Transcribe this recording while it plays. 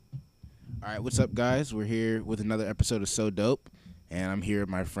All right, what's up, guys? We're here with another episode of So Dope, and I'm here with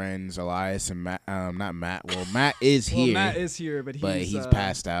my friends Elias and Matt. Not Matt. Well, Matt is Well, here, Matt is here, but he's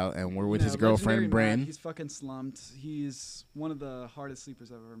passed out, and we're with his girlfriend, Legendary Matt, Bryn. he's fucking slumped. He's one of the hardest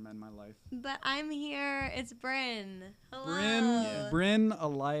sleepers I've ever met in my life. But I'm here. It's Bryn. Hello. Bryn,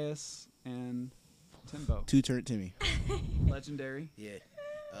 Elias, and Timbo. Two-turn Timmy. Legendary. Yeah.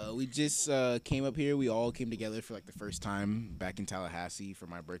 We just came up here. We all came together for like the first time back in Tallahassee for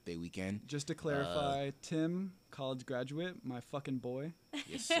my birthday weekend. Just to clarify, Tim, college graduate, my fucking boy.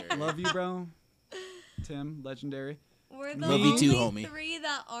 Yes, sir. Love you, bro. Tim, legendary. We're the Love you only too, homie. three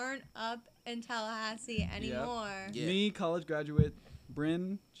that aren't up in Tallahassee anymore. Yeah. Me, college graduate.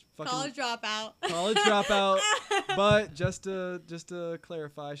 Bryn, fucking College dropout. college dropout. But just to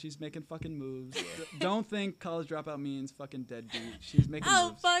clarify, she's making fucking moves. Don't think college dropout means fucking deadbeat. She's making Oh,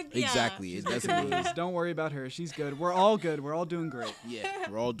 moves. fuck yeah. Exactly. It She's making doesn't mean. moves. Don't worry about her. She's good. We're all good. We're all doing great. Yeah,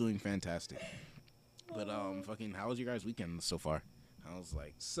 we're all doing fantastic. But fucking, how was your guys' weekend so far? I was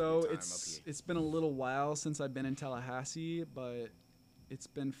like, So good time up it's been a little while since I've been in Tallahassee, but it's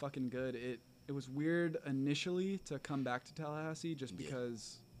been fucking good. It was weird initially to come back to Tallahassee just Yeah.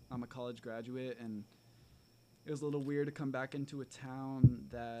 because I'm a college graduate, and it was a little weird to come back into a town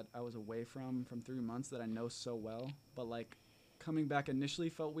that I was away from 3 months that I know so well. But like coming back initially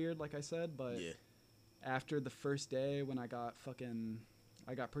felt weird, like I said, but yeah. after the first day when I got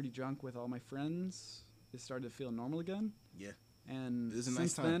pretty drunk with all my friends, it started to feel normal again. Yeah. And It was a since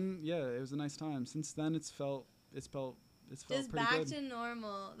nice time. then, yeah, it was a nice time. Since then, it's felt Just pretty back good. to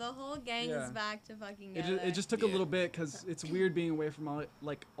normal. The whole gang Yeah. is back to fucking It just took a Yeah. little bit because it's weird being away from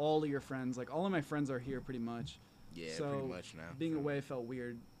all of your friends. Like all of my friends are here pretty much. Yeah, So pretty much now. being away felt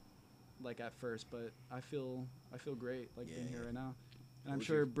weird, like at first, but I feel great like being here Yeah. right now. And I'm was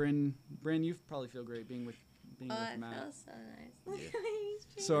sure your- Bryn, you probably feel great being with Oh, it Matt. feels so nice. Yeah.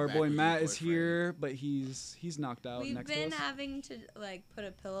 He's So our Back boy with your Matt is boyfriend. here, but he's knocked out We've next been to us. having to like put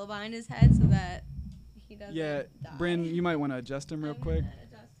a pillow behind his head so that he doesn't Yeah, die. Bryn, you might want to adjust him real I'm quick. gonna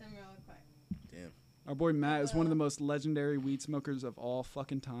adjust him real quick. Damn. Our boy Matt is one of the most legendary weed smokers of all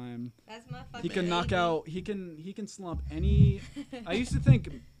fucking time. That's my fucking He can knock baby. out. He can slump any. I used to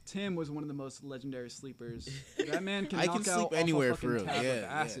think Tim was one of the most legendary sleepers. That man can I knock can out sleep off anywhere a for real. fucking tab Yeah, of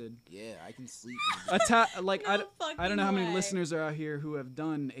acid. Yeah, I can sleep. Like No I don't know how fucking many way. listeners are out here who have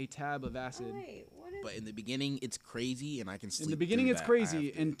done a tab of acid. Oh, wait, what is But in the beginning, it's crazy, and I can sleep. In the beginning, through it's that.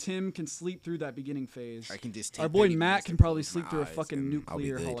 crazy, and Tim can sleep through that beginning phase. I can just take Our boy Peggy Matt Beans can and probably close sleep my through a eyes, fucking and I'll be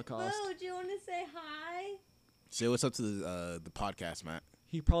nuclear good. holocaust. Whoa, do you want to say hi? Say what's up to the podcast, Matt.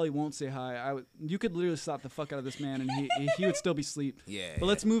 He probably won't say hi. You could literally slap the fuck out of this man, and he would still be asleep. Yeah. But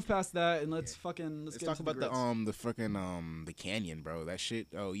let's move past that and let's Let's get talk into about grits. the canyon, bro. That shit.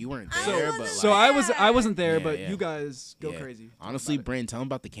 Oh, you weren't I there, wasn't but So like, I wasn't there, Yeah, but yeah. you guys go Yeah. crazy. Talk honestly, about it. Bryn, tell him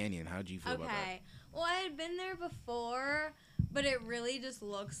about the canyon. How'd you feel about that? Okay. Well, I had been there before, but it really just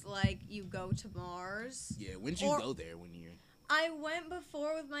looks like you go to Mars. Yeah, when'd you Or- go there? When you? I went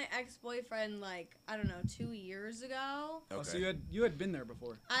before with my ex-boyfriend, like, I don't know, 2 years ago. Oh, so Okay. you had been there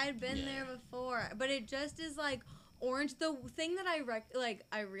before. I had been Yeah. there before, but it just is like orange. The thing that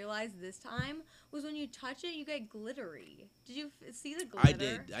I realized this time was when you touch it, you get glittery. Did you see the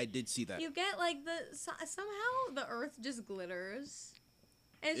glitter? I did see that. You get like somehow the earth just glitters.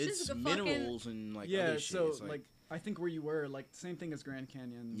 And it's just a fucking. minerals and like Yeah, other shit. so It's like I think where you were, like same thing as Grand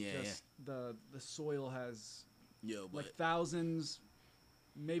Canyon. Yeah, just the soil has yo, but like thousands,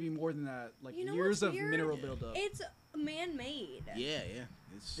 maybe more than that, like You know years what's of weird? mineral buildup. It's man-made. yeah.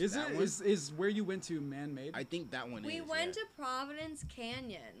 It's Is that it one. is where you went to man-made? I think that one We is. went yeah. to Providence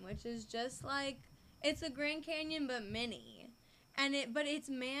Canyon, which is just like it's a Grand Canyon but mini. But it's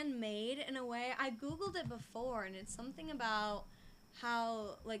man-made in a way. I googled it before and it's something about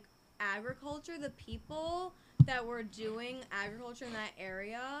how like agriculture, the people that were doing agriculture in that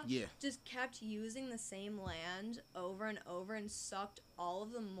area Yeah. just kept using the same land over and over and sucked all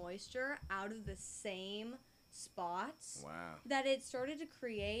of the moisture out of the same spots Wow. that it started to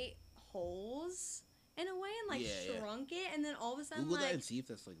create holes in a way and like Yeah, yeah. shrunk it, and then all of a sudden Google that like and see if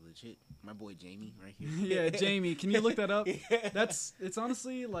that's like legit. My boy Jamie right here. Yeah, Jamie, can you look that up? Yeah. It's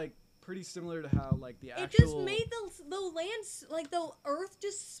honestly like pretty similar to how like the it actual. just made the land like the earth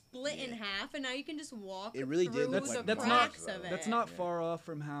just split in Yeah. half, and now you can just walk It really did through look the like That's cracks not- of it. That's not Yeah. far off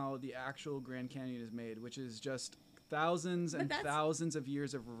from how the actual Grand Canyon is made, which is just thousands But and that's- thousands of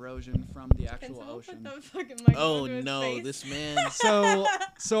years of erosion from the Can actual someone ocean. put the fucking microphone Oh to his no, face? this man.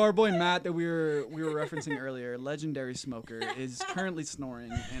 So our boy Matt that we were referencing earlier, legendary smoker, is currently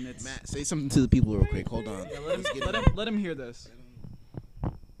snoring, and it's Matt, say something to the people real quick. Hold on. Yeah, Let's get let him hear this.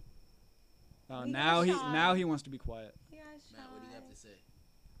 He Now got shy. he wants to be quiet. Yeah, Matt, what do you have to say?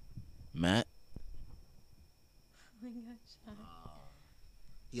 Matt, Oh my gosh.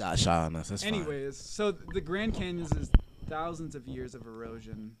 he got a shot on us. That's fine. Anyways, so the Grand Canyons is thousands of years of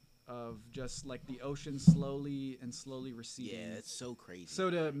erosion of just like the ocean slowly receding. Yeah, it's so crazy. So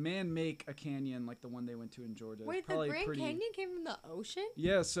to man make a canyon like the one they went to in Georgia. is Wait, the probably Grand pretty, Canyon came from the ocean?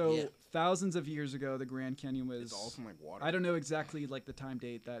 Yeah, so Yeah. thousands of years ago, the Grand Canyon was. it's all from like water. I don't know exactly like the time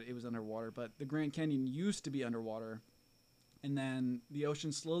date that it was underwater, but the Grand Canyon used to be underwater, and then the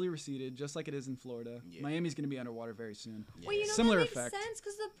ocean slowly receded, just like it is in Florida. Yeah. Miami's going to be underwater very soon. Yeah. Well, you know Similar that makes effect. sense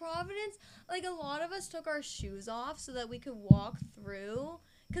because the Providence, like a lot of us took our shoes off so that we could walk through.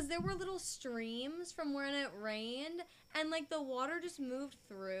 Because there were little streams from when it rained, and like the water just moved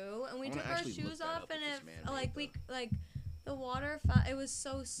through, and we I wanna took our actually look shoes that off, up and if it it's man-made, like we though. like the water. It was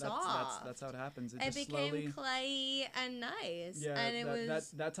so soft. That's how it happens. It It just became slowly. clayey and nice, Yeah, and it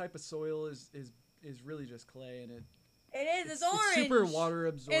was. that type of soil is really just clay, and It is. It's orange. It's super water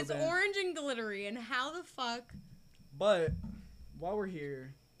absorbent. It's orange and glittery, and how the fuck? But while we're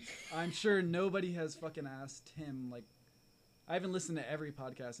here, I'm sure nobody has fucking asked Tim. Like, I haven't listened to every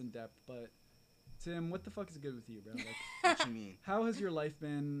podcast in depth, but Tim, what the fuck is good with you, bro? Like, What you mean? how has your life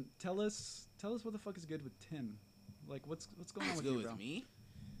been? Tell us what the fuck is good with Tim. Like, what's going on What's with good you, with bro? me?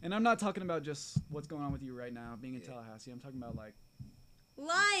 And I'm not talking about just what's going on with you right now, being in Yeah. Tallahassee. I'm talking about Life.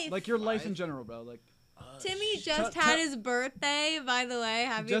 like your life in Life? general, bro. Like, Timmy Shit. just Tell- had his birthday, by the way.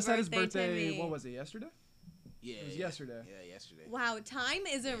 Happy just birthday, had his birthday. Timmy. What was it? Yesterday? Yeah, It was yeah. yesterday. Yeah, yesterday. Wow, time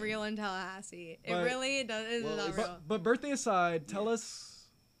isn't real in Tallahassee. It But- really does. It's Well, not it's- real. But birthday aside, tell Yeah. us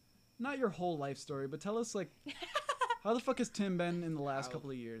not your whole life story, but tell us like how the fuck has Tim been in the last How-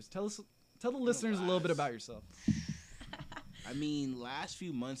 couple of years? Tell the listeners a little bit last- about yourself. I mean, last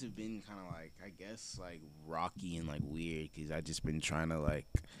few months have been kind of like, I guess, like rocky and like weird because I just been trying to like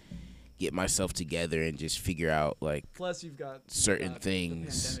get myself together and just figure out like, Plus, you've got Certain the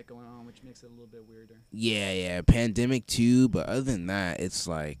things. pandemic going on, which makes it a little bit weirder. yeah, pandemic too. But other than that, it's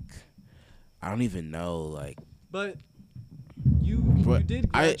like, I don't even know. Like, But you But did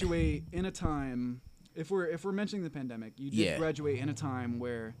I- graduate in a time. If we're mentioning the pandemic, you did Yeah. graduate in a time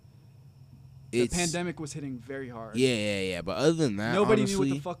where the it's pandemic was hitting very hard. Yeah. But other than that, Nobody honestly,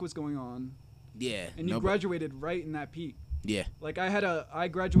 knew what the fuck was going on, Yeah, and you graduated right in that peak. Yeah. Like I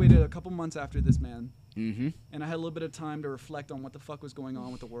graduated a couple months after this man, Mm-hmm. and I had a little bit of time to reflect on what the fuck was going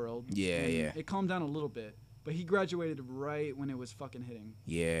on with the world. Yeah, and yeah. It calmed down a little bit, but he graduated right when it was fucking hitting,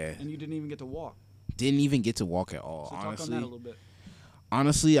 Yeah. and you didn't even get to walk. Didn't even get to walk at all. So honestly. talk on that a little bit.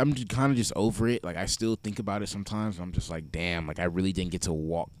 Honestly, I'm kind of just over it. Like, I still think about it sometimes. And I'm just like, damn, like, I really didn't get to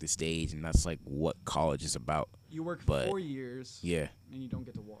walk the stage. And that's, like, what college is about. You work But- 4 years, Yeah. and you don't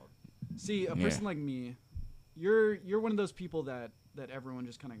get to walk. See, a Yeah. person like me, you're one of those people that everyone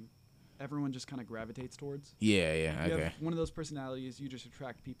just kind of gravitates towards. Yeah, yeah, You okay. have one of those personalities. You just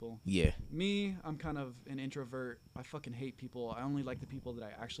attract people. Yeah. Me, I'm kind of an introvert. I fucking hate people. I only like the people that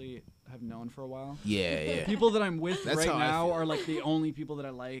I actually have known for a while. Yeah, yeah. People that I'm with That's right how I now feel. are like the only people that I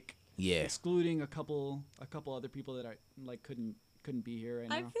like, Yeah. excluding a couple other people that I like couldn't be here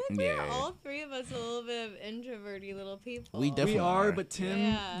right I now. feel like Yeah. we're all three of us a little bit of introverty little people. We definitely We are, are. but Tim,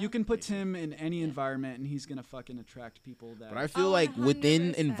 Yeah. you can put Tim in any environment and he's gonna fucking attract people that. But I feel Oh, like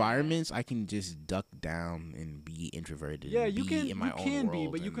within 100%. environments, I can just duck down and be introverted. yeah, and you be can in my you own can world, be,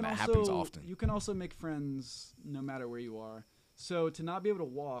 but you and can that also happens often. you can also make friends no matter where you are. So to not be able to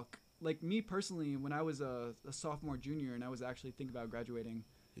walk, like me personally, when I was a sophomore, junior, and I was actually thinking about graduating,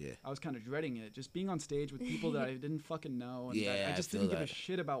 Yeah. I was kind of dreading it. Just being on stage with people that I didn't fucking know, and that Yeah, I I just feel didn't give a that.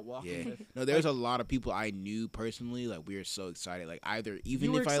 shit about walking Yeah. with. No, there's a lot of people I knew personally. Like, we were so excited. Like, either even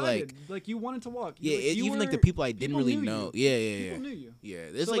You were if I excited. like you wanted to walk. yeah, You even like the were- people I didn't people really knew know. you. Yeah, yeah, yeah. People knew you.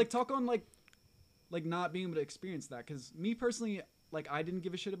 Yeah, there's So like, talk on like not being able to experience that, because me personally, like I didn't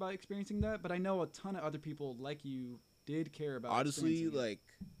give a shit about experiencing that, but I know a ton of other people like you did care about. honestly, experiencing it. like,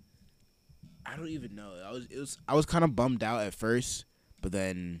 I don't even know. I was kind of bummed out at first, but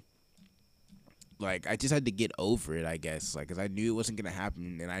then, like, I just had to get over it, I guess, like, cause I knew it wasn't gonna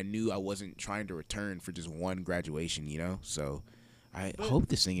happen, and I knew I wasn't trying to return for just one graduation, you know. So, I But- hope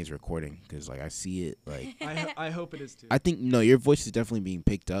this thing is recording, cause like I see it, like. I hope it is too. I think no, your voice is definitely being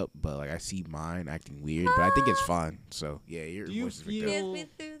picked up, but like I see mine acting weird, but I think it's fine. So yeah, your Do you voice is picked up. feel- Kiss me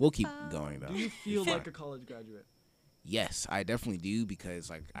through We'll the keep phone. going though. Do you feel Fine. like a college graduate? Yes, I definitely do because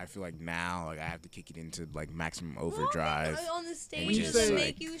like I feel like now like I have to kick it into like maximum Well, overdrive. on the stage When you doesn't say-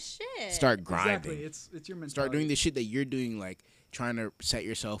 make you shit. Start grinding. Exactly. It's your mentality. Start doing the shit that you're doing, like trying to set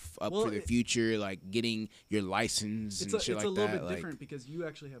yourself up Well, for the future, like getting your license It's and a, shit it's like a little that. bit Like, different because you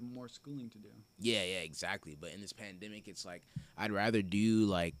actually have more schooling to do. yeah, exactly. But in this pandemic, it's like I'd rather do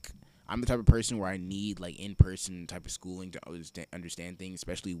like I'm the type of person where I need like in person type of schooling to understand things,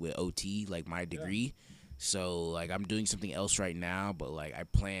 especially with OT, like my degree. So like I'm doing something else right now, but like I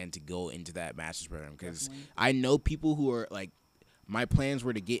plan to go into that master's program because I know people who are like. My plans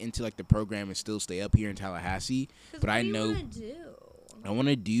were to get into like the program and still stay up here in Tallahassee, but I know I want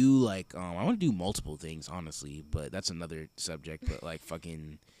to do like I want to do multiple things honestly, but that's another subject. But like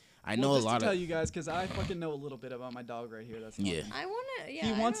fucking, I know a lot to tell you guys because I fucking know a little bit about my dog right here. That's I want to.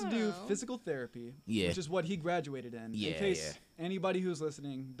 Yeah, he wants to do physical therapy. Which is what he graduated in. In case anybody who's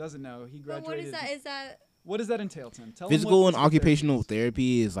listening doesn't know, he graduated. But what is that? Is that? What does that entail, Tim? Tell physical and occupational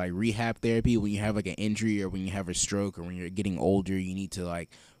therapy is like rehab therapy. When you have like an injury or when you have a stroke or when you're getting older, you need to like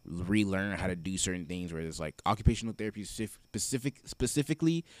relearn how to do certain things. Where it's like occupational therapy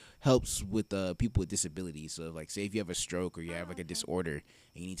specifically helps with people with disabilities. So like say if you have a stroke or you have like a disorder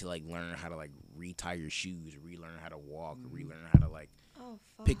and you need to like learn how to like retie your shoes, or relearn how to walk, or relearn how to like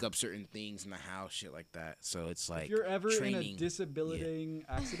pick up certain things in the house, shit like that. So it's like if you're ever training. in a disabilitating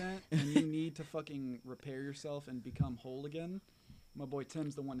accident and you need to fucking repair yourself and become whole again, my boy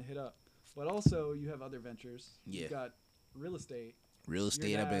Tim's the one to hit up. But also you have other ventures. You've got real estate.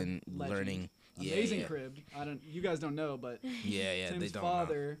 I've been learning. Amazing crib. You guys don't know, but Tim's they don't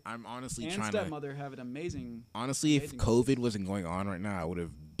father know. I'm honestly and trying stepmother have an amazing. Honestly, if COVID wasn't going on right now, I would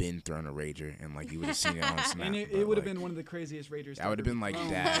have been throwing a rager and like you would have seen it on Snap. And it would have been one of the craziest ragers. I would have been like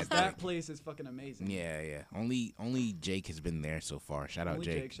that. That place is fucking amazing. Yeah. Only Jake has been there so far. Shout out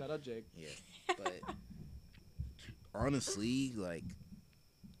Jake. Shout out Jake. Yeah, but honestly, like.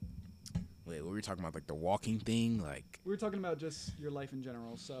 Wait, we were talking about like the walking thing, like we were talking about just your life in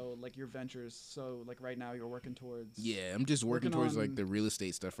general. So like your ventures. So like right now you're working towards. Yeah, I'm just working towards like the real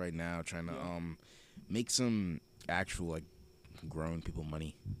estate stuff right now, trying to make some actual like grown people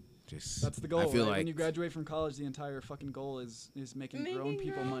money. Just that's the goal. I feel like when you graduate from college, the entire fucking goal is making grown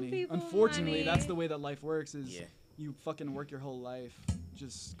people money. Unfortunately, that's the way that life works. Is you fucking work your whole life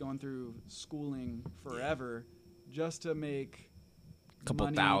just going through schooling forever just to make. Couple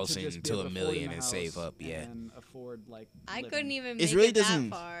thousand to $1 million and save up, and afford like. I couldn't even. It really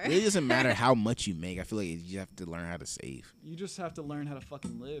doesn't. It really doesn't matter how much you make. I feel like you have to learn how to save. You just have to learn how to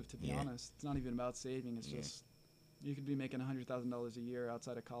fucking live. To be honest, it's not even about saving. It's just you could be making $100,000 a year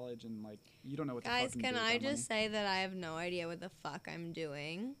outside of college, and like you don't know what. Guys, to can I just say that I have no idea what the fuck I'm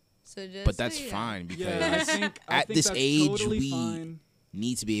doing? So just. But that's fine because I think at this age totally we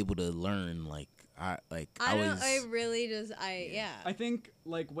need to be able to learn like. I think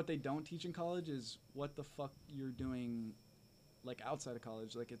like what they don't teach in college is what the fuck you're doing like outside of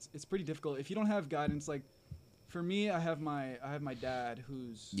college. Like it's pretty difficult if you don't have guidance. Like for me, I have my dad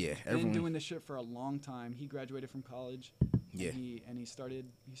who's been doing this shit for a long time. He graduated from college. And he started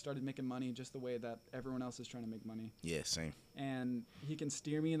making money just the way that everyone else is trying to make money. Yeah, same. And he can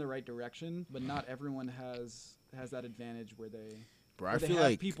steer me in the right direction, but not everyone has that advantage where they I feel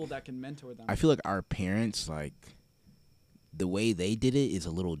like people that can mentor them. I feel like our parents, like, the way they did it is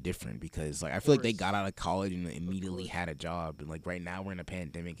a little different because, like, I feel like they got out of college and immediately had a job. And, like, right now we're in a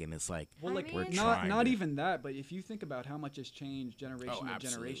pandemic and it's like, well, like, we're not even that. But if you think about how much has changed generation to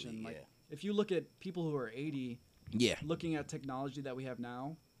generation, like, if you look at people who are 80, looking at technology that we have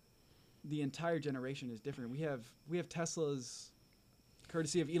now, the entire generation is different. We have Teslas.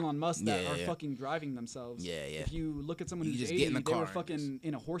 Courtesy of Elon Musk that are fucking driving themselves. If you look at someone who's 80, they were fucking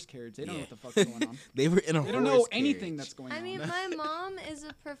in a horse carriage. They don't know what the fuck's going on. They were in a horse carriage. They don't know anything that's going on. I mean, my mom is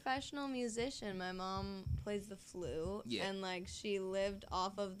a professional musician. My mom plays the flute. And, like, she lived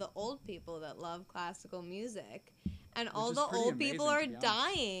off of the old people that love classical music. And all the old people are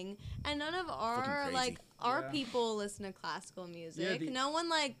dying. And none of our, like, our people listen to classical music. No one,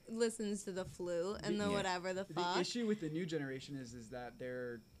 like, listens to the flute and the whatever the fuck. The issue with the new generation is that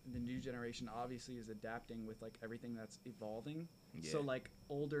the new generation obviously is adapting with, like, everything that's evolving. So, like,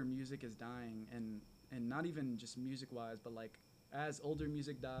 older music is dying. And not even just music-wise, but, like, as older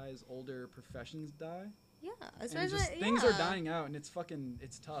music dies, older professions die. Yeah. Especially, things are dying out, and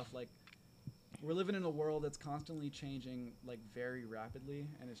it's tough. Like, we're living in a world that's constantly changing, like, very rapidly,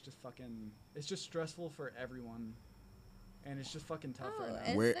 and it's just stressful for everyone, and it's just fucking tough right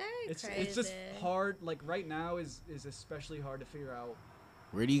now. It's just hard. Like, right now is especially hard to figure out.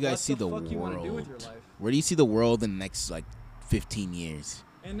 Where do you guys see the world? You want to do with your life? Where do you see the world in the next, like, 15 years?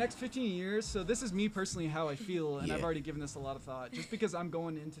 In the next 15 years, so this is me personally how I feel, and I've already given this a lot of thought, just because I'm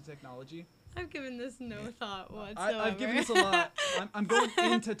going into technology. I've given this no thought whatsoever. I've given this a lot. I'm going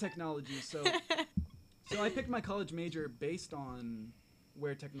into technology, so I picked my college major based on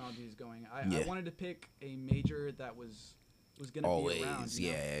where technology is going. I wanted to pick a major that was going to be around.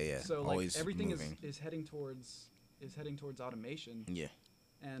 You know? So like everything is heading towards automation. Yeah.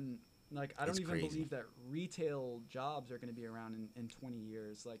 And Like I don't It's even crazy. believe that retail jobs are going to be around in 20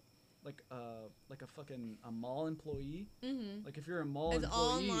 years. Like a fucking a mall employee. Mm-hmm. Like if you're a mall It's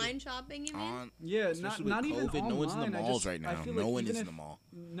all employee, online shopping, you mean? On yeah, especially not with even COVID, online. no one's in the malls right I now. feel No like one even is in if- the mall.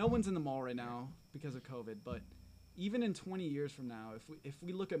 No one's in the mall right now because of COVID, but even in 20 years from now, if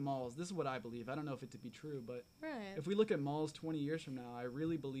we look at malls, this is what I believe. I don't know if it to be true, but Right. if we look at malls 20 years from now, I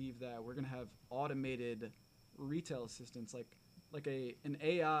really believe that we're gonna have automated retail assistants, like an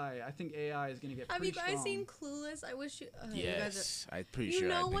AI. I think AI is gonna get Have you pretty guys strong. seen Clueless? I wish you. You guys Yes, I'm pretty you sure.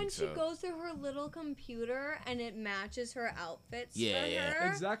 know I when think she so. goes through her little computer and it matches her outfits Yeah, for yeah. her?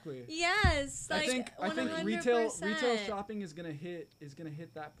 Exactly. Yes, like I think 100%. retail shopping is gonna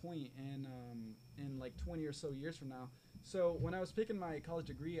hit that point in like 20 or so years from now. So when I was picking my college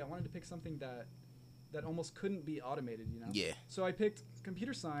degree, I wanted to pick something that almost couldn't be automated, you know. Yeah. So I picked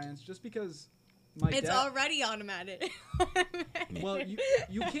computer science just because my It's dad. already automated. Well,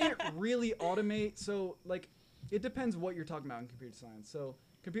 you can't really automate. So like, it depends what you're talking about in computer science. So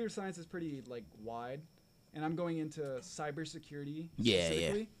computer science is pretty like wide, and I'm going into cybersecurity Yeah,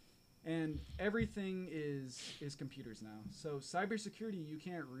 specifically. And everything is computers now. So cybersecurity you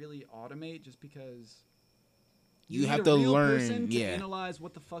can't really automate just because You need have a to real learn. person to Yeah. analyze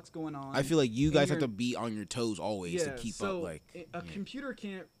what the fuck's going on. I feel like you and guys have you're- to be on your toes always to keep so up. Like a yeah. computer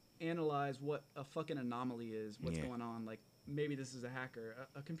can't analyze what a fucking anomaly is, what's Yeah. going on. Like maybe this is a hacker.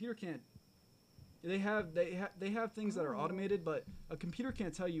 A computer can't. They have things that are Oh. automated, but a computer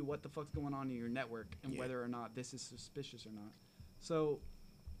can't tell you what the fuck's going on in your network and Yeah. whether or not this is suspicious or not. So,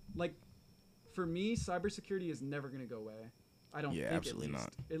 like, for me, cybersecurity is never gonna go away. I don't Yeah, think absolutely at least.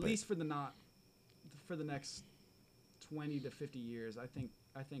 not. At But- least for the next 20 to 50 years. I think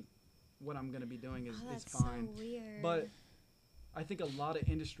what I'm gonna be doing is Oh, that's fine. so weird. But I think a lot of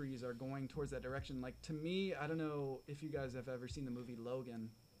industries are going towards that direction. Like to me, I don't know if you guys have ever seen the movie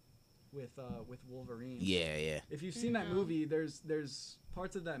Logan with Wolverine. Yeah, yeah. If you've seen that No. movie, there's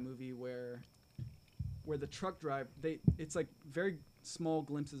parts of that movie where the truck drive it's like very small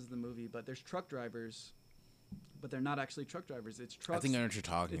glimpses of the movie, but there's truck drivers, but they're not actually truck drivers. It's trucks. I think I know what you're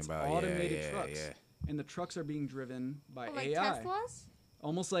talking it's about. automated yeah, trucks. yeah, And the trucks are being driven by Oh, like AI, Teslas?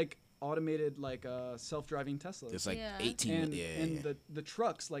 almost like automated like self-driving Teslas. There's like Yeah. 18. and yeah, and yeah. the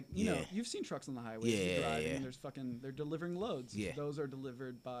trucks, like you know, Yeah. you've seen trucks on the highway. Yeah, you drive, yeah. and they're delivering loads. Yeah. Those are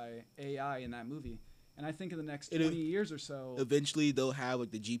delivered by AI in that movie. And I think in the next It'll- 20 years or so, Eventually, they'll have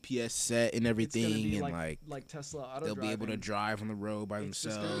like the GPS set and it's gonna everything, be and like Tesla auto they'll be able to driving. drive on the road by It's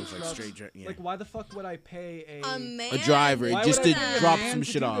just gonna be themselves, like trucks. straight. Yeah. Like, why the fuck would I pay A man. A driver, would why just would do to I pay that. a drop man some to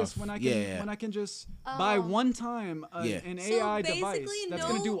shit do this off. when I can Yeah. when I can just buy Oh. one time Yeah. an So AI device basically that's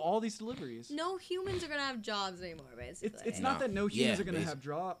gonna no- do all these deliveries. No humans are gonna have jobs anymore, basically. It's not No. that no humans Yeah, are gonna basi-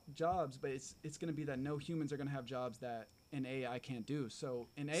 have jobs, but it's gonna be that no humans are gonna have jobs that an AI can't do. So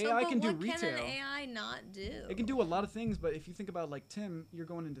an So, AI but can do what retail. can an AI not do? It can do a lot of things, but if you think about like Tim, you're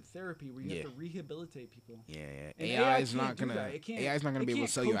going into therapy where you Yeah. have to rehabilitate people. Yeah, yeah. And AI is can't not do gonna. that. It can't, AI is not gonna it be able can't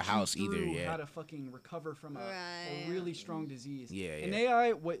to sell you a coach house either. through Yeah. How to fucking recover from a Right. really strong disease. Yeah, An yeah.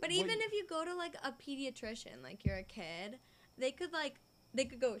 AI, But even if you go to like a pediatrician, like you're a kid, they could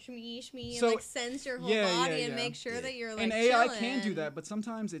go shmee So- and like sense your whole yeah, body yeah, and yeah. make sure Yeah. that you're like an AI chilling. can do that, but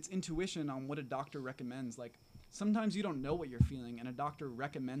sometimes it's intuition on what a doctor recommends. Like sometimes you don't know what you're feeling, and a doctor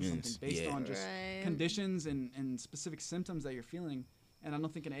recommends Yes, something based yeah. on just Right. conditions and specific symptoms that you're feeling. And I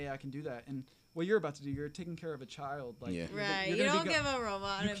don't think an AI can do that. And what you're about to do, you're taking care of a child. Like Yeah. Right. you're You gonna don't be give a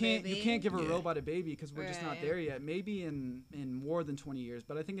robot you a can't baby. you can't give a Yeah. robot a baby because we're just not Right. there yet. Maybe in more than 20 years,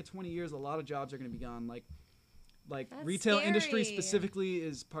 but I think in 20 years a lot of jobs are going to be gone. Like That's retail industry scary. specifically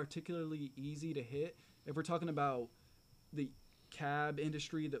is particularly easy to hit. If we're talking about the cab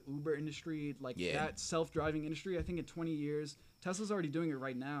industry, the Uber industry, like Yeah. that self-driving industry, I think in 20 years, Tesla's already doing it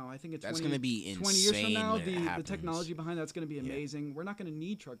right now. I think it's That's gonna be insane 20 years from now, when it the happens. technology behind that's going to be Yeah. amazing. We're not going to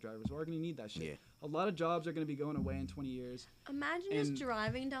need truck drivers. We're going to need that shit. Yeah. A lot of jobs are going to be going away in 20 years. Imagine and- just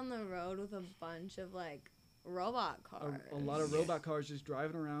driving down the road with a bunch of like robot cars. A lot of Yeah. robot cars just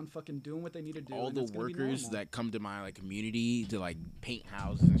driving around, fucking doing what they need to do. All and the it's gonna be workers normal. that come to my like community to like paint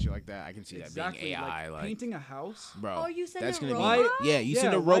houses and shit like that, I can see that exactly being AI. like Like, painting a house. bro, Oh, you send that's a gonna robot? be. Yeah, you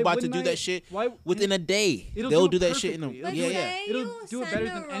send Yeah, a why robot to wouldn't do I- that shit Why within a day. It'll They'll do do it that shit in a. perfectly. Yeah, It'll yeah, Say It'll you do it send better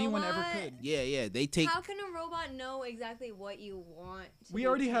a than anyone ever robot- could. yeah, yeah. They take. How can a robot know exactly what you want? To We be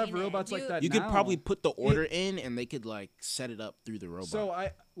already have painted? robots like that You could now. probably put the order in, and they could like set it up through the robot. So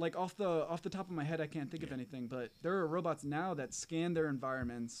I like off the top of my head, I can't think of anything, but there are robots now that scan their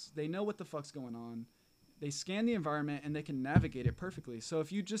environments. They know what the fuck's going on. They scan the environment and they can navigate it perfectly. So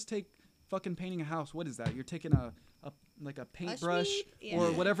if you just take fucking painting a house. What is that? You're taking a paintbrush Yeah.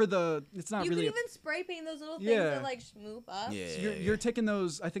 or whatever it's not You really. can even spray paint those little things Yeah. that like schmoop up. Yeah. So you're taking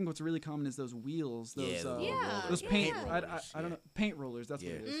those. I think what's really common is those wheels. Those Yeah, the little Yeah, rollers, those yeah. paint. paint I rollers, don't know, paint rollers. That's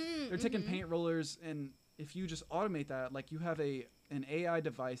what it is. They're taking paint rollers, and if you just automate that, like you have an AI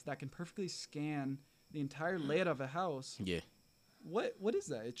device that can perfectly scan the entire layout of a house. Yeah. What is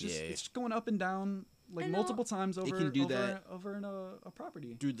that? It's just Yeah, yeah. it's just going up and down like I know. multiple times over can do over, that. over in a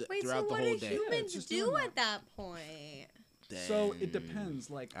property. Wait, Throughout so the what whole do day. Yeah, humans it's just do doing at that point? So it Then depends.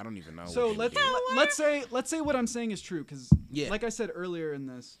 Like I don't even know. so what let's they do. let's say what I'm saying is true because Yeah. like I said earlier in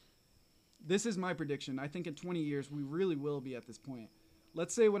this is my prediction. I think in 20 years we really will be at this point.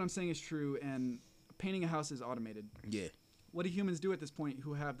 Let's say what I'm saying is true and painting a house is automated. Yeah. What do humans do at this point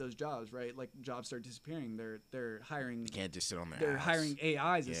who have those jobs, right? Like jobs start disappearing. They're hiring You can't just sit on their they're ass. hiring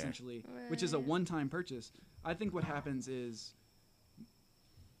AIs Yeah. essentially, which is a Right. one-time purchase. I think what happens is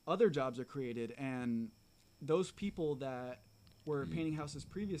other jobs are created and those people that were painting houses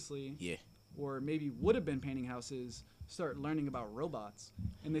previously Yeah. or maybe would have been painting houses start learning about robots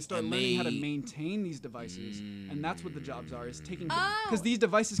and they start And learning how to they- maintain these devices and that's what the jobs are is taking Oh. because these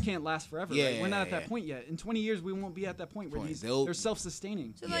devices can't last forever, right? We're not at Yeah. that point yet. In 20 years we won't be at that point where They'll- they're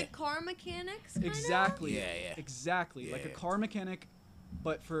self-sustaining. So Yeah. like car mechanics, kinda? Exactly. Yeah. Exactly. Like a Yeah. car mechanic,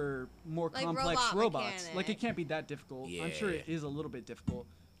 but for more Like complex robot robots. Like it mechanic. can't be that difficult. I'm sure it Yeah. is a little bit difficult.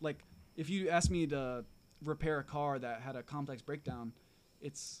 Like if you ask me to repair a car that had a complex breakdown,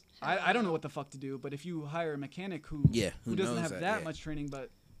 it's I don't know what the fuck to do. But if you hire a mechanic who who doesn't knows have that, that yeah. much training, but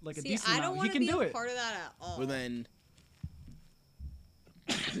like a See, decent I don't amount, he want to can be do a it. part of that at all. Well then,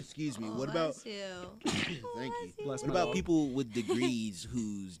 excuse me. Oh, What about? bless you. Thank Oh, you. Bless What my about love. people with degrees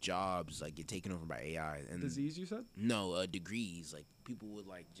whose jobs like get taken over by AI and Disease, you said? no degrees like people would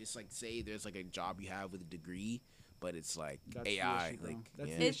like just like say there's like a job you have with a degree but it's like That's the AI issue, bro. like That's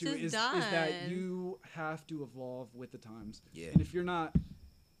yeah. the It's issue just is that done. you have to evolve with the times. Yeah. And if you're not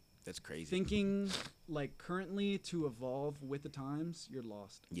That's crazy. thinking like currently to evolve with the times, you're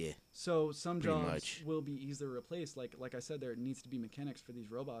lost. Yeah. So some Pretty jobs much. will be easily replaced. Like I said, there needs to be mechanics for these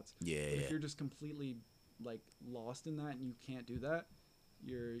robots. Yeah. But Yeah. if you're just completely like lost in that and you can't do that,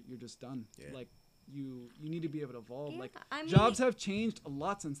 you're just done. Yeah. Like you need to be able to evolve. Yeah, Like I mean, jobs have changed a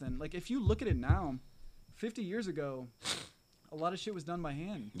lot since then. Like if you look at it now, 50 years ago, a lot of shit was done by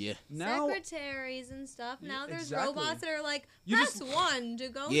hand. Yeah. Now secretaries and stuff. Yeah, Now there's exactly. robots that are like, You press just- one to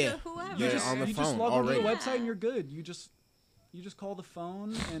go Yeah. to whoever. you Yeah, just on the you just phone log onto the already. website and Yeah. you're good. You just call the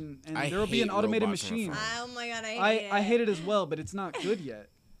phone and I there will be hate an automated robots on the machine. phone. Oh my god, I hate it. I hate it as well, but it's not good yet.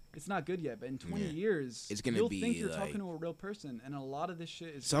 It's not good yet, but in 20 Yeah. years, It's gonna you'll be, think you're like- talking to a real person, and a lot of this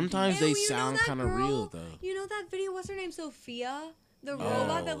shit is. Sometimes Ew, they you know sound that kind of girl? real though. You know that video? What's her name? Sophia, the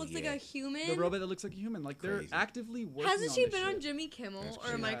robot that looks like yeah. a human. the robot that looks like a human. Like they're Crazy. actively working. Hasn't on she this been on shit. Jimmy Kimmel, That's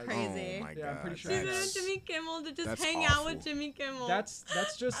or am I crazy. crazy? Oh my Yeah, I'm pretty God, sure She's been on that's- Jimmy Kimmel to just that's hang out with awful. Jimmy Kimmel. That's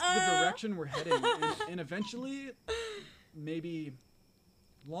just the direction we're heading, and eventually, maybe,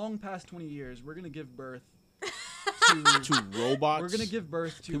 long past 20 years, we're gonna give birth to. To robots. We're gonna give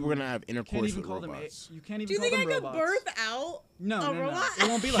birth to. People are gonna have Can't intercourse even with call robots. them. You can't even Do you call think I them could robots. birth out? No, a no, no, robot? It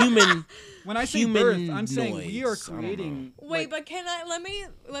won't be like Human. when I say birth, I'm saying we are Humanoids. I don't know. creating. Wait, like- but can I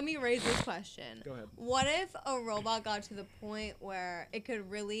let me raise this question? Go ahead. What if a robot got to the point where it could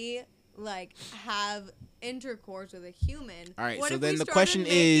really like have intercourse with a human? All right. What So if then we the started question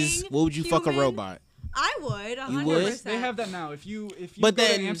is, making what would you fuck a human- robot? I would. 100%. would? They have that now. If you But go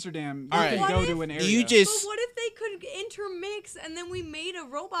then- to Amsterdam, you all can right. go What to if an area. You But just what if they could intermix and then we made a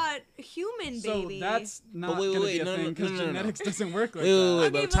robot human so baby? that's not wait, gonna wait, be a no, thing no, because no, no, no. genetics doesn't work like Wait, wait, that. wait. Okay,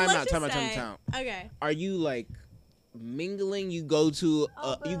 but but time let's out, time just out, time say- out. Okay. Are you like mingling? You go to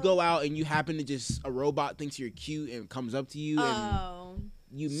Oh, you bro. go out and you happen to just a robot thinks you're cute and comes up to you and Oh.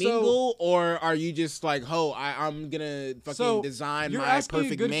 you So- mingle, or are you just like, I'm gonna fucking So, design you're my asking a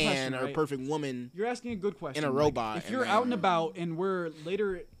perfect good man question, or right? perfect woman? You're asking a good question. In a like, robot, if and you're then- out and about and we're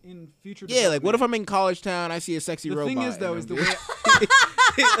later in future. Yeah, like what if development- I'm in college town? I see a sexy The robot. thing is, though, and is I'm the way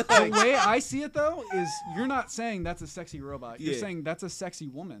just- the way I see it though is you're not saying that's a sexy robot. You're Yeah. saying that's a sexy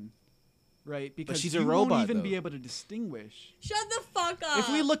woman, right? Because she's a you robot, won't even though. be able to distinguish. Shut the fuck up. If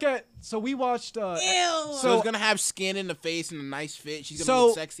we look at, so we watched. Ew. so So- it's gonna have skin in the face and a nice fit. She's gonna So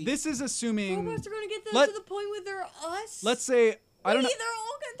look sexy. this is assuming. robots are gonna get them let- to the point where they're us. Let's say I don't know.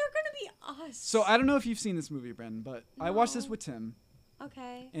 Wait, they're gonna be us. So I don't know if you've seen this movie, Bren, but I watched this No. with Tim,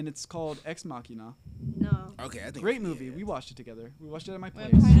 Okay. and it's called Ex Machina. No. okay, I think Great movie. yeah. We watched it together. We watched it at my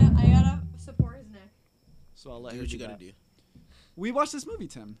Wait, place. I gotta support his neck. So I'll let Do her what do you gotta that. do. We watched this movie,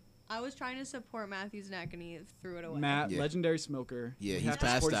 Tim. I was trying to support Matthew's neck and he threw it away. Matt, Yeah. legendary smoker. Yeah, You he's have to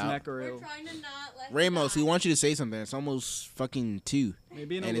passed support his out. neck or We're it'll- trying to not let him Ramos, we die. want you to say something. It's almost fucking 2,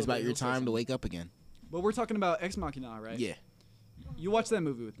 maybe in a and it's little about bit your he'll say time to something. wake up again. But we're talking about Ex Machina, right? Yeah, You watched that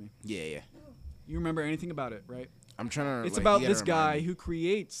movie with me. yeah. You remember anything about it, right? I'm trying to. It's like, about you gotta this remind guy me. who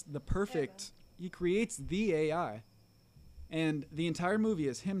creates the perfect. He creates the AI, and the entire movie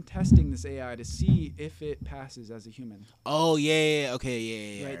is him testing this AI to see if it passes as a human. Oh yeah. Okay,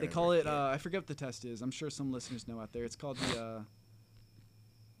 yeah. Right? I They call it. remember, I forget what the test is. I'm sure some listeners know out there. It's called the.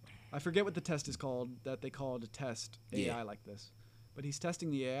 I forget what the test is called that they call to test AI Yeah. like this, but he's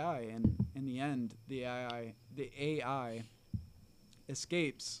testing the AI, and in the end, the AI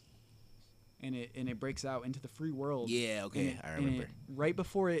escapes, and it breaks out into the free world. Yeah. Okay, I And remember. right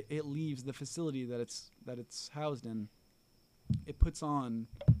before it leaves the facility that it's housed in, it puts on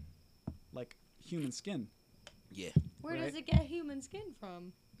like human skin. Yeah. Where right? does it get human skin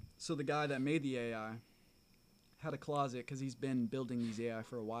from? So the guy that made the AI had a closet because he's been building these AI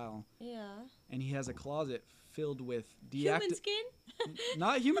for a while, Yeah. and he has a closet filled with Human skin?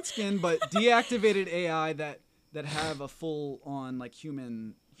 not human skin, but deactivated AI that have a full on like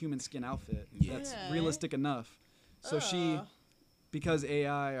human skin outfit Yeah. that's Okay. realistic enough. So she, Ugh. because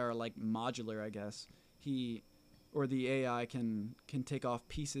AI are like modular, I guess, the AI can take off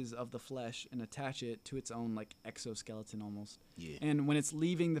pieces of the flesh and attach it to its own like exoskeleton almost. Yeah. And when it's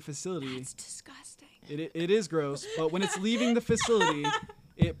leaving the facility, That's disgusting. it is gross, but when it's leaving the facility,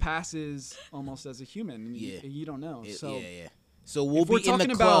 it passes almost as a human. And Yeah. you don't know. So yeah. So we'll if we're be in talking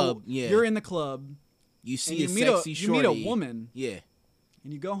the about club. Yeah. you're in the club you and see you a meet sexy you shorty. meet a woman Yeah.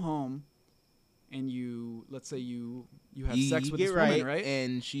 and you go home and let's say you have you, sex you with get this right, woman, right?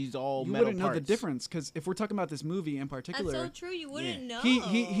 And she's all You metal wouldn't know the parts. difference because if we're talking about this movie in That's particular, so true. You wouldn't know.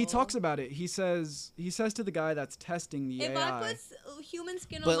 he talks about it. He says to the guy that's testing the If AI. I put human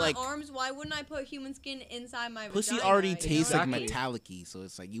skin But, on my like, arms, why wouldn't I put human skin inside my Pussy vagina? already You know tastes what I like mean? Exactly. metallic-y, so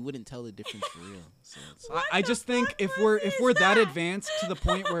it's like you wouldn't tell the difference for real. So it's What I the just think fuck if pussy we're is that that? advanced to the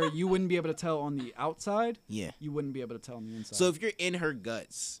point where you wouldn't be able to tell on the outside, yeah. you wouldn't be able to tell on the inside. So if you're in her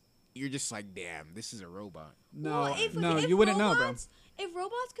guts, you're just like, damn, this is a robot. no, Well, if you wouldn't know, bro. If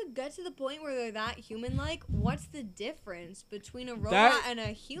robots could get to the point where they're that human-like, what's the difference between a robot That- and a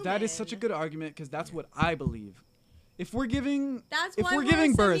human? That is such a good argument because that's what I believe. If we're giving That's if why we're we're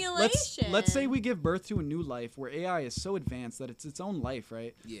giving a birth, simulation. let's say we give birth to a new life where AI is so advanced that it's its own life,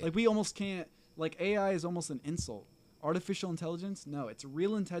 right? Yeah. Like we almost can't. Like AI is almost an insult. Artificial intelligence, no, it's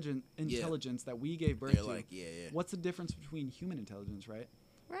real intelligence that we gave birth They're to. like, yeah. What's the difference between human intelligence, right?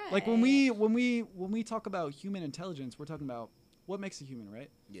 Right. Like when we talk about human intelligence, we're talking about what makes a human, right?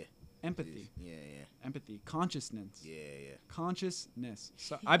 Yeah. Empathy, Yeah. empathy, consciousness. Yeah. Consciousness.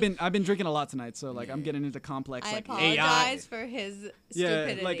 So I've been drinking a lot tonight, so like I'm Yeah. getting into complex I like apologize AI. for his Yeah,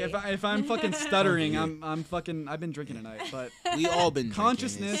 stupidity. like if I'm fucking stuttering, Yeah. I'm fucking I've been drinking tonight, but We all been drinking.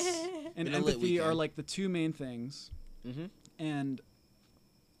 consciousness It's- and Been a lit empathy are weekend. like the two main things. Mhm. And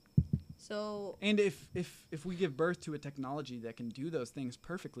So if we give birth to a technology that can do those things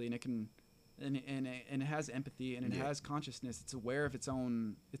perfectly and it can and it has empathy and it Yeah. has consciousness, it's aware of its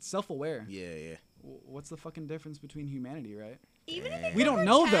own, it's self-aware. Yeah. What's the fucking difference between humanity, right? even if Yeah. it We can don't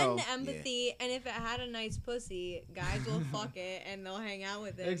know, pretend though. empathy, and if it had a nice pussy, guys will fuck it and they'll hang out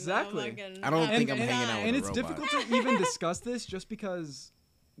with it. and they'll Exactly. fucking I don't have think a I'm good hanging out time. with And a it's robot. difficult to even discuss this just because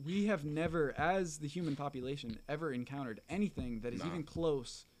we have never, as the human population, ever encountered anything that is Nah. even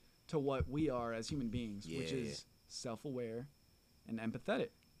close to what we are as human beings, which Yeah, is self-aware and empathetic,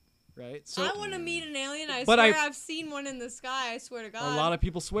 right? I want to meet an alien. I But swear I- I've seen one in the sky. I swear to God. a lot of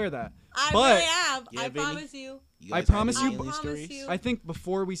people swear that. I but- really have. You I have any? promise you. You I guys have promise any you- alien I promise stories? you. I think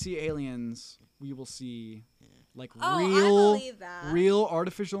before we see aliens, we will see like Oh, I real, believe that. real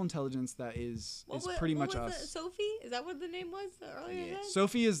artificial intelligence that is pretty what much was us. it? Sophie? Is that what the name was earlier? Yeah. said?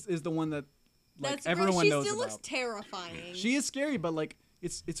 Sophie is the one that like That's the girl. everyone She knows still about. looks terrifying. She is scary, but like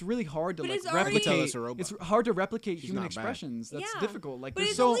it's really hard to But like it's already- replicate. You could tell it's a robot. It's hard to replicate She's human not bad. expressions. That's Yeah. difficult. Like But there's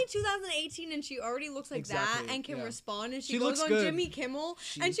it's so only 2018 and she already looks like Exactly, that and can yeah. respond and she She goes looks on good. Jimmy Kimmel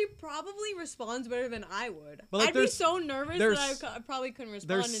She- and she probably responds better than I would. But, like, I'd be there's- so nervous that there's- I probably couldn't respond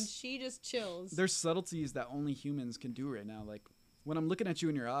there's- and she just chills. there's subtleties that only humans can do right now. Like when I'm looking at you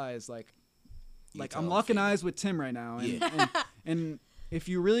in your eyes, like You I'm tell locking it's eyes with Tim right now, and, Yeah. and if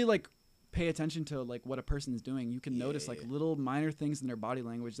you really like pay attention to like what a person is doing, you can Yeah, notice like yeah. little minor things in their body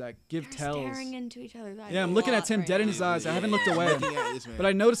language that give They're tells. staring into each other's eyes. Yeah, I'm a looking at lot Tim right dead in now. his eyes. I haven't looked I'm away. looking at this man. But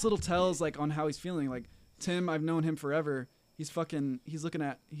I noticed little tells like on how he's feeling. Like Tim, I've known him forever. He's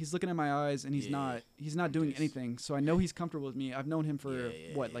looking at my eyes and he's Yeah. not doing Just- anything. So I know he's comfortable with me. I've known him for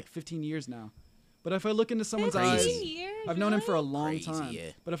Yeah, what, yeah. like 15 years now. But if I look into someone's 15 eyes, years, I've known him for a really? long Crazy, time. yeah.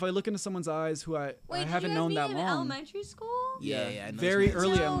 But if I look into someone's eyes who I Wait, haven't did you guys known meet that in long. elementary school? Yeah, I know very this man.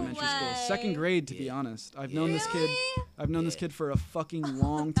 early No elementary school, way. second grade to be Yeah. honest. I've Yeah. known this kid. Really? I've known this Yeah. kid for a fucking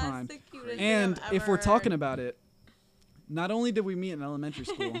long That's time. the cutest And thing I've if we're ever talking heard. about it, not only did we meet in elementary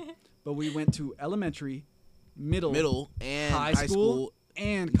school, but we went to elementary, middle and high school,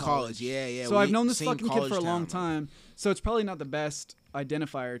 and college. Yeah. So we- I've known this same fucking kid college for a long town, time. So it's probably not the best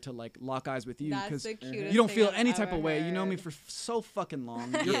identifier to like lock eyes with you That's because the cutest you don't thing feel I've any type ever of way. You know me heard. for so fucking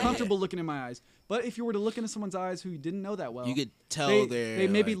long. You're Yeah. comfortable looking in my eyes. But if you were to look into someone's eyes who you didn't know that well, You could tell they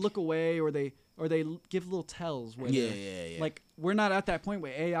maybe like, look away or they give little tells where Yeah, they're- yeah. like we're not at that point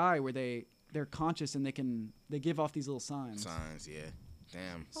with AI where they're conscious and they give off these little signs. signs. Yeah.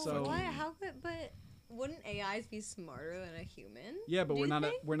 Damn. Oh, So- why? How could? But wouldn't AIs be smarter than a human? Yeah, but Do we're you not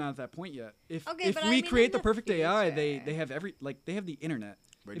think? we're not at that point yet. If Okay, but I we mean create in the the perfect AI, future. they have they have the internet.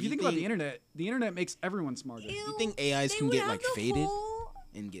 Bro, If do you think about the internet makes everyone smarter. Ew, you think AIs they can would get have like the faded whole-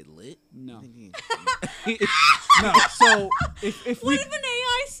 and get lit? No. You think- No. So if we What if an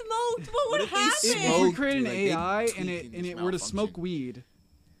AI smoked? What would if they happen? if we smoked, create an like, they AI and tweak it and and just it were to smoke malfunction. weed,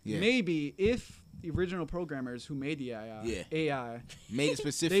 Yeah. maybe if the original programmers who made the Yeah. AI Made it they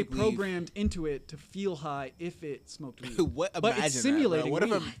specifically. programmed into it to feel high if it smoked weed. What? But it's Imagine simulating that, bro.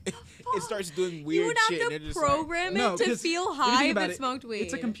 What weed. if it starts doing You weird would shit have and to they're just like, program No, it to 'cause feel if you high think if about it smoked weed.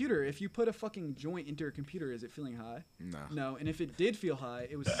 It's a computer. If you put a fucking joint into a computer, is it feeling high? no. No. And if it did feel high,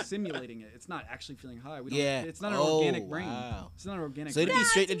 it was simulating it. It's not actually feeling high. We don't, Yeah. It's not an Oh, organic brain. wow. It's not an organic So it'd brain. be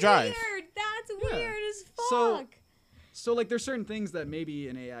straight to That's drive. Weird. That's Yeah. weird as fuck. So- So like, there's certain things that maybe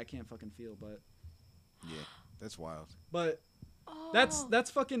an AI can't fucking feel, but Yeah, that's wild. that's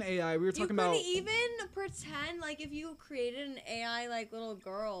fucking AI. We were You talking could about. even pretend like if you created an AI like little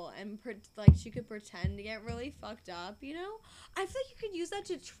girl and like she could pretend to get really fucked up, you know? I feel like you could use that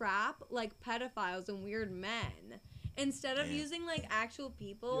to trap like pedophiles and weird men instead of Yeah. using like actual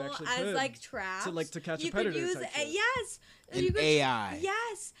people actually as could. like traps. To catch a you predator could use type shit. yes, An you could, AI.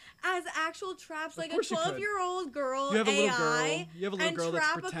 Yes, as actual traps, Of like a course you could. 12-year-old girl You have a little AI, girl. You have a little and girl that's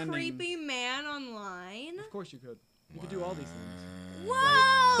trap a pretending. creepy man online. Of course you could. You could do all these things.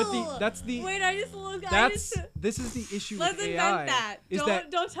 Whoa! But that's the. Wait, I just looked. That's this is the issue Let's with invent AI. that. Is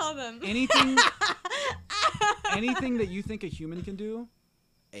that Don't tell them. anything anything that you think a human can do,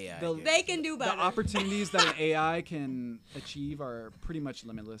 AI. The- yeah. They can do the better. opportunities that an AI can achieve are pretty much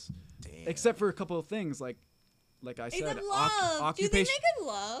limitless, Damn. except for a couple of things like I Is said, it love? Do you think occupation. they could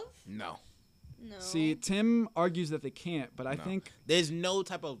love? No. No. See, Tim argues that they can't, but I No. think. There's no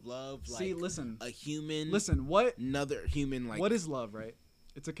type of love like See, listen, a human. listen. What Another human like. what is love, right?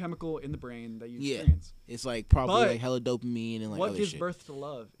 It's a chemical in the brain that you Yeah. experience. It's like probably But like hella dopamine and like what other gives shit. birth to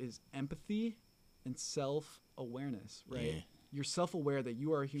love is empathy and self-awareness, right? Yeah. You're self-aware that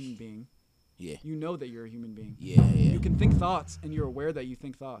you are a human being. Yeah. You know that you're a human being. Yeah. Yeah. You can think thoughts, and you're aware that you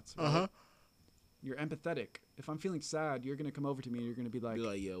think thoughts. Right? Uh-huh. You're empathetic. If I'm feeling sad, you're gonna come over to me and you're gonna be like, Be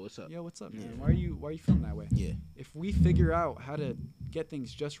like, yo, what's up? "Yo, what's up, man? Yeah. Why are you feeling that way?" Yeah. If we figure out how to get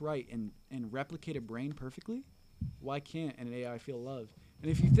things just right and replicate a brain perfectly, why can't an AI feel love? And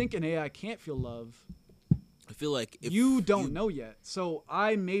if you think an AI can't feel love, I feel like if you don't know yet. So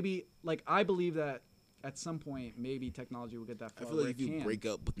I believe that at some point maybe technology will get that I far. feel where like if it you can. break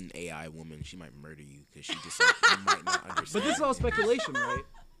up with an AI woman, she might murder you because she just like might not understand. But this is all speculation, right?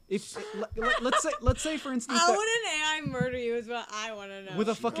 If let's say for instance How that would an AI murder you? Is what I want to know. with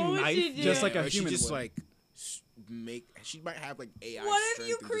a What fucking would knife, she do? just like a or she human just would. like she might have like AI. What if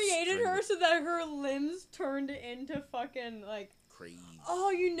you strength and just created her strangle- so that her limbs turned into fucking like? Crazy.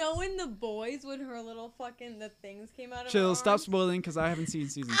 Oh, you know in The Boys when her little fucking the things came out of her Chill, stop arms? spoiling because I haven't seen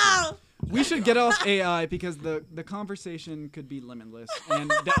season 2. Ow! We should get off AI because the conversation could be limitless, and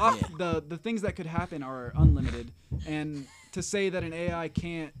the things that could happen are unlimited. And to say that an AI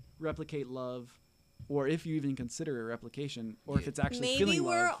can't replicate love, or if you even consider a replication, or if Yeah. it's actually Maybe feeling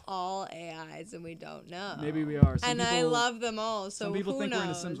we're love, all AIs and we don't know. maybe we are. And I love them all. So some people who think knows? we're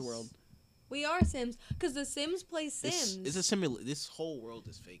in a Sims world. We are Sims because the Sims play Sims. It's a simulation. This whole world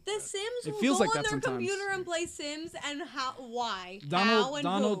is fake. The bro. Sims It will feels go like on that their sometimes. computer and play Sims, and how? Why? How Donald and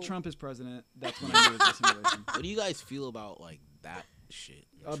Donald who? Trump is president. That's when I knew it was a simulation. What do you guys feel about like that shit?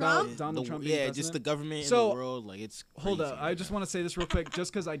 About Trump? Donald The- Trump being yeah, president? just the government So, and the world. Like it's. Hold crazy up. I right just now. want to say this real quick,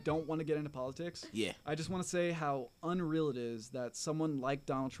 just because I don't want to get into politics. Yeah. I just want to say how unreal it is that someone like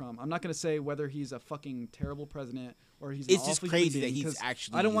Donald Trump. I'm not going to say whether he's a fucking terrible president or he's an It's just awful human crazy that being, he's 'cause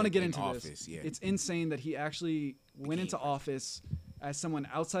actually, I don't want to like, get in into office, this. yeah. It's insane that he actually went Became into office as someone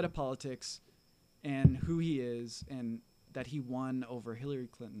outside of politics and who he is and that he won over Hillary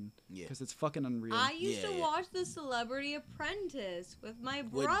Clinton Yeah. because it's fucking unreal. I used to Yeah. watch The Celebrity Apprentice with my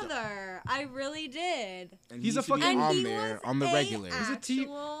With the- brother. I really did. And He's he a used to be fucking- And on he there was on the a regular.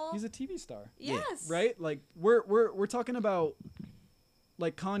 He's a TV star, Yes. right? Like we're talking about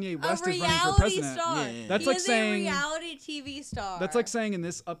like Kanye A West is running for reality president. star. Yeah. That's He like is saying- a reality TV star. That's like saying in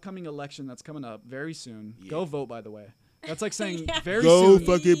this upcoming election that's coming up very soon. Yeah. Go vote, by the way. That's like saying Yeah. very Go soon.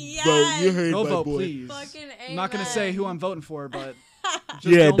 fucking Yes. vote. You heard Go my vote, boy. please. Fucking I'm not gonna say who amen. I'm voting for, but just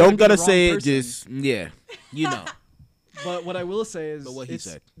Yeah, let it don't be gotta the wrong say it. person. Just yeah, you know. But what I will say is, But what he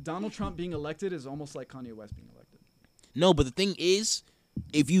said. Donald Trump being elected is almost like Kanye West being elected. No, but the thing is,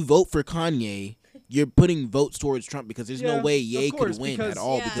 if you vote for Kanye, you're putting votes towards Trump because there's Yeah, no way of Ye course, could win because at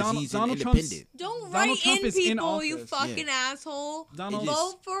all Yeah. because he's Donald an Trump's- independent. Don't Donald write Trump in is in people, you office. fucking asshole. Donald- It just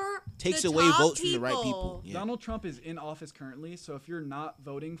Vote for takes the away top votes from the right people. Yeah. Donald Trump is in office currently, so if you're not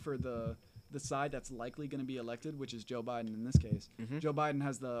voting for the side that's likely going to be elected, which is Joe Biden in this case, Mhm. Joe Biden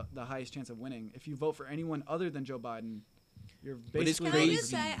has the highest chance of winning. If you vote for anyone other than Joe Biden, you're But it's basically Can I voting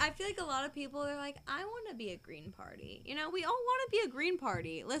just for say, him. I feel like a lot of people are like, I want to be a Green Party. You know, we all want to be a Green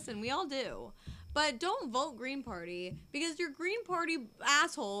Party. Listen, we all do. But don't vote Green Party because your Green Party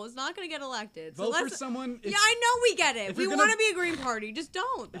asshole is not going to get elected. So Vote for let's. someone. Yeah, I know we get it. if We you're want gonna- to be a Green Party. Just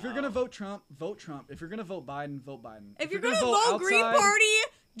don't. If you're gonna vote Trump, vote Trump. If you're gonna vote Biden, vote Biden. If you're gonna vote Green outside- Party,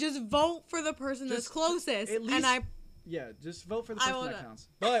 just vote for the person that's Just- closest. at least- And I. yeah, just vote for the I person will that not. counts.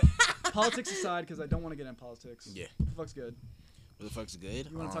 But politics aside, because I don't want to get in politics. Yeah. What the fuck's good? What the fuck's good?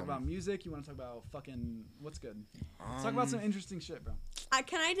 You want to talk about music? You want to talk about fucking what's good? Let's talk about Um, some interesting shit, bro.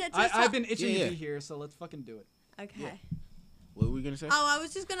 Can I just I've been itching Yeah. to be here, so let's fucking do it. Okay. Yeah. What were we gonna say? Oh, I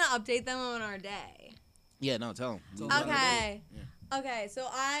was just gonna update them on our day. Yeah, no, tell him. Tell 'em about Okay. Yeah. Okay, so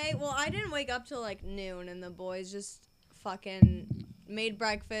I didn't wake up till like noon, and the boys just fucking made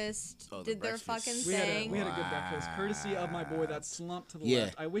breakfast, Oh, the did their breakfast. fucking We had thing. a good breakfast, courtey of my boy that slumped to the Yeah.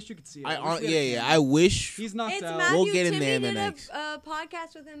 left. I wish you could see it. I wish we had a yeah, camera. I wish. He's knocked It's out. Matthew. We'll get in Timmy there in the did next. a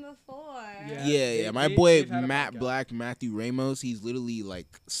podcast with him before. Yeah. Yeah, my Dave- boy Dave had a Matt podcast. Black, Matthew Ramos. He's literally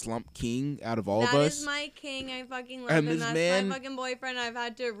like slump king out of all That of is us. my king. I fucking love And him. this That's man my fucking boyfriend. I've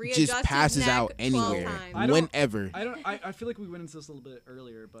had to readjust Just his passes neck out 12 anywhere, times. I don't- whenever. I feel like we went into this a little bit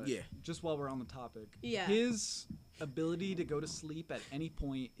earlier, but Yeah. just while we're on the topic, Yeah. his ability to go to sleep at any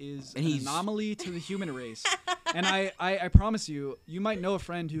point is And an he's- anomaly to the human race. And I promise you, you might know a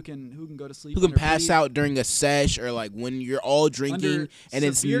friend who can go to sleep. Who can under pass pretty- out during a sesh or like when you're all drinking Under and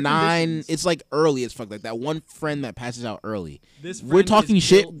it's severe 9. conditions. It's like early as fuck. Like that one friend that passes out early. This We're friend talking is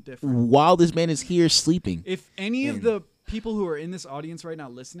shit built different. while this man is here sleeping. If any of And- the people who are in this audience right now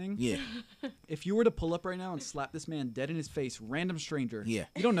listening, Yeah, if you were to pull up right now and slap this man dead in his face, random stranger, Yeah.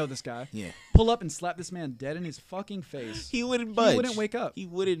 you don't know this guy, yeah. pull up and slap this man dead in his fucking face. He wouldn't budge. He wouldn't wake up. He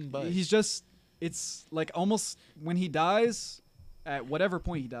wouldn't budge. He's just, it's like almost when he dies, at whatever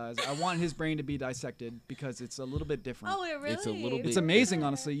point he dies, I want his brain to be dissected because it's a little bit different. Oh, it really? It's a little It's bit- amazing,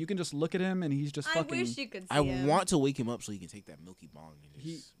 honestly. You can just look at him and he's just I fucking. wish you could see I him. want to wake him up so he can take that Milky Bong and just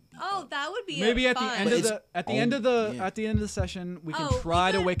He- beat Oh, up. that would be Maybe at the fun. end But of it's the at the end of the yeah. at the end of the session, we can Oh, we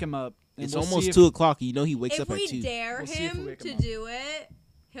try to could- wake him up. And It's we'll see almost if- 2:00. You know he wakes If up at we 2. dare We'll see if we him wake to him up. do it,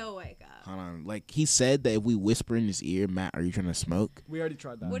 he'll wake up. Hold on. Like he said that if we whisper in his ear, Matt, are you trying to smoke? We already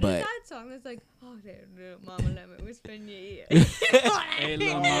tried that. What is But- that song that's like, oh, no, mama, let me whisper in your ear. Hey,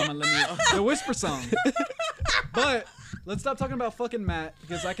 little mama, let me. The whisper song. But let's stop talking about fucking Matt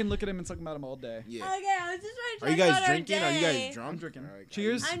because I can look at him and talk about him all day. Yeah. Okay, I was just trying to Are you talk guys about our drinking? Are you guys day. drunk? I'm drinking. All right, guys.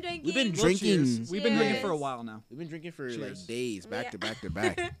 Cheers. I'm drinking. We've been Well, drinking. cheers. We've been drinking for a Cheers. while now. We've been drinking for Cheers. like days, back Yeah. to back to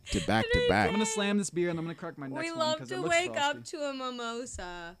back to back to back. I'm gonna slam this beer and I'm gonna crack my next We one love because it to looks wake frosty. up to a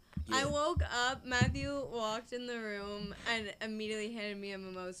mimosa. I Yeah. woke up, Matthew walked in the room and immediately handed me a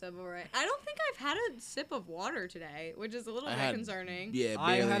mimosa. But I don't think I've had a sip of water today, which is a little I bit had- concerning. Yeah,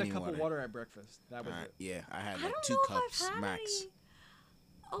 I barely had a any cup of water at breakfast. That was it. Yeah, I had I like don't 2 know cups if I've had max. any.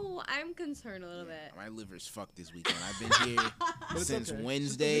 Oh, I'm concerned a little bit. My liver's fucked this weekend. I've been here But it's since okay. It's just the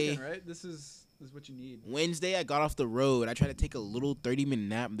Wednesday. weekend, right? This is what you need. Wednesday, I got off the road. I tried to take a little 30-minute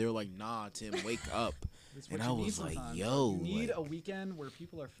nap, and they were like, "Nah, Tim, wake up." It's And what I you need was like, sometimes. yo, you need like- a weekend where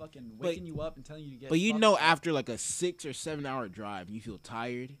people are fucking But- waking you up and telling you to get. But you fucked know, up. after like a 6 or 7 hour drive, you feel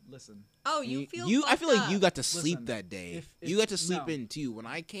tired. Listen, Oh, you feel I feel like fucked you up. got to sleep Listen, that day. if- You got to if- sleep no. in too. When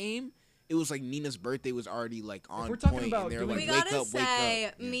I came, it was like Nina's birthday was already like on we're talking point, about and they were doing- like, We "Wake gotta up, say,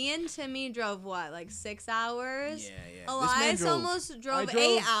 wake up." me and Timmy drove what, like 6 hours? Yeah, yeah. Elias drove- almost I drove drove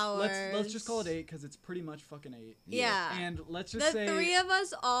 8 hours. Let's just call it 8 because it's pretty much fucking 8. Yeah. And let's just The say. 3 of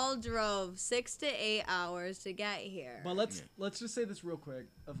us all drove 6 to 8 hours to get here. But let's Yeah. let's just say this real quick.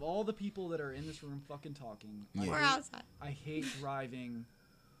 Of all the people that are in this room fucking talking, Yeah. We're I hate, outside. I hate driving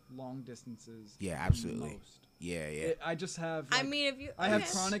long distances. Yeah, the absolutely. most. Yeah, yeah. I just have. I like, mean, if you I have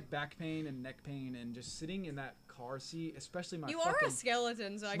okay. chronic back pain and neck pain, and just sitting in that car seat, especially my You fucking. are a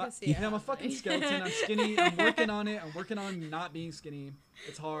skeleton, so I my- can see it. yeah, I'm a fucking skeleton. I'm skinny. I'm working on it. I'm working on not being skinny.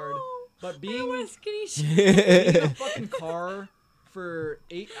 It's hard. But I being don't want a skinny being in a fucking car for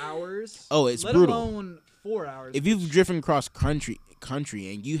 8 hours. Oh, it's let brutal. alone 4 hours. If you've driven across country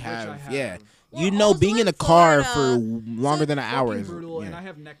and you which I have, yeah, We're you know, also being in in a car for Florida, longer than an fucking hour is brutal, and yeah. I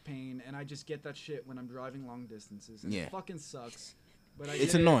have neck pain, and I just get that shit when I'm driving long distances, and Yeah. it fucking sucks. But I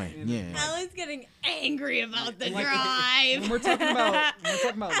It's get it, annoying, and, yeah. like, Alan's getting angry about the Like, drive. when we're talking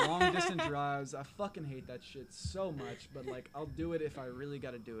about long distance drives, I fucking hate that shit so much. But like, I'll do it if I really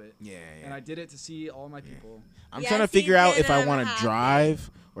got to do it. Yeah, yeah. And I did it to see all my people. I'm Yes, trying to he figure out did, if I I'm want to happy. drive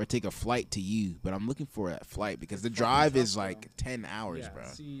or take a flight to you, but I'm looking for a flight because the fucking drive tough, is bro. like 10 hours, Yeah. bro.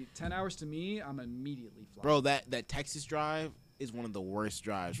 See, 10 hours to me, I'm immediately flying. Bro, that Texas drive is one of the worst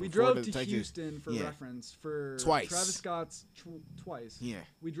drives. we from drove Florida to Texas. Houston for Yeah. reference for Twice. Travis Scott's twice. Yeah,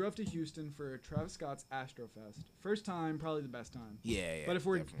 We drove to Houston for Travis Scott's Astrofest. First time, probably the best time. yeah, yeah. But if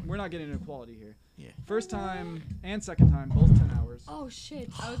we're definitely. not getting into quality here. Yeah. First time and second time, both 10 hours. Oh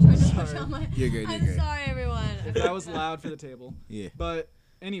shit! I was trying to push Sorry. on my. You're good, you're I'm good. sorry, everyone. If that was loud for the table. Yeah. But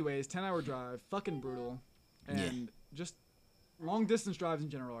anyways, 10-hour drive, fucking brutal, and just long distance drives in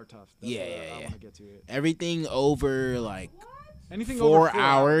general are tough. That's Yeah, what yeah, I yeah. want to get to it. Everything over like Anything 4 over 4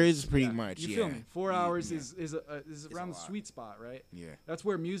 hours, pretty yeah. much. You yeah. feel me? 4 Yeah, hours yeah. is around a the lot. sweet spot, right? Yeah. That's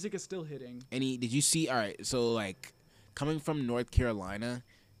where music is still hitting. Did you see? All right, so like coming from North Carolina,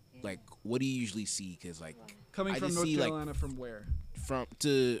 like what do you usually see? Cause like Coming I from just North see, like, Carolina, from where? from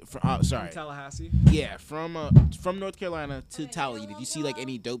From sorry, Tallahassee. yeah, from North Carolina to Okay, Tally. you Did don't you see like go.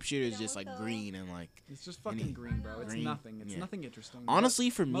 any dope shit? Or is You just don't like go. green and like It's just fucking Any- green, bro. It's Green? nothing. It's Yeah. nothing interesting. honestly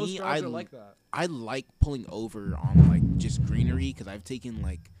for most me, drives are like that. I like pulling over on like just greenery because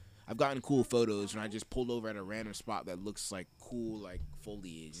I've gotten cool photos when I just pulled over at a random spot that looks like cool like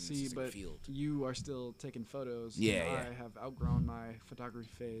foliage and See, it's just like a but field. you are still taking photos. and Yeah, yeah. I have outgrown my photography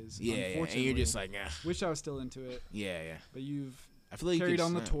phase. Yeah, yeah, and Unfortunately, you're just like, wish I was still into it, yeah, yeah. but you've I feel like you carried could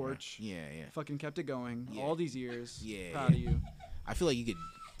on the snap, bro. torch. Yeah, yeah. fucking kept it going Yeah. all these years. Yeah, Proud yeah. of you. I feel like you could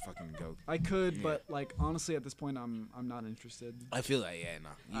fucking go. I could, Yeah. but like honestly, at this point, I'm not interested. I feel like yeah,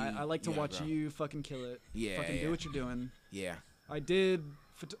 no. I like to yeah, watch bro. you fucking kill it. Yeah, fucking yeah. do what you're doing. Yeah, I did.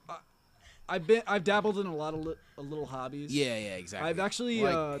 I've dabbled in a lot of little hobbies. yeah, yeah, exactly. I've actually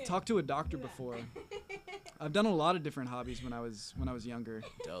Like- talked to a doctor before. I've done a lot of different hobbies when I was younger,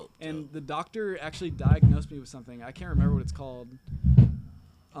 dope. and dope. the doctor actually diagnosed me with something. I can't remember what it's called.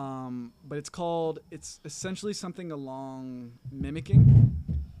 But it's essentially something along mimicking.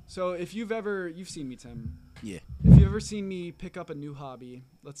 So if you've seen me, Tim. Yeah. If you've ever seen me pick up a new hobby,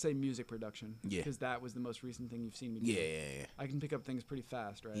 let's say music production, Yeah. because that was the most recent thing you've seen me do. Yeah, yeah, yeah. I can pick up things pretty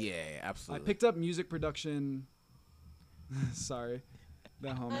fast, right? Yeah, yeah, absolutely. I picked up music production. Sorry,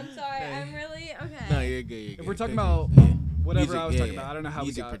 that homie. I'm sorry. Hey. I'm really okay. No, you're good. You're good. If we're talking Good, about good. Yeah. whatever Music- I was yeah, talking yeah. about, I don't know how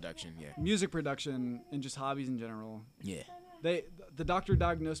music we got production. Yeah, music production and just hobbies in general. yeah, The doctor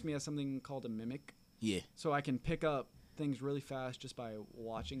diagnosed me as something called a mimic, yeah. so I can pick up things really fast just by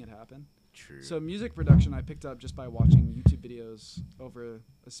watching it happen. True. So music production I picked up just by watching YouTube videos over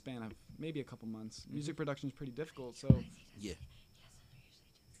a span of maybe a couple months. Music production is pretty difficult, so yeah.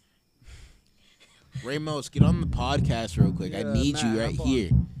 Ramos, get on the podcast real quick. I Yeah, need Matt, you right hop on. here.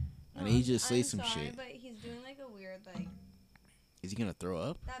 I No, need you to say I'm some sorry, shit. But he's doing like a weird like Is he gonna throw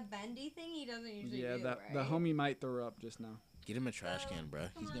up? that bendy thing he doesn't usually yeah, do. that right? the homie might throw up just now. Get him a trash can, bro. Come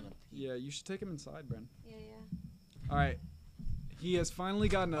He's on. gonna. Yeah, you should take him inside, Bren. Yeah, yeah. All right, he has finally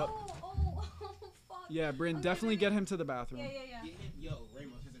gotten up. Oh, fuck. Yeah, Bryn, Okay, definitely baby. get him to the bathroom. Yeah, yeah, yeah. Yo,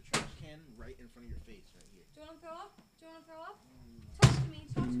 Ramos, there's a trash can right in front of your face, right here. Do you want to throw up? Do you want to throw up? Talk to me.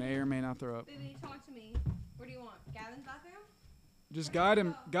 Talk to May me. or may not throw up. Baby, talk to me. Where do you want? Gavin's bathroom? Just guide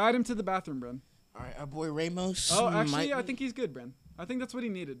him to the bathroom, Bryn. All right, our boy Ramos. Oh, actually, might- I think he's good, Bryn. I think that's what he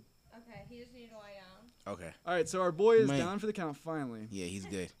needed. Okay, he just needed to lie down. Okay. All right, so our boy is Might- down for the count finally. Yeah, he's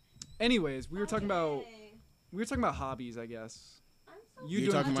good. Anyways, we were talking about Okay. hobbies, I guess. I'm so You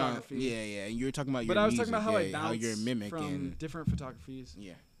You're doing talking about photography. yeah, yeah. And you were talking about your But I was music, talking about how yeah, I bounce how you're mimic from and different photographies.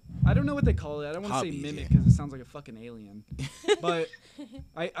 yeah. I don't know what they call it. I don't want to say Hobbies, mimic yeah. because it sounds like a fucking alien. But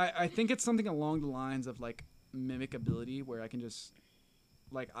I think it's something along the lines of like mimic ability where I can just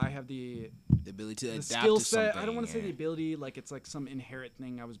like I have the The ability to adapt skill to set. something. I don't want to say yeah. the ability like it's like some inherent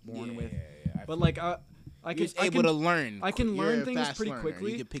thing I was born yeah, with. Yeah, yeah. But like I you're can just I able can to learn. I can You're learn a things fast pretty learner.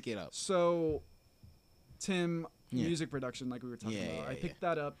 quickly. You can pick it up. So Tim, Yeah. music production like we were talking Yeah, about. yeah, I picked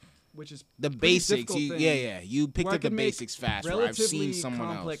that up, which is The pretty basics. difficult You, thing yeah, yeah. You picked where I up the could make basics fast. Where I've relatively seen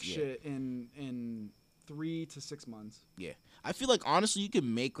someone complex else. Yeah. shit in 3 to 6 months. I feel like honestly, you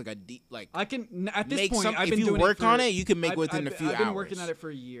can make like I can at this make point. some. I've if been you doing work it for, on it, you can make I've- within I've, a few I've hours. been working at it for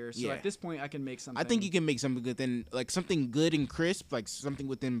a year, so Yeah. at this point, I can make something. I think you can make something within like something good and crisp, like something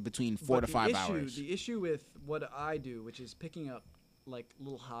within between 4 But to 5 the issue, hours. The issue with what I do, which is picking up like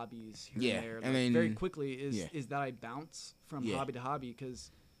little hobbies here Yeah, and there, and like, then- very quickly, is yeah. is that I bounce from Yeah. hobby to hobby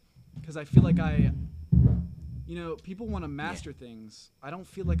because I feel like people want to master things. I don't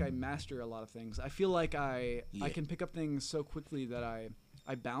feel like I master a lot of things. I feel like I Yeah. can pick up things so quickly that I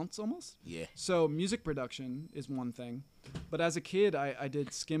bounce almost. Yeah, So music production is one thing, but as a kid, I did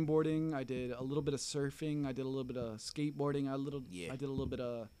skimboarding, I did a little bit of surfing, I did a little bit of skateboarding, I did a little bit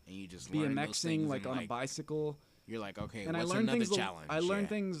of and you just learn those BMXing, things like and, on a bicycle, You're like, okay, and I what's learned another things. challenge? I learned Yeah.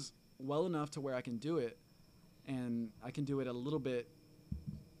 things well enough to where I can do it, and I can do it a little bit.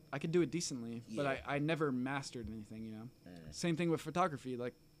 I can do it decently, but Yeah. I never mastered anything. Same thing with photography.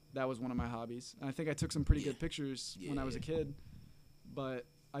 Like that was one of my hobbies, and I think I took some pretty Yeah. good pictures when I was a Yeah. kid. But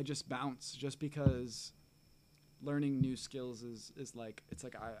I just bounce just because learning new skills is like it's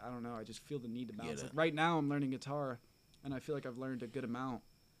like I don't know. I just feel the need to bounce. Yeah. Like right now, I'm learning guitar, and I feel like I've learned a good amount.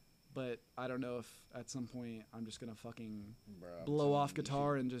 But I don't know if at some point I'm just gonna fucking blow off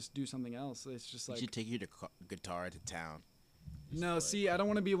guitar and just do something else. It's just You like should take your guitar to town. no. See, I don't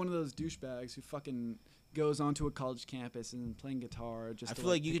want to be one of those douchebags who fucking goes onto a college campus and playing guitar. Just I to, feel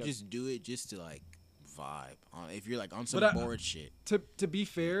like you pick could up- just do it just to like vibe. If you're like on some But bored shit. To be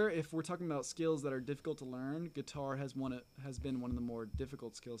fair, if we're talking about skills that are difficult to learn, guitar has been one of the more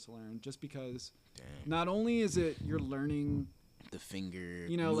difficult skills to learn. Just because Damn. not only is it you're learning, The finger.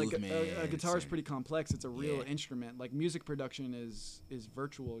 like a movements guitar is and- pretty complex. It's a real Yeah. instrument. Like music production is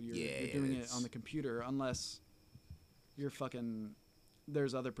virtual. You're doing it it's- on the computer unless you're fucking.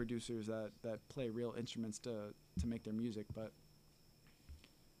 There's other producers that play real instruments to make their music, but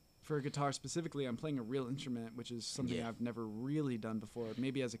for a guitar specifically, I'm playing a real instrument, which is something Yeah. I've never really done before.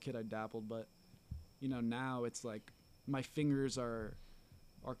 Maybe as a kid I dabbled, but now it's like my fingers are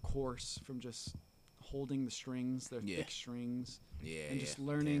coarse from just holding the strings. They're Yeah. thick strings, Yeah. and just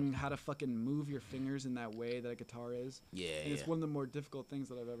learning how to fucking move your fingers in that way that a guitar is. Yeah. And it's one of the more difficult things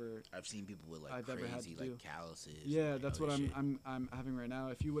that I've ever. I've seen people with like I've ever had crazy to do. like calluses. Yeah, and that's other what shit. I'm having right now.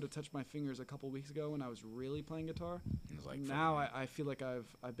 If you would have touched my fingers a couple weeks ago when I was really playing guitar, And it's like now fucking- I feel like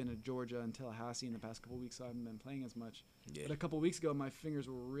I've been to Georgia and Tallahassee in the past couple weeks, so I haven't been playing as much. yeah. But a couple weeks ago, my fingers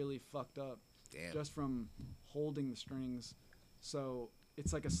were really fucked up Damn. just from holding the strings. So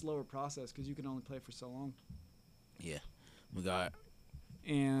it's like a slower process because you can only play for so long. Yeah. We got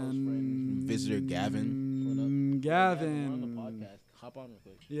And Visitor Gavin. Gavin. Hop on real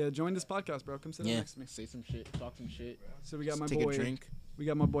quick. Yeah, join this podcast, bro. Come sit down Yeah. next to me. Say some shit. Talk some shit. So we got my take boy. a drink. We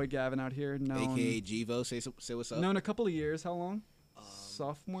got my boy Gavin out here. Known, AKA Jivo. Say what's up. known a couple of years. How long?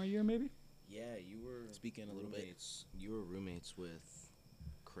 Sophomore year, maybe. Yeah, you were Speak in a little bit. roommates. You were roommates with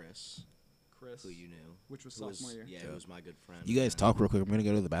Chris, Chris, who you knew. which was Who was, sophomore year. Yeah, he was my good friend. You guys and- talk real quick. I'm gonna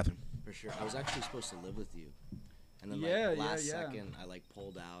go to the bathroom. For sure. I was actually supposed to live with you. And then Yeah, like yeah, last yeah. second I like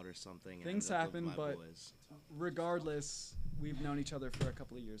pulled out or something. and Things ended up with happen, my but- boys. Regardless, we've known each other for a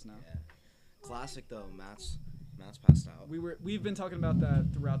couple of years now. Yeah. Classic though, Matt's passed out. We've been talking about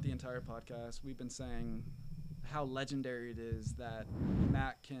that throughout the entire podcast. We've been saying how legendary it is that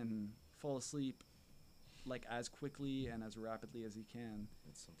Matt can fall asleep like as quickly and as rapidly as he can.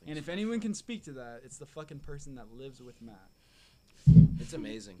 It's something And if special. anyone can speak to that, it's the fucking person that lives with Matt. It's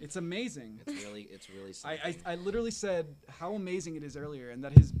amazing. It's amazing. It's really something. I literally said how amazing it is earlier and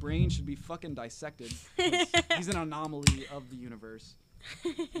that his brain should be fucking dissected. 'Cause he's an anomaly of the universe.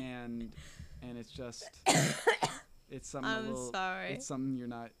 And it's just it's something a I'm little sorry. it's something you're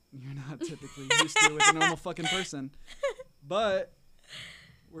not typically used to with a normal fucking person. But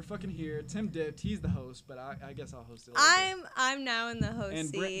we're fucking here. Tim dipped. He's the host, but I guess I'll host it. a little bit. I'm now in the host And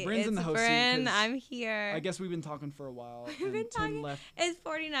seat. Bryn's in It's the host seat Bryn. 'cause I'm here. I guess we've been talking for a while. We've and been Tim talking- left. It's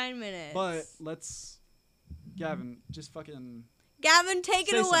 49 minutes. But let's Gavin, just fucking Gavin, take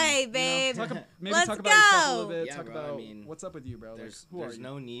say it away, something, babe. Maybe Let's talk about yourself a go. little bit. Yeah, talk bro, about I mean, what's up with you, bro. There's who are you?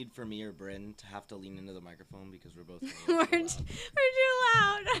 no need for me or Bryn to have to lean into the microphone because we're both. we're, really too, loud. we're too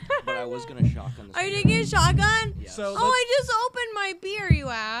loud. But I was gonna shotgun this. Are you beer. taking a shotgun? Yes. So- Oh, I just opened my beer, you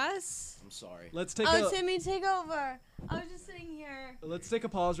ass. I'm sorry. Let's take Oh, a Timmy, take over. I was just sitting here. let's take a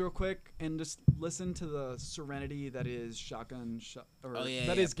pause real quick and just listen to the serenity that is shotgun or Oh, yeah,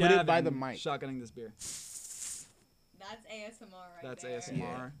 that yeah. is Put it Gavin by the mic. shotgunning this beer. That's ASMR right That's there. ASMR.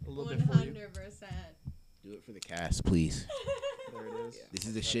 Yeah. A little bit for you. 100%. Do it for the cast, please. There it is. Yeah. This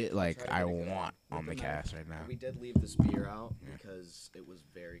is the Try- shit like try to I get it going. want on the With the cast right now. We did leave this beer out Yeah. because it was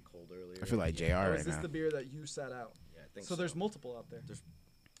very cold earlier. I feel like JR Yeah, Oh, right is this now. the beer that you set out? I think So there's multiple out there.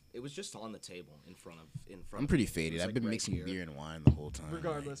 It was just on the table in front of. I'm pretty of me. It faded. was, I've like, been right mixing here. beer and wine the whole time.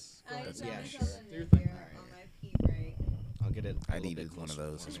 Regardless. go I ahead. got Yeah, myself sure. a Do your new thing. beer on my pee break. I'll get it. I needed one of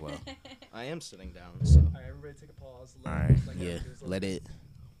those as well. I am sitting down, so. All right, everybody take a pause. All right, let yeah, Gavin do his let little- it.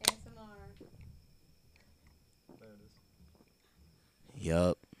 ASMR. There it is.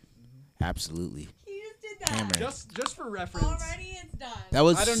 Yup, absolutely. He just did that. Cameron. Just for reference. Already it's done. That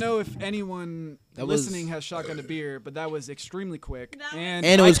was. I don't know if anyone That was- listening has shotgun a beer, but that was extremely quick. That was- And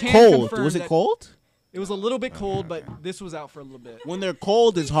And it I was can cold. confirm Was it that cold? It was a little bit cold, but this was out for a little bit. When they're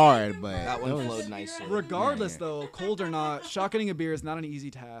cold, it's hard, but That one it was- flowed nicely. Regardless, Yeah. though, cold or not, shotgunning a beer is not an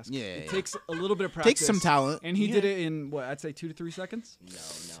easy task. Yeah, it yeah. takes a little bit of practice. Takes some talent. And he Yeah. did it in what I'd say 2 to 3 seconds.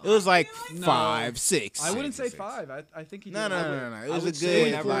 No. It was like No. 5, 6. I wouldn't say six. 5. I think he did. No, no, I no, would- no, no. It I was a would say good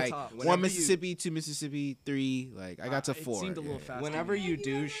whenever- like top. whenever one you- Mississippi, 2 Mississippi, 3. Like I got to It 4. seemed a little yeah. fast. Whenever you Like,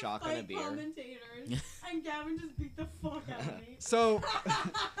 do had to shotgun a fight beer, commentators, and Gavin just beat the fuck out of me. So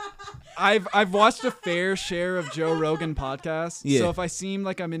I've watched a fair share of Joe Rogan podcasts. Yeah. So if I seem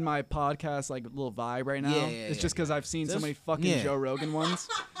like I'm in my podcast like little vibe right now, Yeah, it's yeah, just because I've seen so There's- many fucking yeah. Joe Rogan ones.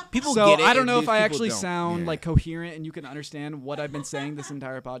 People So get it. I don't and know if these I people actually don't. sound Yeah. like coherent and you can understand what I've been saying this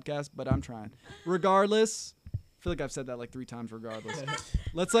entire podcast, but I'm trying. Regardless, I feel like I've said that like 3 times. Regardless,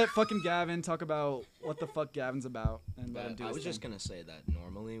 let's let fucking Gavin talk about what the fuck Gavin's about and let him do I his was just thing. gonna say that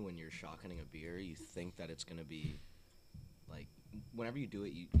normally when you're shotgunning a beer, you think that it's gonna be like whenever you do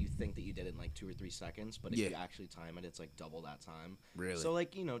it, you think that you did it in like 2 or 3 seconds, but if Yeah. you actually time it, it's like double that time. Really? So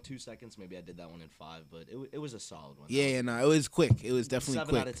like 2 seconds, maybe I did that one in 5, but it was a solid one. Yeah, yeah, no, it was quick. It was definitely 7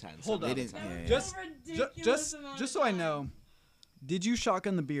 quick. out of 10. Hold 7 on. out of They 10. didn't- yeah, Just- So Ju- ridiculous amount just of so I time. know, did you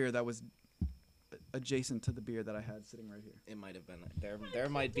shotgun the beer that was adjacent to the beer that I had sitting right here? It might have been there.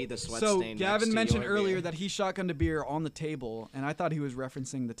 Might be the sweat So stain. next Gavin to mentioned your earlier beer. that he shotgunned a beer on the table, and I thought he was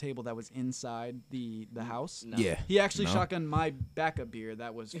referencing the table that was inside the house. No. Yeah. He actually No. shotgunned my backup beer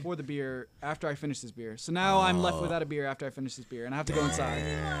that was for the beer after I finished this beer. So now I'm left Oh. without a beer after I finish this beer, and I have to go inside.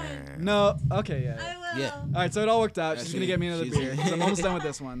 Damn. No, okay, yeah. I will. Yeah. All right, so it all worked out. Yeah, She's gonna get me another she's- beer 'cause I'm almost done with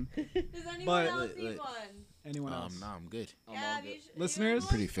this one. Does anyone But- else Wait, need wait. one? Anyone else? No, I'm good. I'm all Gab, good. you sh- Listeners? you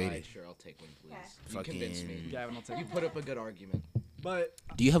Pretty want one? faded. Sure, I'll take one, please. Okay. You convinced me. Fucking- Gavin will take You it. put up a good argument. But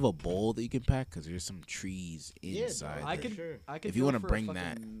Do you have a bowl that you can pack? Cause there's some trees Yeah, inside. dog. I there. could, sure. I could If you go wanna for a bring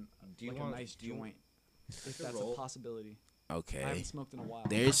that. fucking, Do you like want a nice do you- joint if could that's roll. a possibility. I Okay. haven't smoked in a while.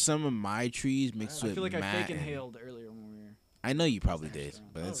 There's some of my trees mixed I with feel like I Matt fake and- inhaled earlier when we were here. I know you probably Hash did, brown.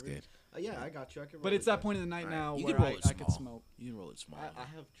 but Oh, that's really? good. Yeah, I got you. I can roll But it's with that point in the night Alright, now you where can roll it I could small. smoke. You can roll it small. I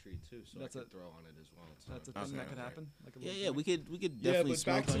have tree too, so That's I a- could throw on it as well. It's That's a not- thing Okay, that could okay. happen. Like a Yeah, little yeah, joint. we could Yeah, definitely but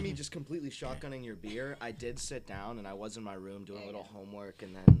back smoke to on me you. just completely shotgunning your beer. I did sit down and I was in my room doing a little homework,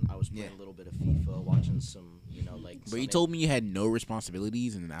 and then I was playing Yeah. a little bit of FIFA, watching some, like. But you Sunday- told me you had no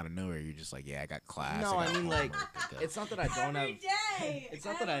responsibilities, and then out of nowhere you're just like, yeah, I got class. No, got I mean, like, homework, I got-" It's not that I don't Every have. day. It's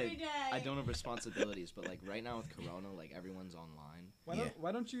not that Every day. I don't have responsibilities, but like right now with Corona, like everyone's online. Yeah.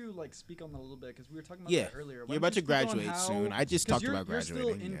 Why don't you like speak on that a little bit because we were talking about Yeah, that earlier. you're about to graduate soon. I just 'cause talked about You're still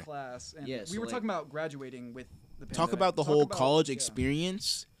graduating, in yeah. class, and Yeah, we so, were like- talking about graduating with the Talk pandemic. about the whole about- college yeah.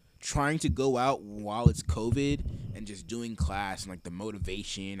 experience, trying to go out while it's COVID, and just doing class and like the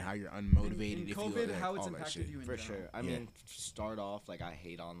motivation, how you're unmotivated. In if COVID, you, like, how it's all that impacted shit. you in For general. sure. I Yeah. mean, to start off, like I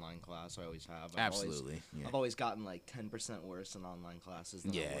hate online class. I always have. Absolutely. Yeah. I've always gotten like 10% worse in online classes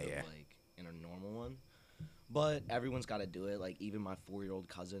than Yeah, I would yeah. have like in a normal one. But everyone's got to do it. Like even my 4-year-old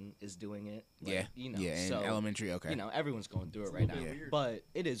cousin is doing it. Like, Yeah. You know. Yeah. And so, elementary. Okay. everyone's going through It's it a right little now. bit weird. But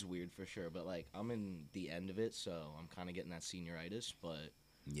it is weird for sure. But like I'm in the end of it, so I'm kind of getting that senioritis. But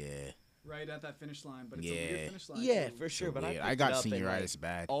Yeah. Right at that finish line, but it's a Yeah. weird finish line. yeah, too. for sure. So But weird. I, I got picked it up and, like, senioritis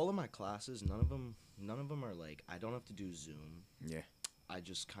bad. all of my classes, none of them are like I don't have to do Zoom. Yeah. I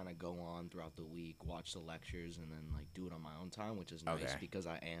just kind of go on throughout the week, watch the lectures, and then like do it on my own time, which is nice Okay. because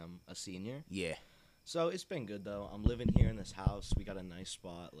I am a senior. Yeah. So it's been good though. I'm living here in this house. We got a nice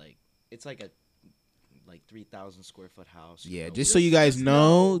spot. Like it's like a 3,000 square foot house. Yeah. know, Just with so you guys just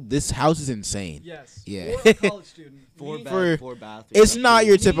know, this house is insane. Yes. Yeah. Or a college student. four Me- For- four bathrooms. It's not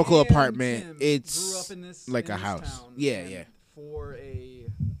your me typical and apartment. Tim It's grew up in this, like in a this house. town, Yeah, and yeah.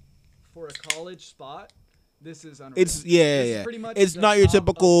 For a college spot, this is unreal. It's yeah, This is yeah. pretty much It's the not your top of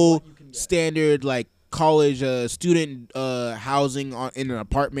typical what you can get. standard like college student housing in an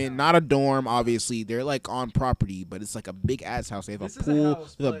apartment, not a dorm. Obviously, they're like on property, but it's like a big ass house. They have This a is pool,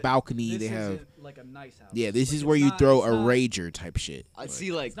 house, with a but balcony. This They have isn't like a nice house. yeah. This Like, is where it's you not- throw it's a not- rager type shit. I Like,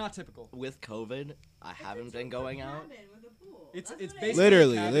 see. Like It's not typical. with COVID, I haven't been going out. It's That's it's what it basically is.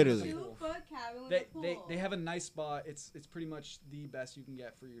 Literally, a cabin with a literally. pool. 2-foot cabin with They, a pool. they have a nice spot. It's pretty much the best you can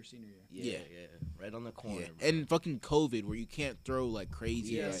get for your senior year. Yeah, Yeah. yeah, right on the corner. Yeah. bro. And fucking COVID, where you can't throw like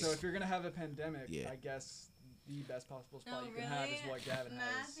crazy. Yeah. like- So if you're gonna have a pandemic, Yeah. I guess the best possible No, spot you really. can have is what Gavin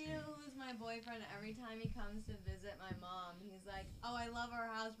has. Matthew, who's my boyfriend, every time he comes to visit my mom, he's like, "Oh, I love our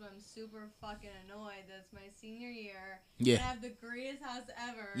house, but I'm super fucking annoyed that it's my senior year. Yeah. And I have the greatest house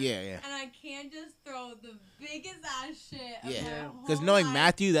ever. Yeah. And I can't just throw the biggest ass shit. Of Yeah. my Yeah. whole Because knowing life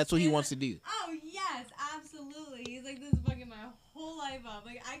Matthew, that's what he in- wants to do. Oh yes, absolutely. He's like, this is fucking my whole life up.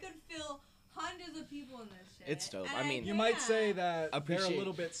 Like I could fill hundreds of people in this shit. It's dope. and I mean, You might can't. say that they're a Appreciate-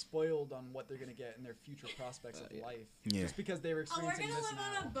 little bit spoiled on what they're gonna get in their future prospects of Yeah. life, Yeah. just because they were Oh, we're experiencing gonna this live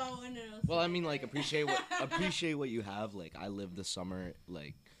on a now. boat and it'll Well, I stay mean, like great. appreciate what you have. Like I live the summer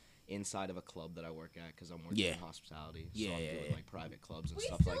like inside of a club that I work at because I'm working Yeah. in hospitality. So Yeah, I'm yeah, doing yeah. like private clubs and We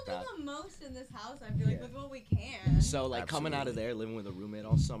stuff still like do that. the most in this house. I feel like Yeah. with what we can. So like coming out of Absolutely. there, living with a roommate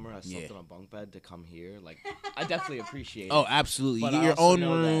all summer, I slept Yeah. on a bunk bed to come here. Like I definitely appreciate Oh, it. absolutely. But You I get your also own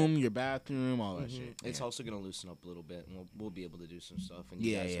know that- room, your bathroom, all that Mhm. shit. It's Yeah. also gonna loosen up a little bit, and we'll be able to do some stuff. And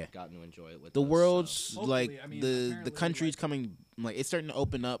you Yeah, guys yeah. have gotten to enjoy it with The us, world's so. like Hopefully, I mean, the apparently, country's like- coming, like it's starting to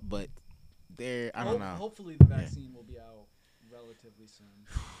open up, but I don't know. Hopefully, the Yeah. vaccine will be out relatively soon.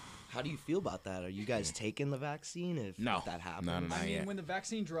 How do you feel about that? Are you guys taking the vaccine if No. that happens? No, no, I Not mean, yet. when the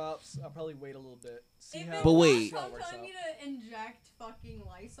vaccine drops, I'll probably wait a little bit. See If how. it's But wait. see how it Trump works telling out. me to inject fucking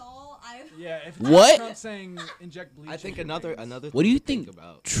Lysol, I Yeah, if What? it's Trump saying inject bleach. I think in your another veins. another. What do thing you to think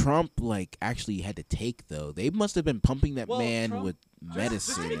about? Trump like actually had to take though? They must have been pumping that Well, man Trump- with Just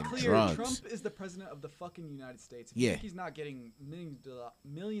medicine to be and clear, drugs. Trump is the president of the fucking United States. If you Yeah. think he's not getting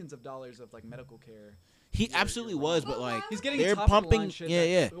millions of dollars of like medical care. He You're absolutely wrong. was, But but why like would He's getting they're top of the line pumping. shit Yeah,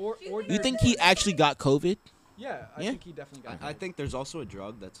 that- yeah. Or, Do you or think You think he actually got COVID? Yeah, I Yeah. think he definitely got. I it. think there's also a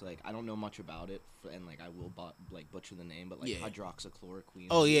drug that's like I don't know much about it, and like I will like butcher the name, but like Yeah. hydroxychloroquine.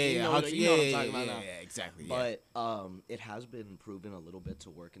 Oh yeah, You yeah, know how- what- you know what I'm yeah, talking yeah, about now. yeah, exactly. Yeah. But it has been proven a little bit to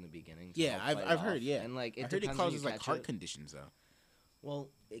work in the beginning. To Yeah, help fight I've it heard. off, Yeah, and like it I heard it depends when causes you like catch heart it. conditions though.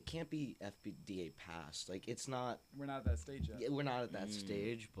 Well, it can't be FDA passed. Like it's not. We're not at that stage yet. Yeah, we're not at that Mm.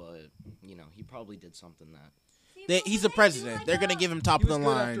 stage, but you know he probably did something that. See, but He's would the they do, president. like, They're gonna a- give him top He of the was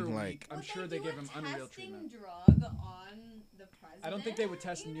good after line. a Like week. I'm would sure they they do give a him unreal testing treatment. drug on the president. I don't think they would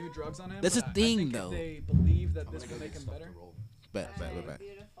test you new know? drugs on him. That's but the I thing, think though. If they believe that I'm this gonna will go make get him stuff to better, roll. bet. Alright,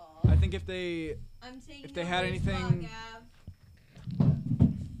 beautiful. I think if they I'm taking if they no had risks, anything- Gav.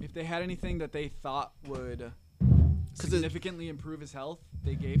 that they thought would 'Cause it- significantly improve his health,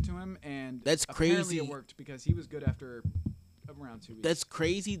 they gave to him, and That's apparently crazy. it worked because he was good after around 2 weeks. That's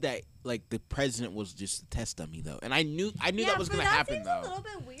crazy that like the president was just a test dummy though, and I knew Yeah, that was but gonna that happen seems though. a little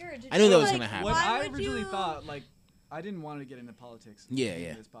bit weird. I knew that was like, gonna happen. what why I would originally you- thought. Like, I didn't want to get into politics. Yeah, in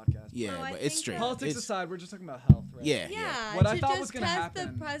yeah. This podcast. Yeah, No, I but it's think straight. that- Politics It's- aside, we're just talking about health, right? Yeah. Yeah, What I to thought just was gonna test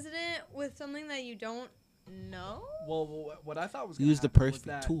happen- the president with something that you don't know. Well, what I thought was He gonna was the happen was perfect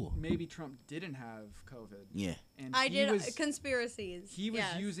that tool. Maybe Trump didn't have COVID, Yeah, and I he did was conspiracies. he was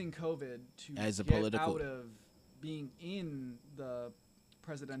yes. using COVID to As a get political- out of being in the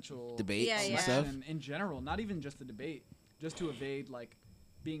presidential Debate Yeah, and yeah. stuff. election in general, not even just the debate, just to evade like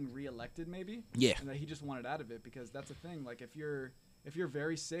being reelected maybe, Yeah, and that he just wanted out of it because that's a thing. Like if you're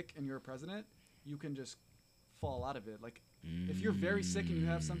very sick and you're a president, you can just fall out of it. Like if you're very sick and you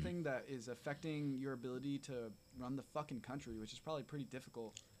have something that is affecting your ability to run the fucking country, which is probably pretty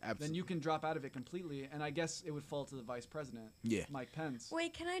difficult, then you can drop out of it completely. And I guess it would fall to the vice president, Yeah, Mike Pence.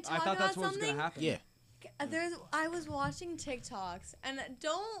 Wait, can I I talk thought about that's what was something? gonna happen. yeah. I was watching TikToks, and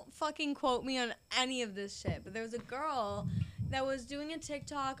don't fucking quote me on any of this shit, but there was a girl that was doing a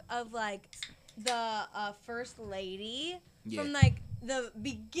TikTok of like the first lady Yeah. from like the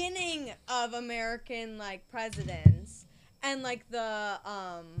beginning of American like presidents and like the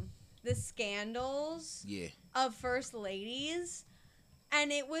scandals Yeah. of first ladies,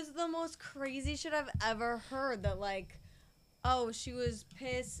 and it was the most crazy shit I've ever heard. That like, oh, she was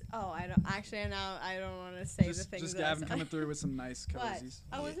pissed. Oh, I don't want to say the Just things. that Gavin I coming said. through with some nice What? cozies.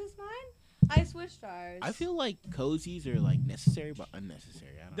 Oh, Yeah. is this mine? I switched ours. I feel like cozies are like necessary but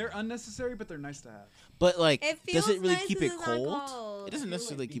unnecessary. I don't They're know. unnecessary, but they're nice to have. But like, It does feels it really nice keep 'cause it it's not cold? cold. It doesn't I feel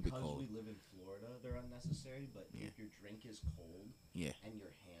necessarily keep it because cold. we live in Florida, they're unnecessary. But Yeah. if your drink is cold, Yeah. and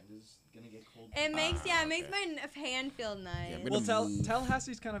your hand is gonna get cold, It makes Ah, it makes okay. my hand feel nice. I'm gonna Well, move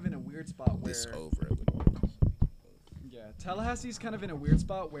Tallahassee's kind of in a weird spot where this over a little. yeah, Tallahassee's kind of in a weird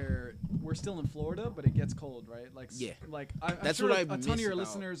spot where we're still in Florida, but it gets cold, right? Like Yeah. like I'm That's sure what I a ton miss of your about-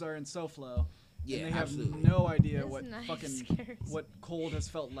 listeners are in SoFlo. Yeah, and they have absolutely. no idea This what nice fucking scares what cold has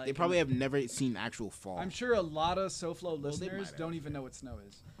felt like. They probably have never seen actual fall. I'm sure a lot of SoFlo they listeners might don't have, even know what snow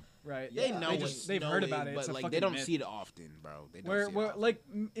is. right? They They know they've heard about it. but It's a like fucking they don't myth. see it often, bro. They don't Where, see it where often. like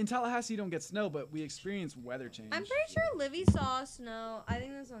in Tallahassee, you don't get snow, but we experience weather change. I'm pretty sure Livy saw snow. I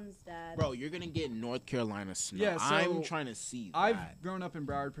think this one's dead. Bro, you're gonna get North Carolina snow. Yeah, so I'm trying to see that. I've grown up in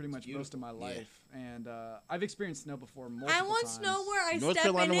Broward pretty much most of my beautiful. Yeah. life, and I've experienced snow before multiple I want times. snow where I North step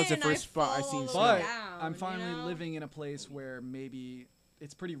Carolina in was it the and first I spot I fall seen all the snow. way But down, I'm you finally know? living in a place where maybe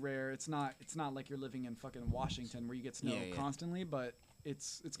it's pretty rare. It's not like you're living in fucking Washington where you get snow Yeah, yeah. constantly, but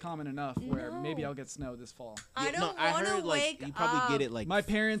it's common enough where maybe No. I'll get snow this fall. I Yeah, don't I want to heard like wake you probably get up. it like My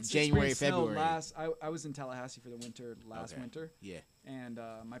parents January, experienced snow February. last. I was in Tallahassee for the winter last Okay. winter, yeah, and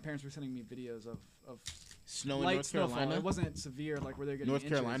my parents were sending me videos of snow in light North snowfall. Carolina. It wasn't severe like where they're getting North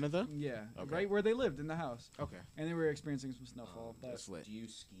inches. Carolina, though? Yeah, Okay. right where they lived in the house, Okay, and they were experiencing some snowfall. But that's lit. Do you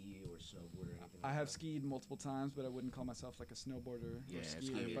ski or snowboard or anything? I like have that? skied multiple times, but I wouldn't call myself like a snowboarder Yeah, or it's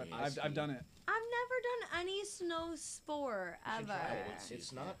skier. kinda- But yeah, I've ski. done it. I've never done any snow sport You should ever. try it.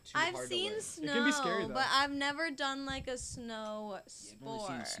 It's not too I've hard seen to learn. snow, can be scary, though. but I've never done like a snow Yeah, I've only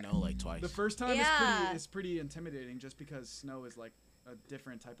sport. seen snow like twice. The first time Yeah. is pretty intimidating, just because snow is like a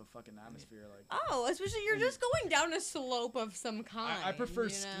different type of fucking atmosphere. Like Oh, especially you're just going down a slope of some kind. I prefer you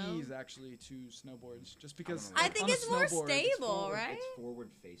know? skis actually to snowboards, just because don't know. I like, think on a it's more snowboard, stable, forward, right? It's forward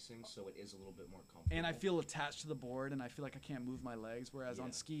facing, so it is a little bit more comfortable. And I feel attached to the board, and I feel like I can't move my legs. Whereas Yeah.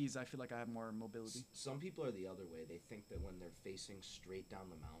 on skis, I feel like I have more mobility. Some people are the other way. They think that when they're facing straight down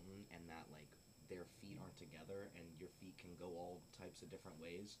the mountain and that like their feet aren't together and your feet can go all types of different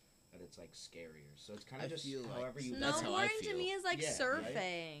ways, that it's like scarier. So it's kind I of just feel like however you. That's how I Snowboarding to feel. me is like Yeah, right?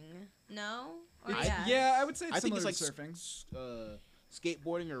 surfing. No? Or It's- yes? Yeah, I would say it's I think similar it's like to surfing.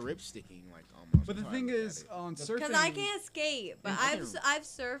 skateboarding or rip sticking, like almost. But the That's how I thing look at is, it. on Because surfing, Because I can't skate, but I I've can- I've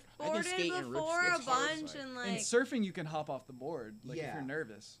surfboarded skate and rip before a sticks hard, bunch like- and in like. surfing you can hop off the board, like if Yeah. you're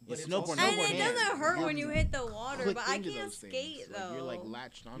nervous. Yeah, But it's snowboarding, also- And you it can't. doesn't hurt You're when you hit the water, Click but I into can't those things. skate Like, though. you're like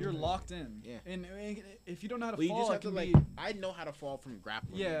latched on. You're to it. locked in. Yeah. And if you don't know how to Well, you fall, just it have to can like. be. I know how to fall from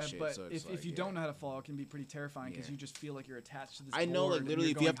grappling. Yeah, and shit, but so it's if you like, don't yeah. know how to fall, it can be pretty terrifying because Yeah. you just feel like you're attached to this. I know, board like and literally,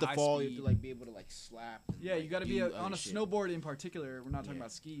 you're if you have to going high fall, you have speed. to like be able to like slap. And, Yeah, like, you got to do be other on a shit. snowboard in particular. We're not talking Yeah.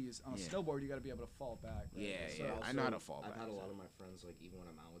 about skis. On a Yeah. snowboard, you got to be able to fall back. right? Yeah, So- yeah. I know how to fall I've back. had a lot of my friends, like even when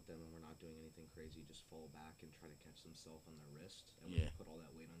I'm out with them and we're not doing anything crazy, just fall back and try to catch themselves on their wrist. And when Yeah. you put all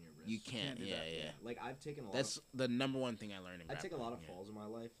that weight on your wrist, You can't. do Yeah, that. yeah. Like I've taken a lot. That's the number one thing I learned in I take a lot of grappling, falls in my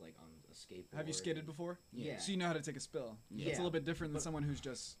life, like on a skateboard. Have you skated and- before? Yeah. So you know how to take a spill. Yeah. It's a little bit different than But- someone who's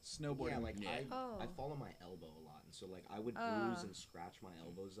just snowboarding. Yeah, like Yeah. I Oh. fall on my elbow a lot, and so like I would bruise and scratch my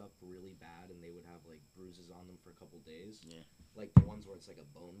elbows up really bad, and they would have like bruises on them for a couple days. Yeah. Like the ones where it's like a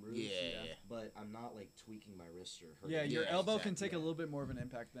bone bruise. Yeah, yeah. But I'm not like tweaking my wrist or hurting. Yeah, your Yeah, elbow can exactly. take a little bit more of an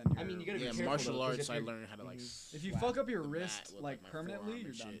impact than your. I mean, you gotta be Yeah, careful, martial though, 'cause arts. if I you're- learned how to like. If you slap fuck up your the wrist mat with, like my permanently, forearm you're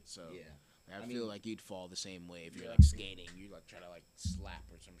and done. shit, So Yeah. I I feel mean- like you'd fall the same way if you're Yeah. like skating. You like try to like slap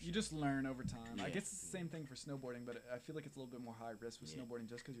or some shit. You just learn over time. I Yeah. guess it's the same thing for snowboarding, but I feel like it's a little bit more high risk with Yeah. snowboarding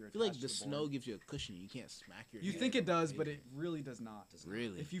just because you're I attached feel like to the the snow board. gives you a cushion. You can't smack your. You head think it does, right? but it really does not. Does not.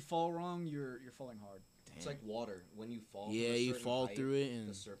 Really. If you fall wrong, you're falling hard. It's like water. When you fall. from Yeah, a you certain fall height, through it and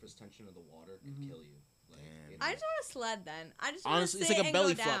the surface tension of the water could Mhm. kill you. Like, Damn. I just want to sled then. I just want to honestly, sit it's like a and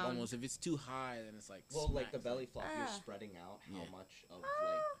belly go flop down. almost. If it's too high, then it's like. well, like smack. the belly flop, you're Ah. spreading out how Yeah. much of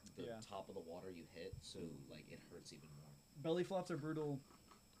like the Yeah. top of the water you hit, so like it hurts even more. Belly flops are brutal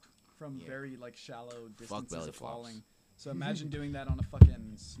from Yeah. very like shallow distances belly of flops. falling. So imagine doing that on a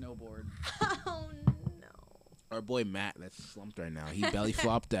fucking snowboard. Oh no. Our boy Matt, that's slumped right now. He belly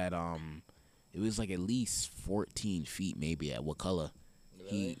flopped at it was like at least 14 feet maybe at Wakulla.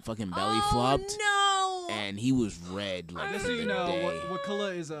 He fucking belly flopped Oh no. and he was red like Just for so you the know, day.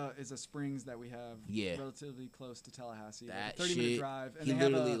 Wakulla is a springs that we have Yeah. relatively close to Tallahassee. Like That a 30-minute shit, drive, and he they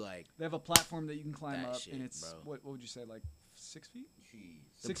have literally a like they have a platform that you can climb That up, shit, and it's bro. what would you say, like 6 feet? Jeez.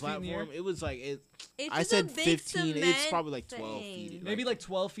 the 6 feet in the air? platform. It was like it. It's I just said a big 15. It's cement probably like 12 thing. feet. Maybe like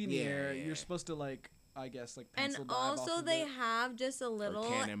 12 feet in the Yeah, air. yeah. You're supposed to like, I guess, like And pencil dive off also of they it. have just a little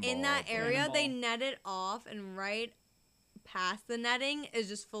in cannonball, that area. They cannonball. net it off, and right past the netting is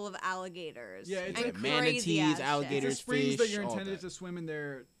just full of alligators. Yeah, it's and like manatees, crazy ass shit. alligators, It's a springs that fish, you're all intended that. to swim in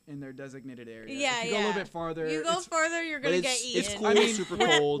their designated area. Yeah, if you go a little yeah. bit farther, You go it's- further, you're But gonna it's get eaten. it's cool. I mean, super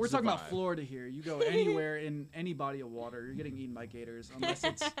we're- cold. We're it's a talking about vibe. Florida here. You go anywhere in any body of water, you're getting eaten by gators, unless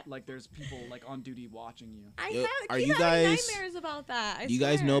it's like there's people like on duty watching you. I Yo, have, are keep you having guys- nightmares about that. I Do you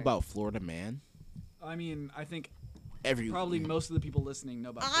guys know swear. about Florida Man? I mean, I think Every probably most of the people listening know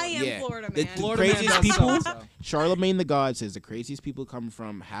about. I Florida. am Yeah. Florida The- man. the Florida man craziest does people- so. Charlemagne the God says the craziest people come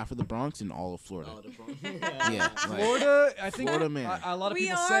from half of the Bronx and all of Florida. Oh, the Yeah, like- Florida, I think Florida man. A lot of we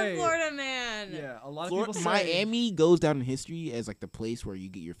people are say. Florida man. Yeah, a lot of Florida, people say Miami goes down in history as like the place where you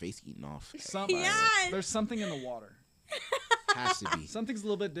get your face eaten off. Some, Yes. there's something in the water. Has to be. Something's a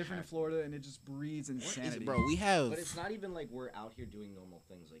little bit different in Florida, and it just breeds What is insanity. it, bro? We have. But it's not even like we're out here doing normal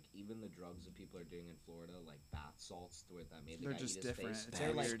things. Like even the drugs that people are doing in Florida, like bath salts, where that made the They're guy just eat his different. face. It's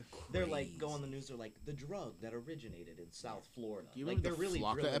They're like weird. they're like go on the news. They're like the drug that originated in South Florida. Do you like remember they're the really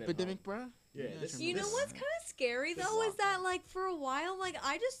Flocka drilling it epidemic, home. bro? Yeah, this- You know this- what's kind of scary this though is that lockdown. like for a while like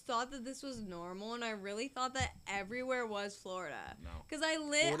I just thought that this was normal and I really thought that everywhere was Florida. No. Cuz I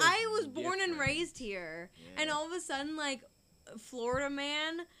Florida's was born and different. raised here and Yeah. all of a sudden like Florida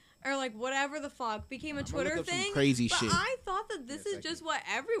man or like whatever the fuck became a I'm gonna Twitter look up some thing. crazy but shit. I thought that this In a is just what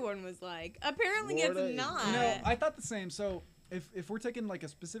everyone was like. Apparently Florida it's is- not. You know, I thought the same. So if we're taking like a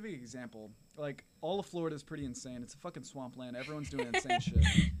specific example, like all of Florida is pretty insane. It's a fucking swampland. Everyone's doing insane shit.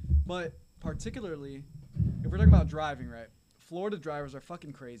 But particularly, if we're talking about driving, right? Florida drivers are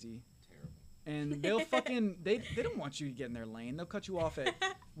fucking crazy. Terrible. And they'll fucking they don't want you to get in their lane. They'll cut you off at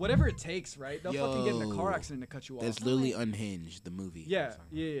whatever it takes, right? They'll fucking get in a car Yo, accident to cut you off. That's literally Unhinged, the movie. Yeah.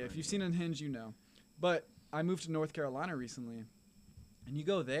 If you've seen Unhinged, you know. But I moved to North Carolina recently, and you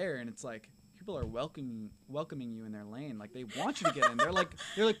go there, and it's like people are welcoming you in their lane. Like they want you to get in. They're like,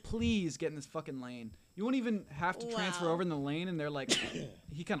 please get in this fucking lane. You won't even have to transfer Wow. over in the lane, and they're like,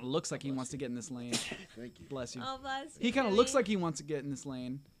 he kind of looks like he wants to get in this lane. Thank you. Bless you. Oh, bless you, He kind of looks Billy. like he wants to get in this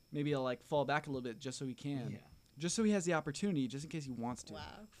lane. Maybe he'll like fall back a little bit just so he can. Yeah. Just so he has the opportunity, just in case he wants to. Wow.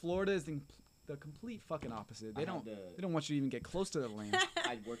 Florida is the complete fucking opposite. They I don't had, they don't want you to even get close to the lane.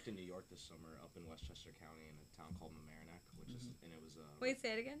 I worked in New York this summer up in Westchester County in a town called Mamaroneck, which is and it was Wait,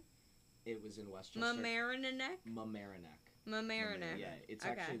 say it again. it was in Westchester. Mamaroneck? Mamaroneck. Mamaroneck. Yeah, it's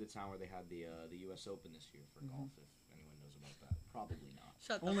Okay. actually the town where they had the U.S. Open this year for golf. If anyone knows about that, probably not.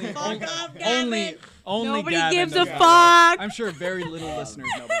 Shut the Only, fuck only, up, Gavin. only Nobody Gavin gives knows a about fuck. it. I'm sure very little listeners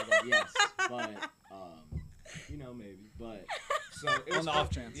know about that. Yes, but you know maybe. But so it On was the off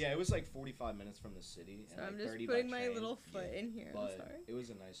chance. Yeah, it was like 45 minutes from the city. So and I'm like just 30 by putting my train. little foot Yeah, in here. I'm But sorry. it was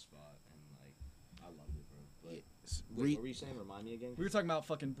a nice spot, and like I loved it, bro. But Yeah. wait, what were you saying? Remind me again. We were talking about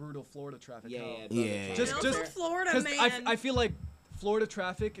fucking brutal Florida traffic. Yeah, how- yeah, Yeah. Just- And also just- Florida, Because man. I feel like Florida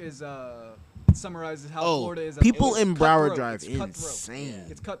traffic is summarizes how Oh, Florida is. people It's in Broward cutthroat. Drive It's cutthroat. insane.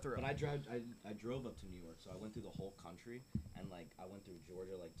 It's cutthroat. But I drove up to New York, so I went through the whole country, and like I went through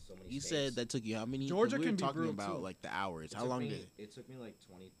Georgia, like so many. You states. said that took you how many? Georgia we can were be talking brutal, about too. like the hours. It How took long me, did it? It took me like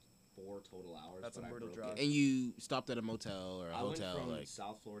 24 total hours. That's a but I brutal broke drive. it. And you stopped at a motel or a I went hotel, from like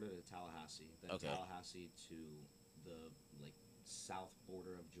South Florida to Tallahassee, then Okay. Tallahassee to the like south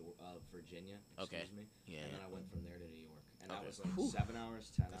border of Virginia. Okay. Excuse me. yeah, And then I went from there to New York, and that Okay. was like Whew. 7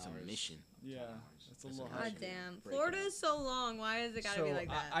 hours, 10 that's a hours. mission. 10 Yeah, hours. that's a It's little an hard. God actual damn. break Florida it is so long. Why is it gotta so be like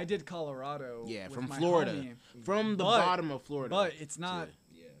that? I did Colorado. Yeah, with from my Florida. homie, From the But- bottom of Florida. but it's not up.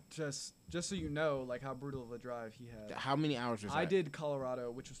 Yeah. just so you know, like how brutal of a drive he had. How many hours was that? I did Colorado,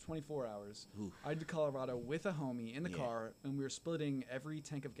 which was 24 hours. Oof. I did Colorado with a homie in the Yeah. car, and we were splitting every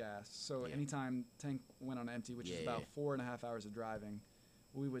tank of gas. So Yeah. anytime tank went on empty, which is Yeah. about 4.5 hours of driving,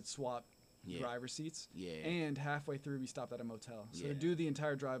 we would swap Yeah. driver seats. Yeah. And halfway through, we stopped at a motel. So Yeah. to do the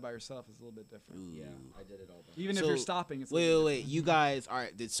entire drive by yourself is a little bit different. Ooh. Yeah, I did it all. By Even if So- you're stopping, it's a Wait, little wait, bit wait. You guys, all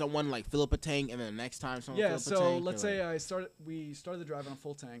right? Did someone like fill up a tank, and then the next time someone Yeah, fill up a tank? so let's or, say like- we started the drive on a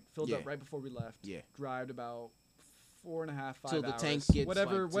full tank, filled Yeah. up right before we left. Yeah. Drived about 4.5, 5 Till the hours. tank gets,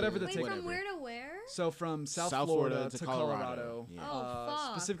 whatever, like, whatever to- the Wait, tank. from whatever. where to where? So from South, South Florida, Florida to to Colorado, Colorado. Yeah. Oh,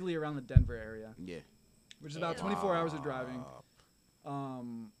 fuck. specifically around the Denver area, Yeah. which is about Ew. 24 hours of driving. Ah.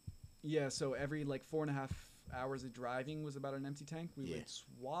 Yeah, so every like 4.5 hours of driving was about an empty tank. We Yeah. would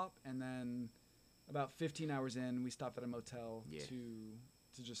swap, and then about 15 hours in, we stopped at a motel Yeah. to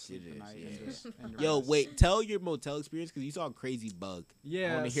just sleep It the is, night yeah. and just and Yo, rest. wait. Tell your motel experience because you saw a crazy bug. I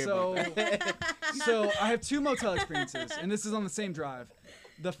Yeah, wanna hear so about that. so I have 2 motel experiences, and this is on the same drive.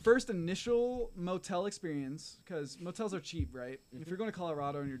 The first initial motel experience, because motels are cheap, right? If you're going to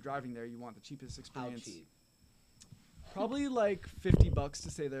Colorado and you're driving there, you want the cheapest How experience. cheap? Probably like $50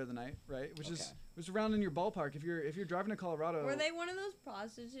 to stay there the night, right? Which is Okay. which is around in your ballpark. If you're driving to Colorado, Were they one of those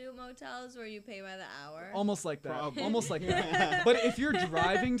prostitute motels where you pay by the hour? almost like that, Probably. almost like that. But if you're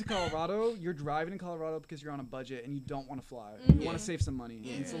driving to Colorado, you're driving to Colorado because you're on a budget and you don't want to fly. You Mhm. want to save some money.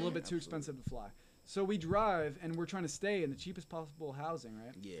 Yeah, and it's a little bit too absolutely. expensive to fly. So we drive and we're trying to stay in the cheapest possible housing,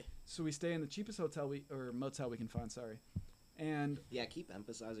 right? Yeah. So we stay in the cheapest hotel or motel we can find. Sorry, and Yeah, keep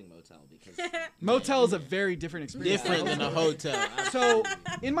emphasizing motel because motel is a very different experience. Different than a hotel. So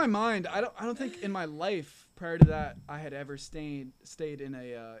in my mind, I don't think in my life prior to that I had ever stayed in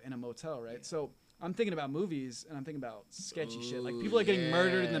a motel, right? Yeah. So I'm thinking about movies and I'm thinking about sketchy shit, like Ooh, people are getting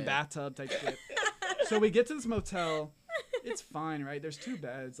murdered in the yeah. bathtub type shit. So we get to this motel, it's fine, right? There's 2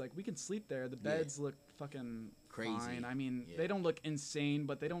 beds, like we can sleep there. The Yeah. beds look fucking Crazy. fine. I mean, Yeah. they don't look insane,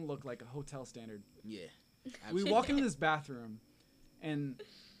 but they don't look like a hotel standard. Yeah. We walk into this bathroom, and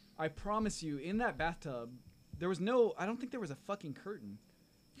I promise you, in that bathtub, there was no. I don't think there was a fucking curtain.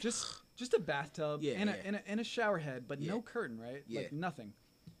 Just a bathtub Yeah, and a shower head, but Yeah. no curtain, right? Yeah. Like nothing.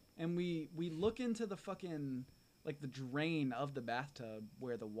 And we look into the fucking like the drain of the bathtub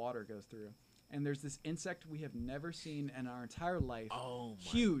where the water goes through, and there's this insect we have never seen in our entire life. Oh my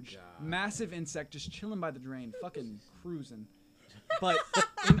Huge, God. massive insect just chilling by the drain, fucking cruising. But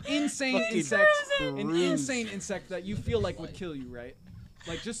an insane Fucking insect, an cruise. insane insect that you feel like would kill you, right?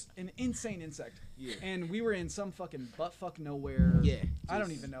 Like just an insane insect. Yeah. And we were in some fucking buttfuck nowhere. Yeah, I don't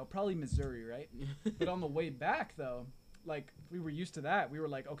just- even know. Probably Missouri, right? But on the way back though, like we were used to that. We were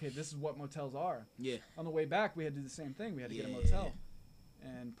like, okay, this is what motels are. Yeah. On the way back, we had to do the same thing. We had to get a Yeah. motel.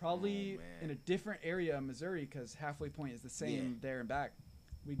 And probably Oh, man. in a different area of Missouri, because halfway point is the same Yeah. there and back.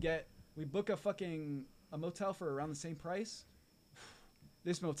 We book a motel for around the same price.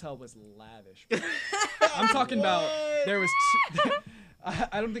 This motel was lavish. I'm talking about there was.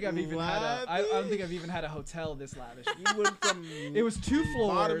 I don't think I've even had a. I don't think I've even had a hotel this lavish. You went from It was two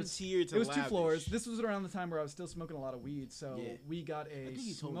bottom floors. tier to It was two lavish. floors. This was around the time where I was still smoking a lot of weed, so Yeah. we got I a think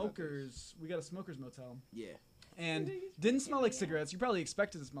you told me about this. smokers. We got a smokers motel, Yeah. and didn't smell like cigarettes. You probably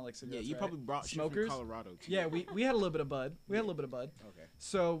expected to smell like Yeah, cigarettes. you right? probably brought shit smokers. from Colorado too. Yeah, we had a little bit of bud. We had a little bit of bud. Okay.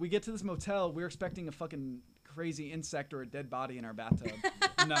 So we get to this motel. We're expecting a fucking crazy insect or a dead body in our bathtub.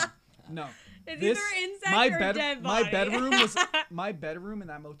 No. It's This- either insect my or bed, dead my body. bedroom was my bedroom in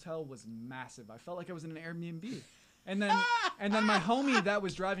that motel was massive. I felt like I was in an Airbnb. And then my homie that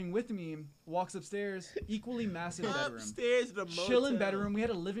was driving with me walks upstairs, equally massive bedroom. Upstairs in the motel. Chilling bedroom. We had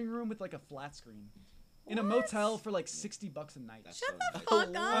a living room with like a flat screen. In a What? motel for like $60 a night. That's Shut so the nice.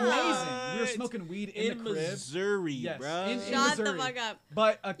 fuck up. Amazing. We were What? smoking weed in In the crib. Missouri, Yes, bro. in Shut the Missouri. fuck up.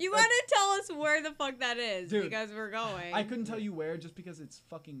 But You want to tell us where the fuck that is? Dude, because we're going. I couldn't tell you where just because it's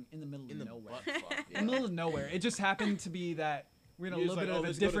fucking in the middle in of the nowhere. butt fuck. In the middle of nowhere. It just happened to be that we're in a You're little just bit like, of oh, a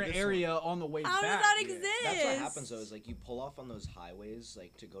let's go to different this area on the way How does back. that Yeah. exist? That's what happens though. Is like you pull off on those highways,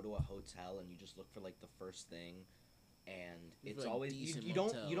 like to go to a hotel, and you just look for like the first thing, and It's it's like always decent you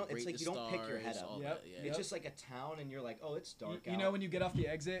don't motel, it's rate like the you don't pick your head stars, up. all Yep, that, yeah. yep. It's just like a town, and you're like, oh, it's dark You out. know when you get off the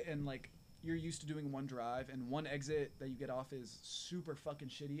exit and like you're used to doing one drive and one exit that you get off is super fucking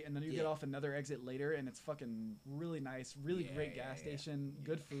shitty and then you get Yeah. off another exit later and it's fucking really nice, really Yeah, great yeah, gas yeah. station,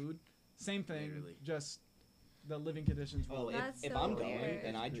 good food. Same thing, Literally. just the living conditions were Oh, way- That's if so I'm going weird.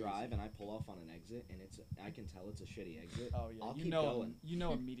 and I That's drive crazy. and I pull off on an exit and I can tell it's a shitty exit. Oh yeah, I'll you keep know going. you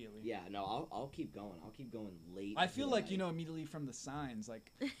know immediately. Yeah, no, I'll keep going. I'll keep going late. I into feel the like you night. know immediately from the signs.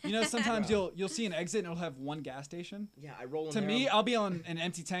 Like you know sometimes Yeah. you'll see an exit and it'll have one gas station. Yeah, I roll in To there, me, I'm- I'll be on an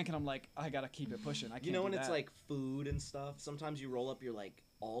empty tank and I'm like, I gotta keep it pushing. I can't you know do when it's that. like food and stuff. Sometimes you roll up, you're like,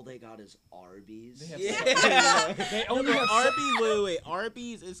 all they got is Arby's. They have Yeah. they only have Arby's. Wait.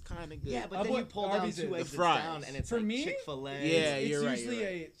 Arby's is kind of good. Yeah, but Of then what you pull Arby's down two is. exits The fries. down, and it's For like me, Chick-fil-A. Yeah, it's you're right, usually you're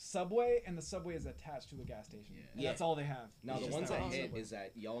a Subway, and the Subway is attached to a gas station. Yeah. And Yeah. that's all they have. Now It's the just ones that that on hit Subway. is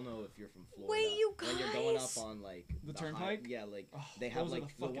that y'all know if you're from Florida. Wait, you when you're going up guys. on like The high- turnpike? yeah, like Oh, they have those are like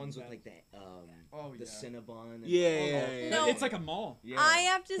the the fucking ones with best. like the Oh, the yeah. Cinnabon. And Yeah, all yeah, that. yeah. No. It's like a mall. Yeah. I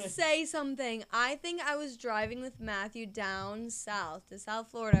have to say something. I think I was driving with Matthew down south to South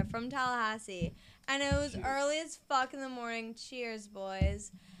Florida from Tallahassee, and it was Cheers. early as fuck in the morning. Cheers, boys.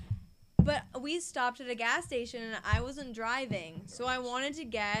 But we stopped at a gas station, and I wasn't driving, so I wanted to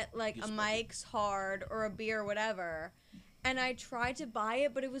get like You a spent it. Mike's Hard or a beer or whatever. And I tried to buy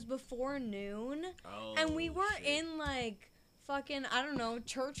it, but it was before noon, Oh, and we were shit. in like fucking, I don't know,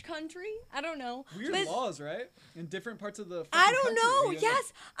 church country. I don't know. Weird But- laws, right? In different parts of the. I fucking don't country, know. you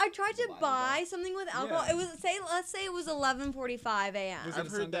Yes, I tried to Bible buy Belt. something with alcohol. Yeah. It was let's say it was 11:45 a.m. Was it I've a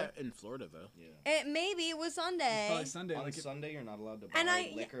heard Sunday? that in Florida though. Yeah. Maybe it was It's Sunday. probably Sunday. On Like it- Sunday, you're not allowed to buy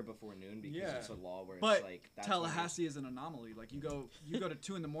And liquor before noon because Yeah. it's a law where But it's like that's when it's- Tallahassee is an anomaly. Like you go to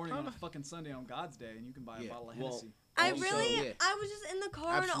 2 in the morning on a fucking Sunday on God's day, and you can buy a Yeah. bottle of Well, Hennessy. I Also- really, Yeah. I was just in the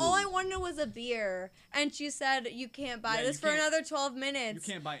car and all I Absolutely. wanted was a beer. And she said, "You can't buy Yeah, this you for can't- another 12 minutes."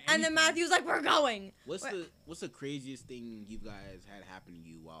 You can't buy anything. And then Matthew was like, "We're going." What's What- the craziest thing you guys had happen to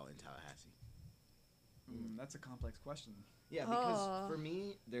you while in Tallahassee? That's a complex question. Yeah, because Oh. for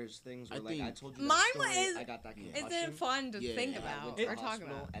me, there's things where I like I think- told you Mine that story, is- I got that Yeah. concussion. Isn't it fun to Yeah, think yeah, and I about went to or the talk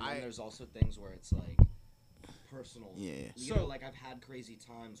hospital, about? And I- then there's also things where it's like personal. Yeah. You So- know, like I've had crazy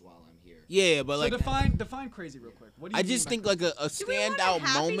times while I'm here. Yeah, but So like define crazy real quick. What do you I mean just by think crazy? like a Do we want a standout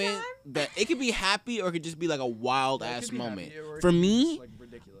happy moment time? that it could be happy or it could just be like a wild Yeah, it ass could be moment. happy, or it For could be me, just, like,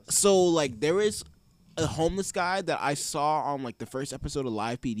 ridiculous. so like there is a homeless guy that I saw on like the first episode of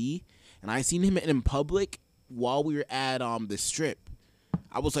Live PD, and I seen him in public while we were at the strip.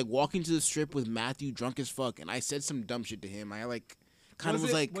 I was like walking to the strip with Matthew drunk as fuck, and I said some dumb shit to him. I like kind of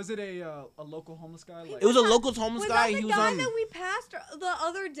was like, was it a local homeless guy? Like, it was a local homeless Was guy. that He the was guy on. that we passed the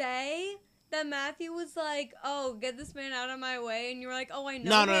other day? That Matthew was like, "Oh, get this man out of my way," and you were like, "Oh, I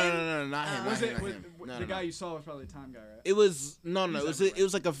know No, him." not him. Oh. not was him, it not was, him. the No, no, guy no. you saw was probably the time guy, right? It was no. He's It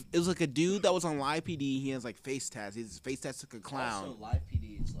was like a dude that was on Live PD. He has like face tats. His face tats like a clown. Also, Live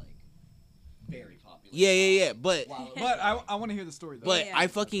PD is like very popular. Yeah. But But I want to hear the story though. But Yeah. I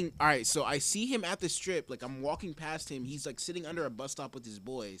fucking all right. So I see him at the strip. Like I'm walking past him. He's like sitting under a bus stop with his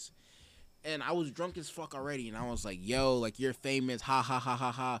boys, and I was drunk as fuck already. And I was like, "Yo, like you're famous, ha ha ha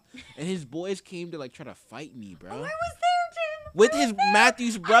ha ha." And his boys came to like try to fight me, bro, Oh, I was there, Tim. with I his was there.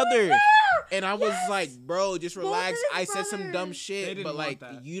 Matthew's I was brother. there. And I was Yes. like, "Bro, just Both relax. of I his said some dumb brothers. They shit, didn't but want like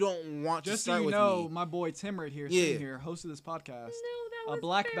that. you don't want to just so start you with know, me." my boy Tim right here, Yeah. sitting here, host of this podcast, No, that a was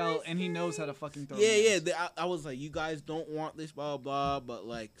black very belt, and he knows how to scary. fucking throw. Yeah, hands. I was like, you guys don't want this, blah blah. But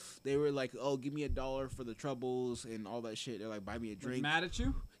like, they were like, oh, give me $1 for the troubles and all that shit. They're like, buy me a Like, drink. mad at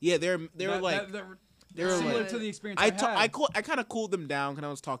you? Yeah, they were like, they were similar like, to the experience I had. kind of cooled them down because I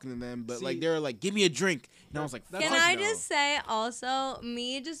was talking to them, but like See- they were like, give me a drink, and I was like, That's Can fuck I no. just say also,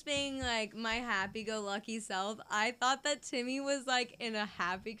 me just being like my happy-go-lucky self, I thought that Timmy was like in a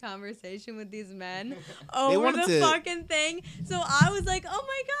happy conversation with these men over wanted the to- fucking thing. So I was like, oh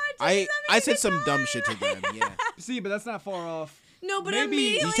my god, Timmy's I having a said good some dumb time. shit to them. Yeah, See, but that's not far off. No, but Maybe-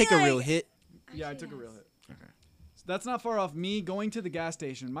 immediately did you take a like, real hit? Yeah, I Actually, took a real yes. hit. So that's not far off me going to the gas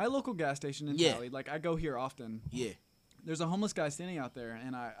station, my local gas station in Yeah. Cali. Like I go here often. Yeah, There's a homeless guy standing out there,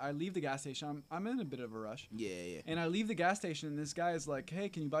 and I leave the gas station. I'm in a bit of a rush, yeah. and I leave the gas station, and this guy is like, "Hey,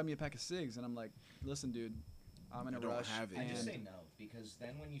 can you buy me a pack of cigs?" And I'm like, "Listen, dude, I'm in I a don't rush." have it. I And just say no because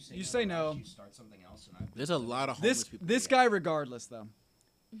then when you say You no, say it no. actually start something else, and There's a lot of homeless this people. this here. guy, regardless though,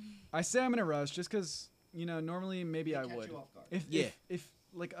 I say I'm in a rush just because normally maybe I catch would. you off guard. If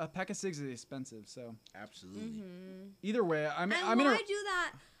like a pack of cigs is expensive, so Absolutely. either way, I'm And I'm in why a do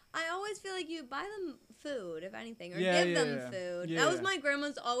that? I always feel like you buy them food, if anything, or Yeah, give yeah, them yeah. food. Yeah, That was yeah. my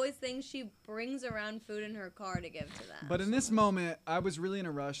grandma's always thing. She brings around food in her car to give to them. But in this moment, I was really in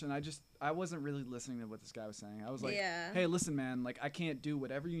a rush, and I wasn't really listening to what this guy was saying. I was like, Yeah. "Hey, listen, man, like I can't do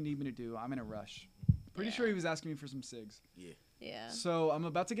whatever you need me to do. I'm in a rush." Pretty Yeah. sure he was asking me for some cigs. yeah. So I'm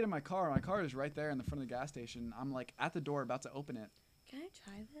about to get in my car. My car is right there in the front of the gas station. I'm like at the door, about to open it. Can I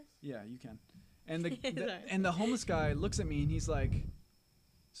try this? Yeah, you can. And the Sorry. and the homeless guy looks at me and he's like,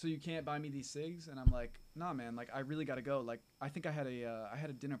 "So you can't buy me these cigs?" And I'm like, "Nah, man. Like I really gotta go. Like I think I had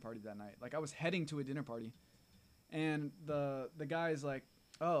a dinner party that night. Like I was heading to a dinner party." And the guy is like,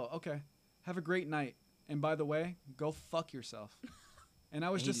 "Oh, okay. Have a great night. And by the way, go fuck yourself." And I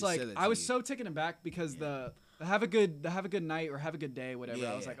was And he just just like, said that I to was you. so taken aback because the have a good night or have a good day, whatever.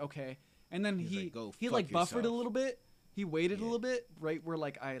 Yeah, I was yeah. like, okay. And then He's he like, "Go he fuck like buffered a yourself." little bit. He waited a Yeah. little bit, right where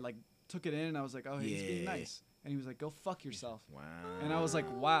like I like took it in, and I was like, oh, he's being Yeah. nice. And he was like, go fuck yourself. Wow. And I was like,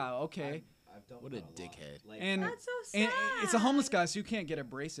 wow, okay. I've dealt What with a that lot. dickhead. Like, And That's so sad. and it's a homeless guy, so you can't get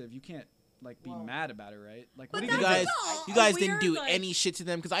abrasive. You can't like be Well- mad about it, right? Like, But what do You you that's guys, also you a guys didn't weird, do like- any shit to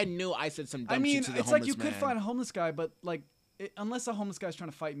them because I knew I said some dumb I mean, shit to the it's homeless like you man. could find a homeless guy, but like, unless a homeless guy's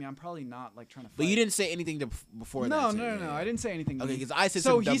trying to fight me, I'm probably not like trying to fight. But you didn't say anything before that. No, to no, him, no, yeah. I didn't say anything. Okay, mean. because I said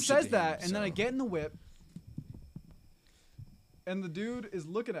So some dumb he shit says to that, him, and then I so- get in the whip, and the dude is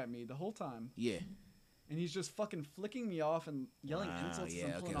looking at me the whole time, Yeah. and he's just fucking flicking me off and yelling Wow, insults yeah, as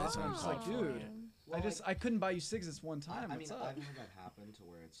I'm okay, pulling that's off. what I'm I'm just like, talking about, dude, yeah. well, I couldn't buy you cigs this one I time. mean, What's up? I've had that happen to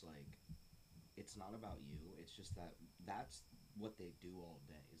where it's like, it's not about you. It's just that that's what they do all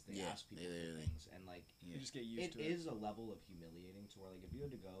day. Is they Yeah, ask people they for literally- things, and like You just get used it to it. is a level of humiliating to where like if you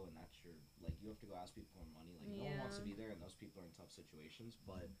had to go and that's your like you have to go ask people for money. Like no one wants to Yeah. be there, and those people are in tough situations.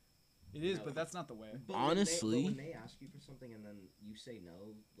 But It is, No. but that's not the way. But Honestly- when they ask you for something and then you say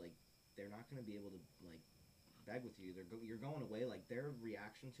no, like they're not going to be able to like beg with you. You're going away. Like their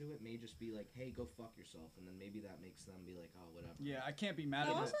reaction to it may just be like, "Hey, go fuck yourself," and then maybe that makes them be like, "Oh, whatever." Yeah, I can't be mad I've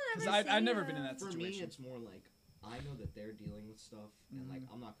at it also because never I've seen never been in that For me, situation. it's more like I know that they're dealing with stuff, and like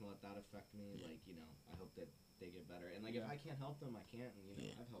Mhm. I'm not gonna let that affect me. Like I hope that they get better. And like Yeah. if I can't help them, I can't. And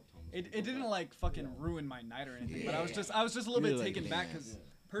Yeah. I've helped homeless It people, didn't but- like fucking Yeah. ruin my night or anything, but Yeah. I was just a little You're bit like, taken back damn. because Yeah.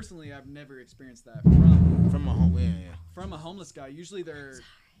 personally I've never experienced that From a home, yeah. from a homeless guy. Usually they're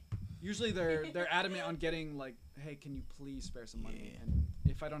adamant on getting like, hey, can you please spare some money? Yeah. And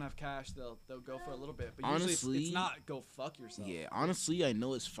if I don't have cash, they'll go for a little bit. But usually Honestly- it's not go fuck yourself. Yeah, honestly, I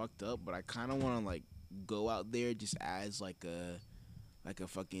know it's fucked up, but I kind of want to like go out there just as like a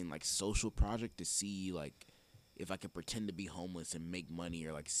fucking like social project to see like if I could pretend to be homeless and make money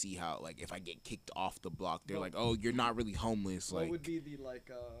or like see how like if I get kicked off the block, they're Well- like, oh, you're not really homeless. What Like would be the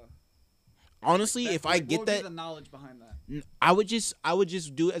honestly, if I what get would be that, the knowledge behind that? I would just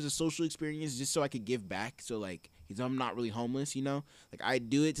do it as a social experience just so I could give back. So like because I'm not really homeless, you know. Like I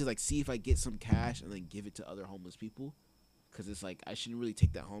do it to like see if I get some cash and then give it to other homeless people, because it's like I shouldn't really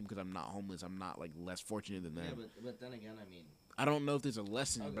take that home because I'm not homeless. I'm not like less fortunate than them. Yeah, but then again, I mean, I don't know if there's a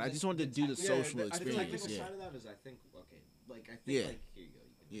lesson, but I just wanted to do the Yeah, social I feel like experience. the Yeah, side of that is I think okay, like I think Yeah. like here you go,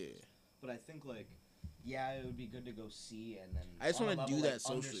 you can do yeah. this. But I think like yeah, it would be good to go see and then I just on a wanna do level, that like,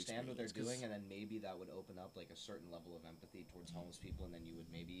 social understand what they're experience, 'cause- doing, and then maybe that would open up like a certain level of empathy towards homeless people, and then you would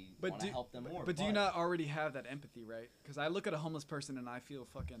maybe But want to do, help them more. but do you not already have that empathy, right? Because I look at a homeless person and I feel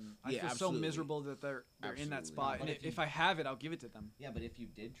I Yeah, feel absolutely. so miserable that they're in that Absolutely. spot. But And if you- if I have it, I'll give it to them. Yeah, but if you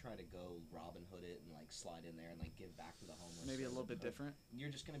did try to go Robin Hood it and like slide in there and like give back to the homeless, Maybe a or, little bit like, different. You're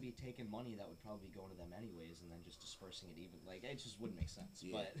just gonna be taking money that would probably be going to them anyways, and then just dispersing it even. Like it just wouldn't make sense.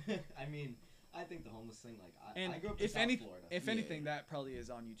 Yeah. But I mean, I think the homeless thing, like And I grew up in if South any, Florida. if Yeah. anything, that probably is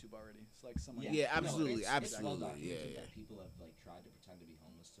on YouTube already. It's like someone. Yeah, No, absolutely, it's well absolutely, documented yeah, that yeah. people have like tried to pretend to be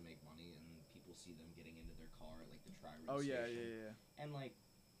homeless to make money, and people see them getting into their car at like the Tri-Ridge Oh yeah, station, yeah, yeah. and like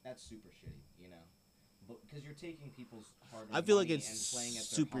that's super shitty, you know. But because you're taking people's hard. I feel like money it's and playing at their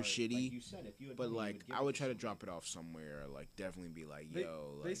super heart. shitty, Like you said, if you had But money, you like would give I it would try to somebody. drop it off somewhere, or like definitely be like, They,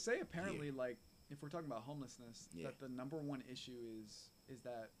 yo, they like, say apparently like if we're talking about homelessness, Yeah. that the number one issue is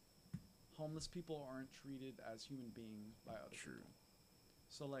that homeless people aren't treated as human beings by other True. people.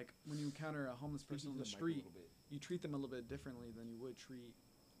 So like when you encounter a homeless person on the street, you treat them a little bit differently than you would treat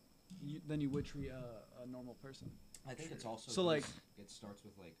a normal person. I think it's also So, like- it starts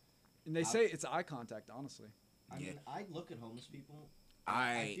with like And they I- say it's eye contact, honestly. I Yeah. mean I look at homeless people.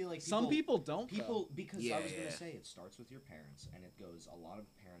 I feel like Some people don't. though. people because Yeah, I was yeah. gonna say it starts with your parents, and it goes. A lot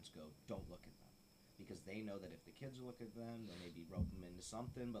of parents go, don't look at them, because they know that if the kids look at them, they maybe rope them into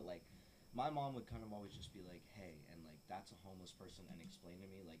something. But like, my mom would kind of always just be like, hey, and like that's a homeless person, and explain to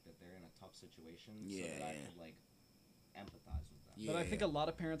me like that they're in a tough situation, so that I Yeah. could like empathize with them. But I Yeah. think a lot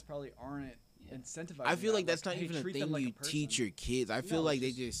of parents probably aren't Yeah. incentivized. I feel like that's not hey, even a treat thing them like you a person. teach your kids. I feel No, like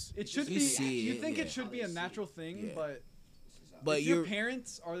it's they just It should You be. see You it, think yeah. it should be a How they see natural it. thing, Yeah. but This is how- But if your you're-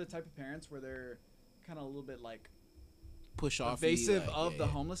 parents are the type of parents where they're kind of a little bit like push off evasive like, of yeah, the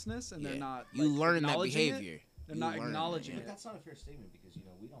yeah. homelessness, and Yeah. they're not. You like, learn that acknowledging it, behavior. They're You not learn it, acknowledging But it. that's not a fair statement, because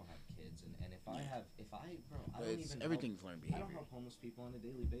we don't have kids, and if I Yeah. have bro, I But don't it's, even everything's learned I behavior. don't help homeless people on a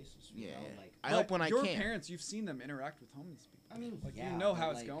daily basis. You Yeah, know? yeah. Like I But help when I your can. parents, you've seen them interact with homeless people. I mean, Like yeah, you know but, how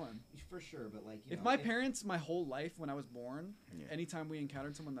it's like, going. for sure, but like you If know, my parents, my whole life when I was born, Yeah. anytime we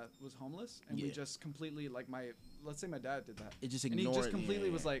encountered someone that was homeless, and we Yeah. just completely like let's say my dad did that, It just and ignored. he just completely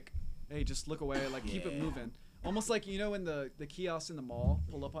yeah, was like, hey, just look away, like keep it Yeah. moving. Almost like when the kiosks in the mall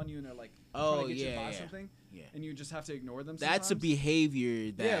pull up on you and they're like Oh, trying to get you to yeah, buy yeah. something, yeah. and you just have to ignore them. That's a sometimes.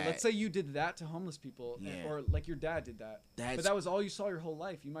 behavior that. Yeah, let's say you did that to homeless people, Yeah. or like your dad did that, that's but that was all you saw your whole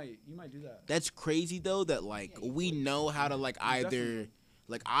life. You might do that. that's crazy though. That like Yeah, you we would. know how to like either. definitely.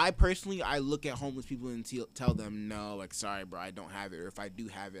 Like I personally, I look at homeless people and tell them no, like sorry, bro, I don't have it, or if I do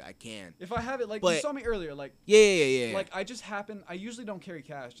have it, I can. If I have it, like you But- saw me earlier, like Yeah. like I just happen. I usually don't carry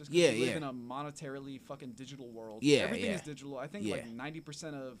cash just because Yeah, we live yeah. in a monetarily fucking digital world. Yeah, everything yeah. is digital. I think Yeah. like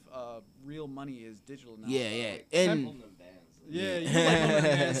 90% of real money is digital now. Yeah, yeah. Like, And- Holding them bands. yeah, Yeah. you like Homeless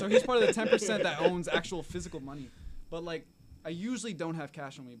Man, so he's part of the 10% that owns actual physical money. But like, I usually don't have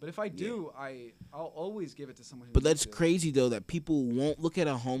cash on me. But if I do, I'll always give it to someone. Who But needs that's it. crazy though that people won't look at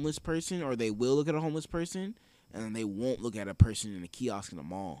a homeless person, or they will look at a homeless person, and then they won't look at a person in a kiosk in the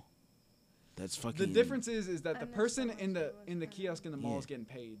mall. That's fucking. The difference is that the And there's person so in much the people kiosk in the mall Yeah. is getting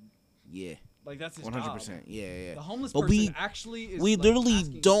paid. Yeah, Like that's his 100%. job. Yeah. The homeless But person we- actually is. We like, literally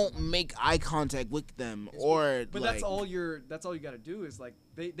asking you don't for money. make eye contact with them, It's- or But like, that's all you got to do is like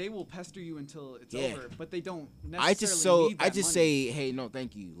they will pester you until it's Yeah. over, but they don't I necessarily just need that money. say, hey, no,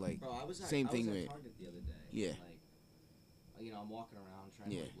 thank you. Like, Bro, I was at, Same I thing was with- at Target the other day. Yeah. And, like, I'm walking around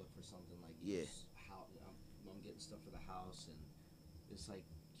trying Yeah. to like, look for something like Yeah. this house. I'm getting stuff for the house, and this like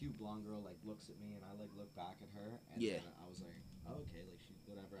cute blonde girl like looks at me, and I like look back at her, and Yeah. then I was like, oh, okay, like she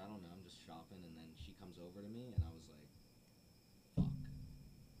whatever. I don't know. I'm just shopping, and then she comes over to me, and I was like, fuck.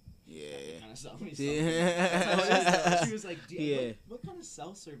 yeah. Kind of sell me Yeah. something. That's how it is, though. She was like, Yeah. what kind of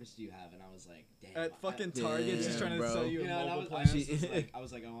cell service do you have? And I was like, damn. At fucking Yeah, Target, she's trying to bro. sell you a and I mobile was, plan. I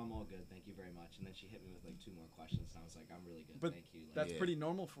was like, oh, I'm all good, thank you very much. And then she hit me with like 2 more questions, and I was like, I'm really good, But thank you. Like, That's Yeah. pretty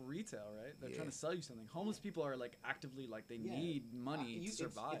normal for retail, right? They're trying Yeah. to sell you something. Homeless people are like actively like they Yeah. need money to it's-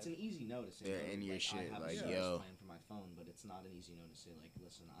 survive. It's an easy no to say. Yeah, bro, and your like, shit, I have like, a service yo. plan for my phone, but it's not an easy no to say. Like,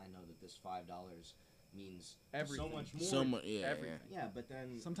 listen, I know that this $5 means Everything. so much more. So much, yeah, Everything. Yeah, but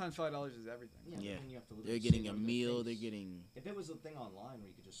then Sometimes $5 is everything. yeah, but Yeah. then you have to look They're at getting say a no to their meal. They're face. getting. If it was a thing online where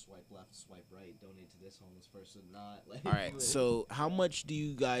you could just swipe left, swipe right, donate to this homeless person, not like. All right. So, how much do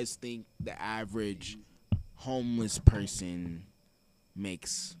you guys think the average homeless person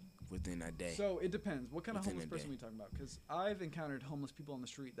makes within a day. So it depends. What kind of Within homeless a person day. are we talking about? Because I've encountered homeless people on the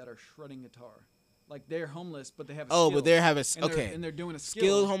street that are shredding guitar. Like they're homeless, but they have a Oh, skill. but they have a and okay. and they're doing a skill.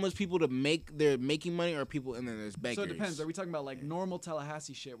 Skilled homeless people they're making money, or people, and then there's beggars. So it depends. Are we talking about like normal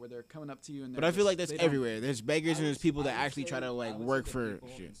Tallahassee shit where they're coming up to you and? But I feel like that's they don't- everywhere. There's beggars and there's people that I would actually say- try to I like would say work the for people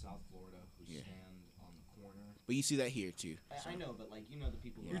shit. in South Florida who Yeah. stand on the corner. But you see that here too. I know, but like the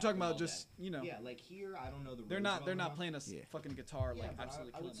people. who You're are talking out about all just day. Yeah, like here, I don't know the. They're rules not well enough. playing a Yeah. fucking guitar Yeah, like but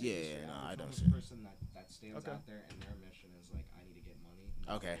absolutely I would killing say it. Yeah, just no, the I don't homeless see. person that stands Okay. out there and their mission is like, I need to get money.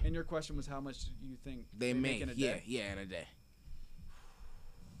 Okay. And your question was how much you think They make in a yeah, day? yeah, in a day.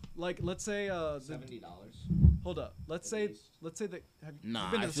 Like let's say $70. hold up. Let's At say least. that you've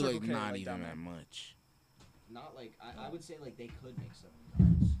Nah, been I to feel Circle like K, not like, even down that there. much. Not like I would say like they could make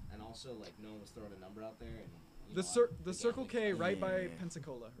 $70, and also like no one was throwing a number out there. And The again, Circle like, K right by Yeah.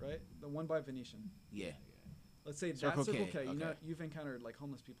 Pensacola, right? The one by Venetian. Yeah. Let's say Circle that Circle K, K. You know, okay. you've encountered like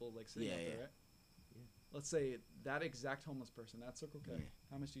homeless people like sitting Yeah, out there, yeah. right? Yeah. Let's say that exact homeless person, that Circle K. Yeah.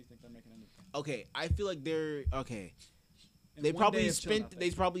 How much do you think they're making in a day? Okay, I feel like they're okay. In They one probably day of chilling out spent. there.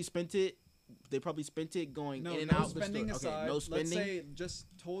 They probably spent it. They probably spent it going no, in and no out. the spending store. aside. Okay, no spending. Let's say just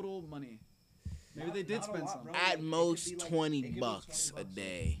total money. Maybe Not- they did not a spend lot, some. bro. At Like, it could most be, like- it $20 could be bucks a 20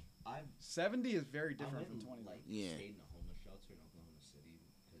 day. I've 70 is very I different went from and, 20. like Yeah. stayed in a homeless shelter in Oklahoma City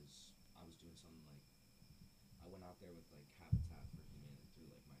because I was doing something like I went out there with like Habitat for Humanity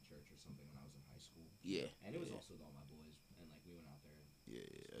through like my church or something when I was in high school. Yeah. And it was yeah. also with all my boys, and like we went out there. Yeah.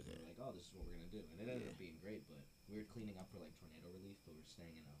 We Okay. were like, oh, this is what we're gonna do, and it ended Yeah. up being great. But we were cleaning up for like tornado relief, but we were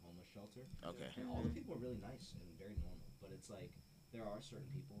staying in a homeless shelter. Okay. And all the people are really nice and very normal, but it's like there are certain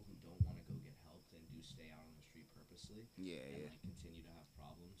people who don't want to go get help and do stay out on the street purposely Yeah. and Yeah. like continue to have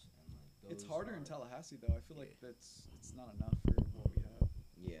problems and like It's those harder in are- Tallahassee though. I feel like Yeah. it's not enough for what we have.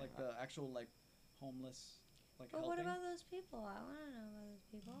 Yeah. Like the actual like homeless like But helping. what about those people? I want to know about those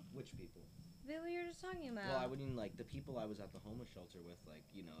people. Which people? The people you're just talking about. Well, I wouldn't like the people I was at the homeless shelter with. Like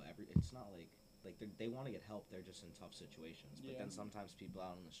it's not like they want to get help. They're just in tough situations. But Yeah. then sometimes people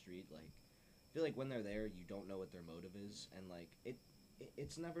out on the street like I feel like when they're there, you don't know what their motive is, and like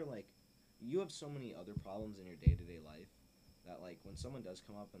it's never like you have so many other problems in your day to day life that like when someone does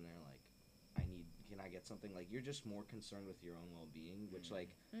come up and they're like, can I get something, like you're just more concerned with your own well being, which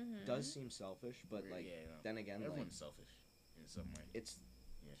like Mhm. does seem selfish, but like Yeah, no. then again like Everyone's selfish in some way. it's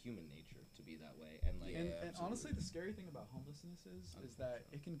Yeah. human nature to be that way, and like Yeah, and absolutely. honestly, the scary thing about homelessness is that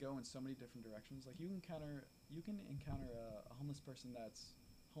it can go in so many different directions. Like you can encounter a homeless person that's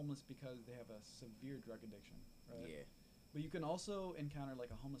homeless because they have a severe drug addiction, right? Yeah. But you can also encounter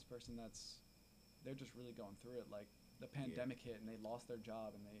like a homeless person they're just really going through it. Like the pandemic hit and they lost their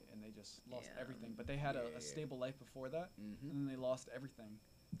job and they just lost Yeah. everything. But they had Yeah, a yeah. stable life before that, Mm-hmm. and then they lost everything.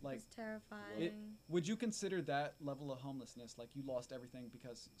 Like, It's terrifying. would you consider that level of homelessness like you lost everything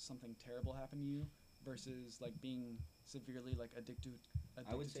because something terrible happened to you, versus like being severely like addicted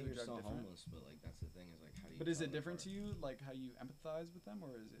I would to say a you're drug still different? homeless, but like that's the thing is like how do you? But is tell it them different to apart? you, like how you empathize with them,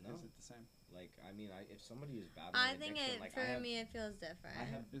 or is it No. is it the same? Like I mean, if somebody is battling I think addiction, it like for I have, me it feels different. I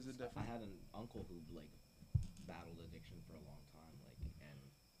have Is it I different? had an uncle who like battled addiction for a long time, like, and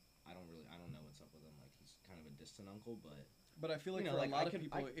I don't know what's up with him. Like he's kind of a distant uncle, but But I feel like You know, for like, a lot I of could-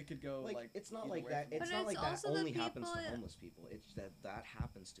 people, I- it could go like, like it's not either like way that. from It's But not it's like that also the only happens to people- homeless people. It's that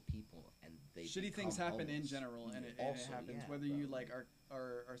happens to people, and they shitty things become happen in homeless. general, and it Also, happens yeah, whether bro, you like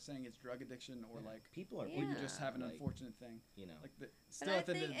are saying it's drug addiction or yeah, like people are Yeah. or you just have an like, unfortunate thing. you know. Like But still I at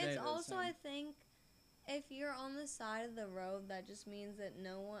the end of think the day, it's they're the also same. I think if you're on the side of the road, that just means that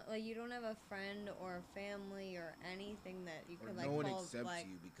no one, like you don't have a friend or a family or anything that you Or could no like one call accepts like.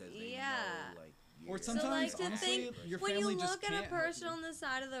 you because they Yeah. know like. Or you're- sometimes, So, like, to honestly, think- your when family you just look at can't a help person you. on the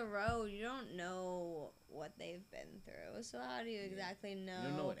side of the road, you don't know what they've been through. So how do you exactly know? You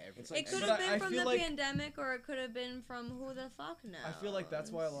don't know what everything. It's It like- could But have I been from feel the like- pandemic, or it could have been from who the fuck knows. I feel like that's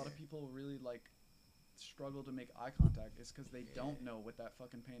why a lot of people really like struggle to make eye contact, is because they don't know what that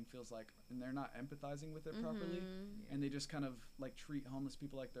fucking pain feels like, and they're not empathizing with it properly, Mhm. and they just kind of like treat homeless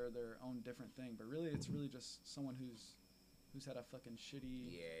people like they're their own different thing. But really, it's really just someone who's had a fucking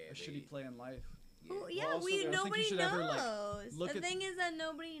shitty shitty play in life. Who, Yeah. yeah, Well, also, I don't think nobody you should ever, like, knows. look The at- thing is that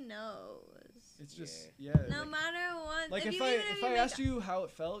nobody knows. It's just Yeah. No like, matter what. like if you, I even if you I make asked you how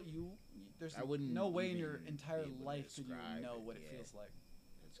it felt, there's I wouldn't no way in your even entire be able to life could you describe know it, what it yeah. feels like.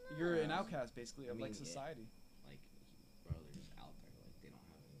 It's You're an No. outcast basically I of like mean, yeah. society. like, bro, they're just out there. Like they don't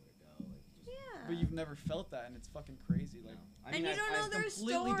have anywhere to go. Like just. Yeah. But you've never felt that, and it's fucking crazy. Like No. I and mean, you don't I- know I- their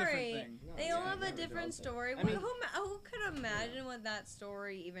completely different story. thing. No, They yeah, all I have a never different dealt with it. story. I mean- Who could imagine what that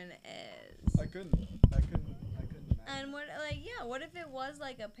story even is? I couldn't imagine. And what, like, yeah, what if it was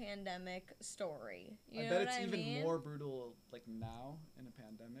like a pandemic story? You I know bet what it's I even mean? more brutal like now in a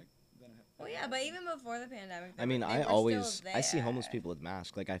pandemic. Yeah, but even before the pandemic, I mean, they I were always still I see homeless there. people with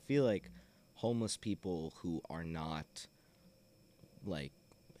masks. Like I feel like homeless people who are not like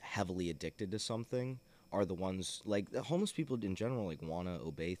heavily addicted to something are the ones like the homeless people in general like want to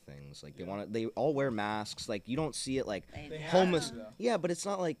obey things. Like they all wear masks. Like you don't see it like They have homeless. to, though. Yeah, but it's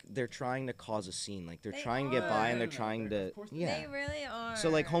not like they're trying to cause a scene. Like they're They trying to get by are. and they're No, trying they're- to of course they yeah. They really are. So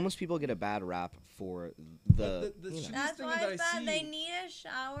like homeless people get a bad rap for the, the you know. shitty That's thing why that it's I bad. They see- need a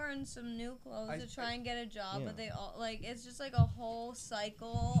shower and some new clothes I- to try and get a job, Yeah. but they all like it's just like a whole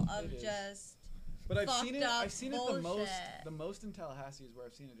cycle of It is. just. But I've fucked seen it. up I've seen it bullshit. the most in Tallahassee is where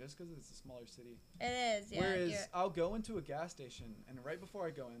I've seen it, just because it's a smaller city. It is, yeah. Whereas you're- I'll go into a gas station, and right before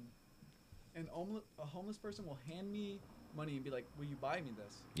I go in, a homeless person will hand me money and be like, "Will you buy me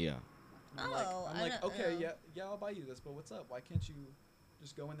this?" Yeah. And Oh, I'm I like, don't okay, know. yeah, I'll buy you this, but what's up? Why can't you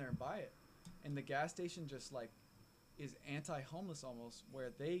just go in there and buy it? And the gas station just like is anti-homeless almost, where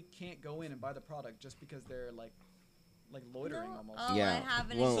they can't go in and buy the product just because they're like loitering No. almost. Oh, Yeah, I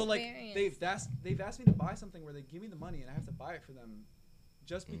haven't well- So like experienced. they've asked me to buy something where they give me the money and I have to buy it for them,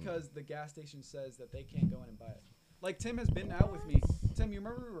 just because the gas station says that they can't go in and buy it. Like Tim has been out with me. Tim, you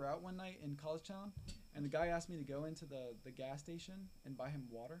remember we were out one night in College Town, and the guy asked me to go into the gas station and buy him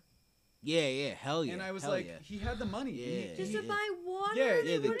water, Yeah, hell yeah. and I was hell like, yeah. he had the money. Yeah. Just yeah. to buy water. Yeah,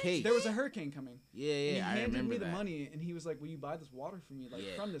 they yeah, the wouldn't case. There was a take- hurricane coming. Yeah, And he yeah, I handed remember me the that. money, and he was like, "Will you buy this water for me, like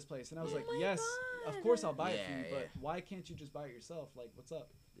Yeah. from this place?" And I was Oh like, my "Yes, of God. course I'll buy it for you, Yeah, but yeah. why can't you just buy it yourself? Like, what's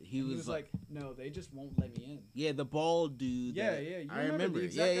up?" He And was like, "No, they just won't let me in." yeah, the bald dude. Yeah, that- yeah, you I remember the remember.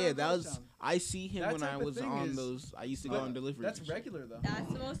 exact Yeah, guy yeah, in that College was. Town. I see him That when I type of was thing on is- those. I used to But go on delivery. That's and shit. regular though.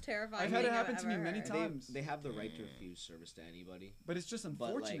 That's the most terrifying. I've had it thing happen I've to me ever many heard. times. They have the right to Yeah. refuse service to anybody. But it's just But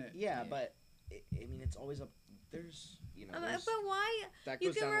unfortunate. like, yeah, Yeah. but I mean, it's always up. There's, you know, But there's, why? that You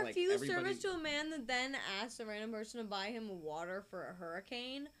goes can down to, like, refuse everybody- service to a man that then asks a random person to buy him water for a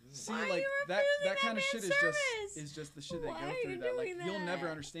hurricane. See, Why are like you that refusing that kind of that shit man's service? is just the shit they Why go are through. you That like doing you'll never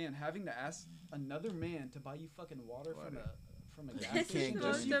that? understand having to ask another man to buy you fucking water Water. from a gas This is station the just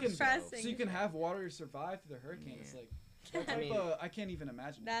most so you can depressing so you can shit. have water to survive through the hurricane. It's Yeah. like that I type mean- of- I can't even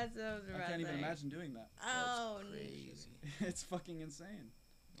imagine. That's so I depressing. can't even imagine doing that. Oh, That's crazy. It's fucking insane.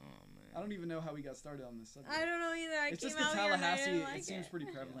 Oh man. I don't even know how we got started on this subject. I don't know either. I It's came just that out here and I Tallahassee. didn't It like seems it. pretty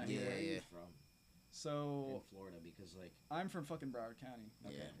prevalent. Yeah, here. Where are you yeah. from? In So Florida, because like, I'm from fucking Broward County,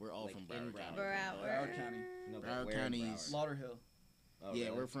 Yeah, we're all Like, from in Broward Broward. County. Broward County. no, but Broward where in County's- Broward? Lauderhill. Oh, Yeah,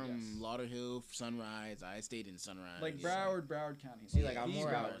 really? we're from Yes. Lauderhill, Sunrise. I stayed in Sunrise. Like Yeah. Broward County. See, like I'm These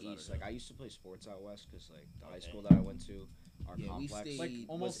more out guys. east. Like I used to play sports out west, cause like the high Okay. school that I went to, our Yeah, we complex. stayed. Like, was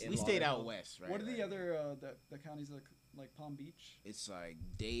almost- in we stayed out Lauderhill. west, right? What are the right. other the counties like Palm Beach? It's like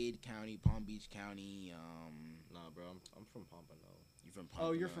Dade County, Palm Beach County. Nah, bro, I'm from Pompano. You from?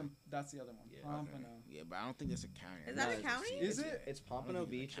 Oh, you're Pompano? from. That's the other one. Yeah, Pompano. Yeah, but I don't think that's a county. Is I that think a it's county? city. Is it? It's I Pompano don't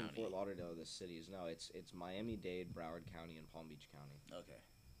think Beach it's a and county. Fort Lauderdale, the cities. No, it's Miami-Dade, Broward County, and Palm Beach County. Okay.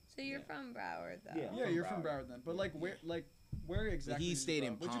 So you're Yeah. from Broward, though. Yeah. Yeah, From you're from Broward. Broward then. But like where But exactly? he did you stayed grow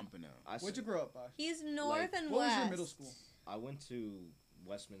in up? Where'd you- Pompano. Where'd you grow up by? He's north and What was west. your middle school? I went to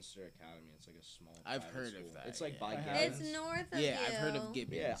Westminster Academy. It's like a small. I've private heard of school. that, It's like yeah. by I have. It's Gibbons. north of Yeah, you. I've heard of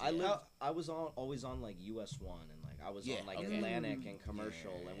Gibbons. Yeah, I Yeah. lived. I was always on like US 1, and like I was Yeah, on like okay. Atlantic and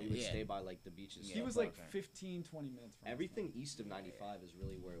Commercial, and we would Yeah. stay by like the beaches. Yeah. He stuff was like like okay. 15, 20 minutes from us. everything east of 95 is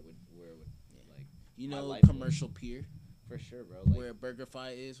really where it would Yeah. like You My know, life Commercial Pier, for sure, bro. Like where Burger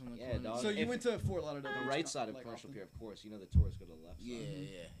Fi is on the Yeah, corner. dog. So you If- went to Fort Lauderdale. the Beach, right side of like, Commercial often? Pier, of course. You know the tourists go to the left side. Yeah,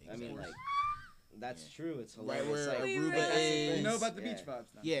 yeah. I mean, exactly. like that's Yeah. true. It's Right hilarious. where like, We Aruba really- is. You know about the Yeah. beach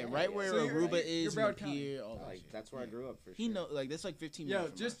vibes now. Yeah, right Yeah. where So you're- Aruba you're is, Broward and the County. pier, all that like shit. that's where I Yeah. grew up for sure. He know, like that's like 15 Yo,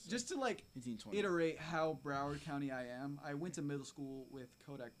 minutes. from us, just to like 15, 20. iterate how Broward County I am. I went to middle school with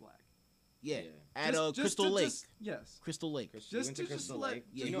Kodak Black. Yeah, Yeah. at Just- Crystal just- Lake. just- yes. Crystal Lake. Chris, Just you went to to Crystal let- Lake.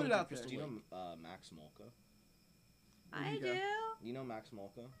 Yeah, just you put went it to out there. Crystal Do you Lake. know Max Molka? I There you do. go. Do you know Max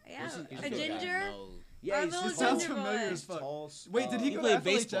Molka? Yeah, He's a good guy. ginger. No. Yeah, Our he's little It sounds ginger familiar boy. as fuck. tall. Wait, did he He go played to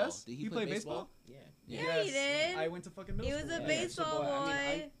baseball. FLHS? Did he He play played baseball? Yeah. Yeah, he did. I went to fucking He middle was school. a with Yeah, him. so, baseball boy, boy.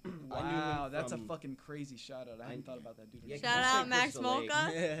 I mean, I knew him Wow, that's a from- fucking crazy shout out. I hadn't thought about that dude. Yeah, Shout Can you out say Max Crystal Lake?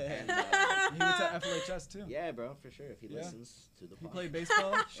 Molka. And, He went to FLHS too. yeah, bro, for sure. If he Yeah. listens to the He podcast. played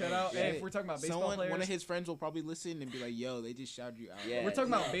baseball. Shout out. Yeah. Hey, if we're talking about baseball Someone, players, one of his friends will probably listen and be like, "Yo, they just shouted you out." Yeah. we're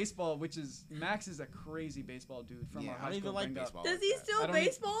talking about Yeah. baseball, which is Max is a crazy baseball dude from Yeah, our I high don't school. even like bring up. baseball. Does like he that. still I don't need-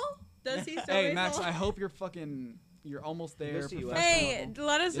 baseball? Does he still Hey baseball? Max, I hope you're almost there. Goes to US. professional Hey, level.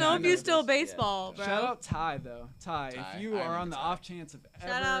 let us Yeah, know I if know you this. still Yeah. baseball, bro. Shout out Ty though. Ty, Ty, if you I are on remember the Ty. off chance of ever,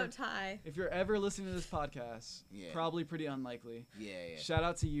 Shout out Ty. if you're ever listening to this podcast, Yeah. probably pretty unlikely. Yeah, yeah. Shout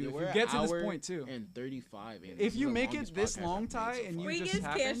out to you. Yeah, if we're you an get to this hour point too. And 35. And If this is you the make it longest this podcast long, I've made Ty, so and far. you We just just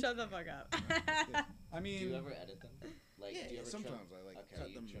can't happened- shut the fuck up. I Do mean, you ever edit them? Like, Yeah, do you ever sometimes trim? I like Okay, cut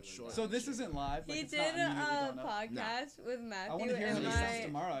you them trim Short. So this isn't live. Like, He it's did not immediately a going up. podcast with I Matthew want to hear how and this sounds my.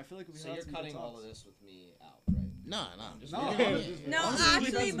 tomorrow. I feel like we So you're cutting all of this with me out, right? No. Just No, really- No, honestly,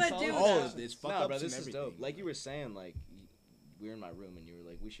 actually, we but got do some all solid of shit. this. Fuck No, ups bro, and this is everything. dope. Like you were saying, like we were in my room and you were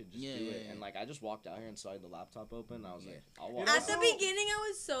like, we should just Yeah, do yeah, it. yeah. And like I just walked out here and saw the laptop open. And I was Yeah. like, I'll walk. It At out. the also- beginning, I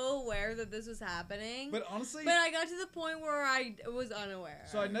was so aware that this was happening, But honestly, but I got to the point where I was unaware.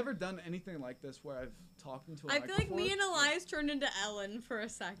 so I'd never done anything like this where I've talked into a I mic feel like before. me and Elias turned into Ellen for a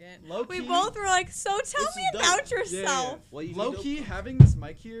second. Low We key- both were like, "So tell This me is dope. about Yeah, yourself." Well, you Low need to- key, having this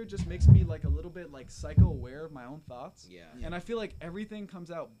mic here just makes me like a little bit like psycho aware of my own thoughts. Yeah. Yeah. And I feel like everything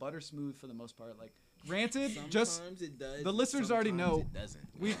comes out butter smooth for the most part. Like, granted, just Sometimes it does. the listeners already sometimes know. It doesn't.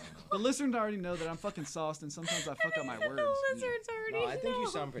 the listeners already know that I'm fucking sauced, and sometimes I fuck up my words. The lizards already No, I think you know.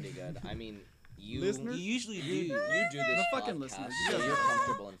 sound pretty good. I mean, you Listeners? You usually do. you do this The fucking podcast, listeners. so Yeah. you're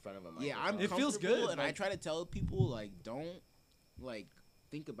comfortable in front of a microphone. Yeah, I'm. It feels comfortable, good, and I like- try to tell people like, don't like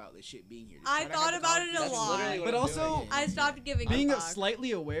think about this shit being here. Just I try to thought have about it a That's lot. literally what But I'm also, doing. I stopped giving Being a fuck.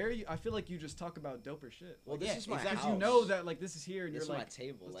 slightly aware, I feel like you just talk about doper shit. Well, this Yeah, is my exactly. Because house. you know that like this is here, and This is you're my like,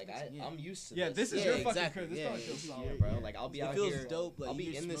 table. let's Like do this. Yeah. I'm used to yeah, this is Yeah, your fucking exactly. crib. This Yeah, probably feels yeah, solid. bro. Like I'll be It out feels here. dope, like, I'll be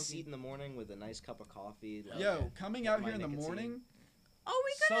you're in the smoking- seat in the morning with a nice cup of coffee. Like, Yo, coming out my here in the nicotine. morning, Oh,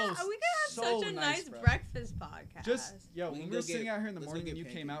 we could have so such a nice, nice bro. breakfast podcast. just We when can we go were sitting get- out here in the let's go morning and get you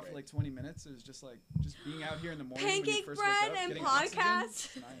came pancake out for bread. like 20 minutes, it was just like just being out here in the morning. when you pancake first wake bread up, and getting oxygen, podcast.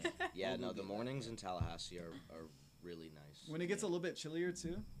 it's nice. Yeah, We'll no, go the get mornings that. in Tallahassee are really nice. When it gets a little bit chillier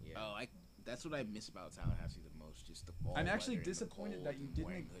too. Yeah. Oh, that's what I miss about Tallahassee the most. Just the fall. I'm actually weather and the disappointed cold that you and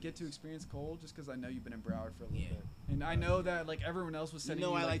wearing didn't get to hoodies. experience cold just because I know you've been in Broward for a little Yeah. bit. And I know that like everyone else was You sending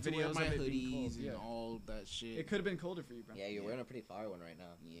know, I you like to wear videos my of it being hoodies cold. and Yeah. all that shit. It could have been colder for you, bro. Yeah, you're wearing a pretty fire one right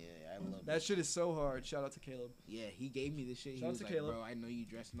now. Yeah, I love That it. shit is so hard. Shout out to Caleb. Yeah, he gave me this shit. He Shout out was to like, Caleb. bro, I know you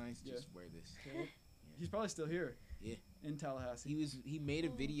dress nice. Yeah. Just wear this. Caleb? He's probably still here. Yeah. In Tallahassee. He made a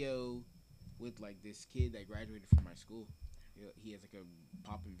video with like this kid that graduated from my school. He has like a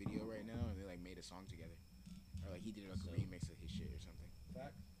popping video right now, and they like made a song together, or like he did like a remix of his shit or something.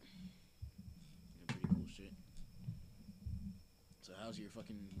 Fact. Yeah, pretty cool shit. So how's your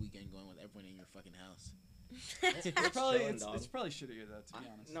fucking weekend going with everyone in your fucking house? It's probably chilling, it's, dog. it's probably shittier though, to be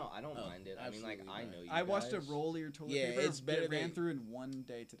honest. No, I don't Oh, mind it. I mean, like absolutely I not. know you. I watched a guys. roll of your toilet Yeah, paper it's better get ran than- through in one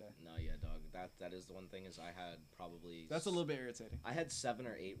day today. No, yeah, dog. That is the one thing is I had probably. That's a little bit irritating. I had 7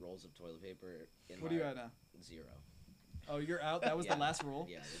 or 8 rolls of toilet paper. What are you at now? 0. Oh, you're out. That was Yeah. the last roll.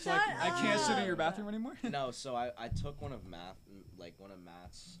 Yeah. So like, Shut I can't sit in your up. bathroom anymore. No, so I took one of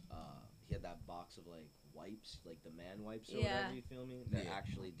Matt's. He had that box of like wipes, like the man wipes or Yeah. whatever. You feel me? They're Yeah.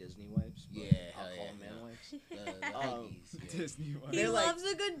 actually Disney wipes. But Yeah, I'll hell call yeah, them man no. wipes. The Um, Huggies, yeah. Disney one. He They're like- loves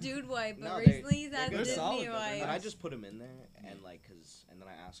a good dude wipe, but No, recently he's they're had good. They're Disney solid, though. They're wipes. But I nice. just put them in there and like, and then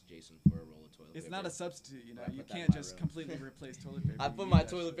I asked Jason for a roll of toilet It's paper. not a substitute, you know. I You put that in can't my just room. completely replace toilet paper. I You put need my that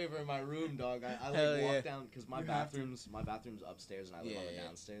toilet shit. paper in my room, dog. I Hell like yeah. walk down because my You have to. bathroom's upstairs and I live on the Yeah.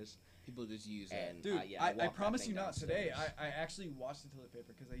 downstairs. People just use that. And Dude, yeah, I walk that promise thing you not today. downstairs. I actually washed the toilet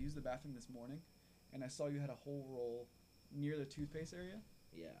paper because I used the bathroom this morning, and I saw you had a whole roll near the toothpaste area.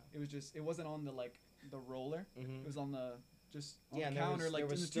 Yeah. It wasn't on the like the roller. Mm-hmm. It was on the just on Yeah, the and there counter was- like there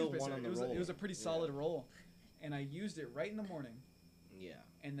in was the still toothpaste one area. on the It was a roll. pretty Yeah. solid roll, and I used it right in the morning. Yeah.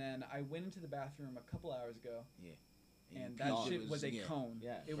 And then I went into the bathroom a couple hours ago, and that thought shit it was a yeah. cone.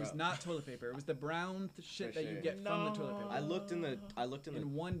 Yeah, it was bro. not toilet paper. It was the brown shit For that you sure. get from the toilet paper. I looked in the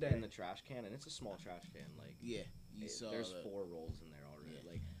in one day. in the trash can, and it's a small trash can. Like Yeah, you saw there's the- 4 rolls in there already.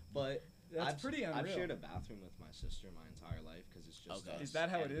 Yeah. Like, but That's I've, pretty unreal. I've shared a bathroom with my sister my entire life because it's just Okay. us. Is that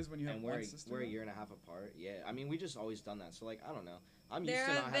how it and- is when you have and one we're, sister? we're a year and a half apart. Yeah, I mean we just always done that. So like I don't know. I'm used There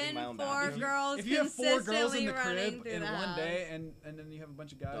to not have having my been own 4 bathroom. girls If you have 4 girls in consistently the running crib through in the one house. day, and then you have a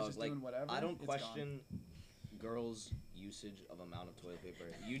bunch of guys Dog, just like, doing whatever, I don't it's gone. question girls' usage of amount of toilet paper.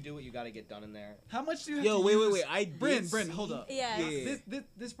 You do what you got to get done in there. How much do you have Yo, to wait, use? wait. I did Bryn, see- hold up. Yes. Yeah.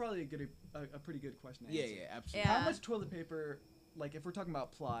 This is probably a pretty good question to Yeah, answer. yeah, absolutely. Yeah. How much toilet paper, like if we're talking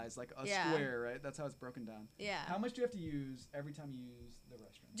about plies, like a Yeah. square, right? That's how it's broken down. Yeah. How much do you have to use every time you use the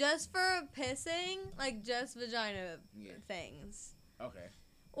restroom? Just for pissing, like just vagina Yeah. things. Okay.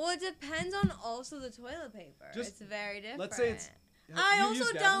 Well, it depends on also the toilet paper. Just- it's very different. let's say it's- I You also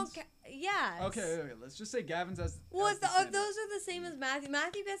use don't. Gavin's? Yes. Okay, let's just say Gavin's as. Well, as the standard. those are the same as Matthew.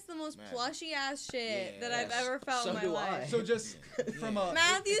 Matthew gets the most Man. plushy ass shit that I've Yes. ever felt So in my do life. I. So just Yeah. from a.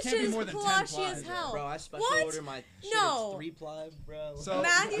 Matthew's it can't shit be is more than 10 plushy plies, as bro. hell. Bro, I special What? order my shit. No. It's 3 ply, bro. So-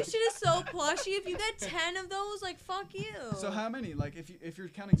 Matthew's shit is so plushy. If you get 10 of those, like fuck you. So how many? Like if you're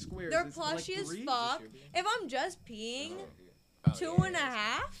counting squares, They're it's like plushy as 3? fuck. If I'm just peeing, Oh, 2 yeah, and a yeah.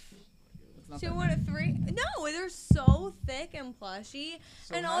 half. That's not Two that or many. three? No, they're so thick and plushy.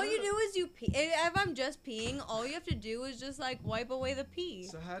 So and how all you do- do is you pee. If I'm just peeing, all you have to do is just like wipe away the pee.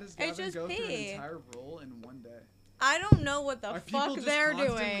 So how does It's Gavin just go through an pee. entire roll in one day? I don't know what the Are people fuck just they're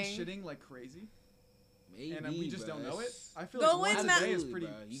constantly doing. shitting like crazy? Maybe, And we just bro. don't know it? It's- I feel Go like in once ma- a day is Absolutely, pretty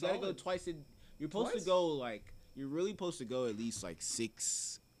bro. You gotta go solid. twice. You're supposed Twice? to go like you're really supposed to go at least like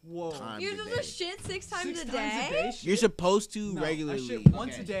 6 Whoa. times You're a supposed to day. shit 6 times 6 a times day? a day? You're shit? supposed to No, regularly. I shit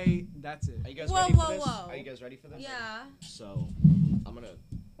once Okay. a day. That's it. Are you guys Whoa, ready whoa, for this? whoa. Are you guys ready for this? Yeah. So, I'm gonna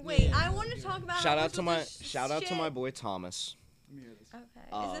Wait, Yeah. I want to talk about shout how out to we're my supposed shout out to my shit- boy Thomas. Let me hear this. Okay.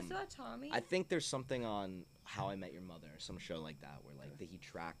 Is Um, this about Tommy? I think there's something on How I Met Your Mother, some show like that, where like that he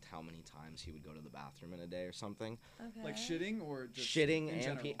tracked how many times he would go to the bathroom in a day or something. okay. Like shitting or just Shitting in and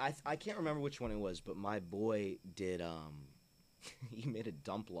general? pee. I can't remember which one it was, but my boy did he made a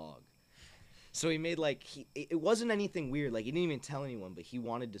dump log. So he made like it wasn't anything weird, like he didn't even tell anyone, but he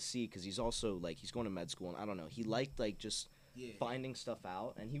wanted to see because he's also like he's going to med school and I don't know, he liked like just Yeah. finding stuff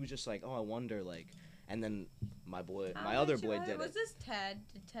out and he was just like, oh, I wonder like, and then my How other much boy was did Was it. this Ted?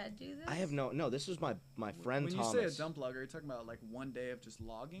 Did Ted do this? I have no, this was my friend When Thomas. you say a dump log, are you talking about like one day of just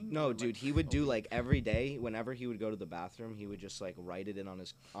logging? No, or, dude, like, he would a do week? like every day. Whenever he would go to the bathroom, he would just like write it in on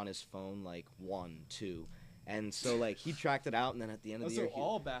his phone, like 1, 2, and so like he tracked it out, and then at the end Oh, of the so year,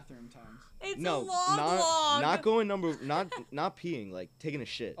 all bathroom times. It's no, a long not log. not going not peeing, like taking a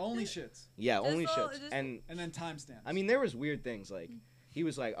shit. Only shits. Yeah, Just only all- shits. just- And And then timestamps. I mean, there was weird things like. He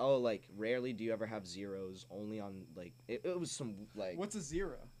was like, oh, like, rarely do you ever have zeros, only on, like, it was some, like, what's a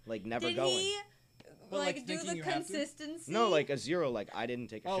zero? like, never Did going. he But, like, like, do thinking the you have to? consistency? No, like, a 0, like, I didn't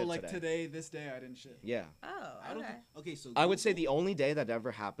take a Oh, shit like today. today, this day, I didn't shit. Yeah. Oh, I don't. okay. Okay, so I would say the only day that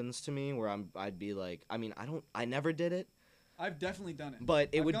ever happens to me where I'd be like, I mean, I never did it, I've definitely done it. but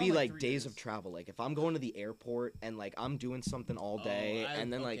it I've would gone, be like, like 3 days days. of travel. Like if I'm going to the airport and like I'm doing something all Oh, day,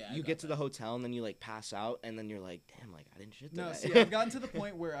 and then like okay, I you got get to the that. hotel and then you like pass out, and then you're like, damn, like I didn't shit today. No, see, I've gotten to the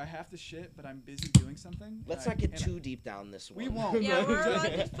point where I have to shit, but I'm busy doing something. Let's and not get and too deep down this one. We won't. Yeah, we're Just-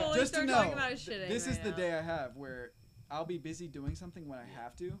 about to fully just to start know, talking about shitting This is right the now. day I have where I'll be busy doing something when I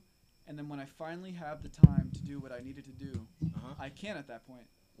have to, and then when I finally have the time to do what I needed to do, Uh-huh. I can at that point.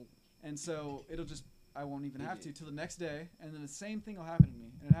 And so it'll just I won't even have to till the next day, and then the same thing will happen to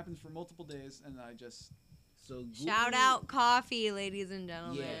me, and it happens for multiple days, and then I just So Shout Google- out coffee, ladies and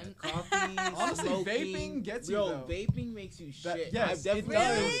gentlemen. Yeah, coffee. Honestly, smoking. vaping gets you, Yo, though. vaping makes you That- shit. yes, I've it definitely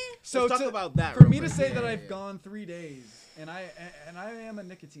does. So Let's talk to- about that. For real me to quick. say Yeah, that yeah, I've yeah. gone 3 days, and I am a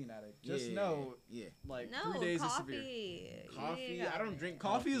nicotine addict. Just Yeah, know, Yeah. like No, 3 days coffee. is severe. Coffee. You I don't drink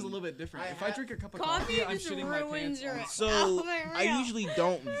Coffee is a little bit different. I If I have- drink a cup of Coffee coffee, I'm just shitting my ruins pants. your- on- So Oh, my I God. usually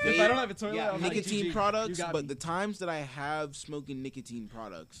don't vape. If I don't have a toilet, yeah, I'm like, nicotine GG, products, you got but me. the times that I have smoking nicotine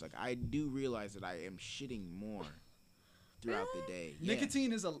products, like I do realize that I am shitting more throughout the day. Yeah.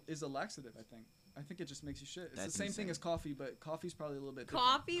 Nicotine is a laxative. I think. I think it just makes you shit. It's That's the same thing insane. as coffee, but coffee's probably a little bit different.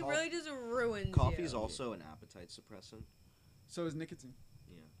 Coffee Coff- really just ruins Coffee's you. also an appetite suppressant. So is nicotine,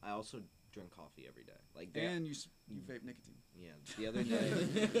 Yeah. I also drink coffee every day. Like there- and you vape nicotine. yeah. The other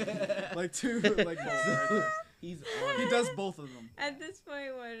day. Like two, like both. Right there. He's He does both of them. At this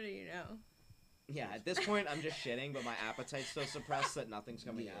point, what do you know? Yeah, at this point I'm just shitting, but my appetite's so suppressed that nothing's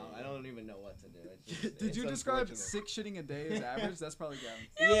coming Yeah. out. I don't even know what to do. It's just, Did it's you describe unfortunate. 6 shitting a day as average? That's probably Gavin.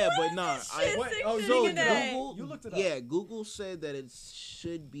 Yeah, what but is nah, this I- shit, What? six Oh, shitting so a day? Google, You looked it up. Yeah, Google said that it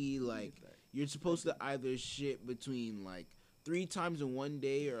should be like you're supposed to either shit between like 3 times in one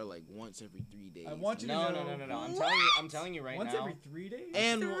day or like once every 3 days. I want you to No, know. no, no, no, no. I'm What? telling you, I'm telling you right Once now. every 3 days.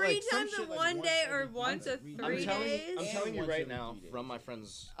 And Three like, some times shit in like one once day every or once a 3 3 I'm telling days? you, I'm And telling you once right every now 3 days. from my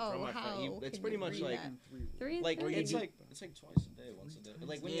friends. Oh, from my how friend, it's can pretty you much read like that? In 3 weeks. 3 and like 3. it's like twice a day, once a day.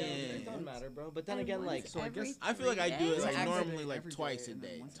 Like when Yeah. it doesn't matter, bro. But then And again, once like So I every guess- I feel like I do it 3 like days? normally like Every twice a and then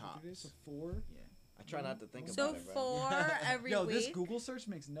day once every 3 days, tops. so 4. I try not to think So about it, bro. 4 every Yo, week. this Google search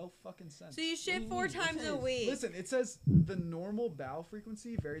makes no fucking sense. So you shit 4 times a week. Listen, it says the normal bowel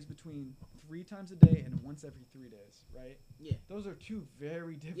frequency varies between 3 times a day and once every 3 days, right? Yeah. Those are 2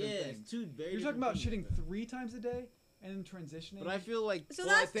 very different Yeah, things. it's 2 very. You're talking about different shitting things, bro. 3 times a day and then transitioning. But I feel like So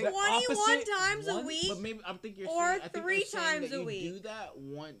well, I that's think 21 opposite times a one- week. But maybe I think you're Or saying, I think 3 you're saying times that a you week. do that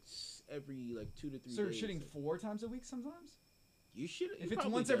once every like 2 to 3 so you're days. shitting 4 times a week sometimes? You should. If it's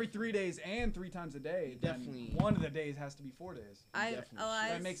once every 3 days and 3 times a day, then Definitely. one of the days has to be 4 days. I, definitely oh, should. I,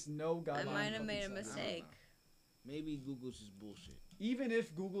 That makes no I goddamn might have fucking made a sense. mistake. Maybe Google's just bullshit. Even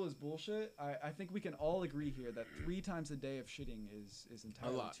if Google is bullshit, I think we can all agree here that 3 times a day of shitting is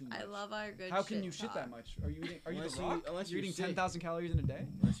entirely lot. too much. I love our good How can shit you shit talk. that much? Are you eating? Are you Unless the you- Rock? unless you're you're eating sick. 10,000 calories in a day?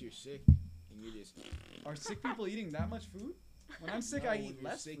 Unless you're sick and you're just. Are sick people eating that much food? When I'm sick, No, I when eat you're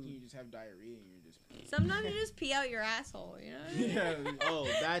less sick and you food. just have diarrhea and you're just. Sometimes you just pee out your asshole, you know what I mean? Yeah. Oh,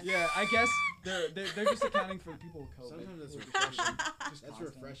 that's Yeah, I guess they're just accounting for the people with COVID. Sometimes that's who are just refreshing. just That's constantly-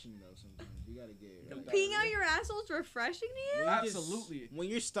 refreshing though. Sometimes you gotta get it. Right. Peeing out your asshole's refreshing to you? When you just- Absolutely. when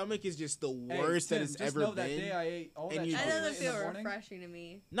your stomach is just the Hey, worst Tim, that it's just ever know that been. day I ate all and that you That just- chocolate doesn't in the feel morning. refreshing to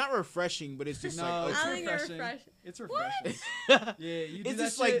me. Not refreshing, but it's just No, like it's I don't think refreshing. they're refreshing. It's What? refreshing. okay. Yeah, you do It's that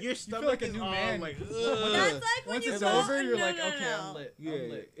just like shit, your you stomach feel like a is new all man. like, That's ugh. like when Once you it's go. over, you're no, like, no, okay, no. I'm lit. Yeah. I'm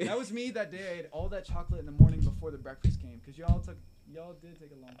lit. That was me that day. I ate all that chocolate in the morning before the breakfast came, because y'all did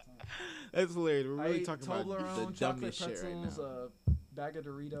take a long time. That's hilarious. We're I really ate talking about Toblerone, the chocolate dumbest shit right pretzels, now. bag of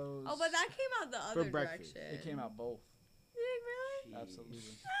Doritos. Oh, but that came out the other breakfast. direction. It came out both. Did it really? Absolutely.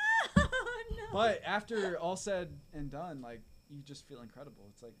 Oh, no. But after all said and done, like, you just feel incredible.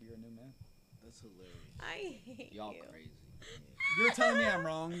 It's like you're a new man. That's hilarious. I hate Y'all you. crazy. You're telling me I'm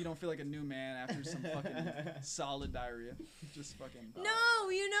wrong. You don't feel like a new man after some fucking solid diarrhea. Just fucking. No,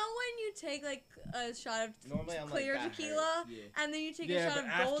 you know when you take like a shot of Normally I'm like, clear that tequila Yeah. and then you take Yeah, a shot but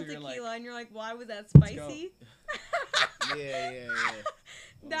of gold after you're like, tequila and you're like, why was that go. spicy? Yeah.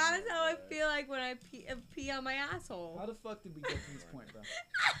 That's my how I God. feel like when I pee on my asshole. How the fuck did we get to this point, bro?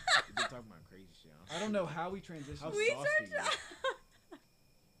 We've been talking about crazy shit. I don't know how we transitioned. How We saucy searched- you.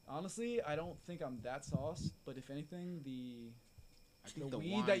 Honestly, I don't think I'm that sauce, but if anything, I the think the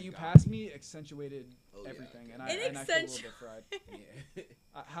weed wine that you got passed me accentuated Oh, yeah, everything, okay. and I It and I feel a little bit fried. Yeah.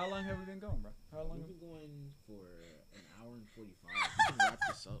 How long have we been going, bro? How long? We've been going for an hour and 45. We can wrap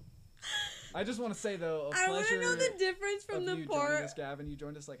this up. I just want to say though, a I want to pleasure know the difference from of the you port. joining us, Gavin. You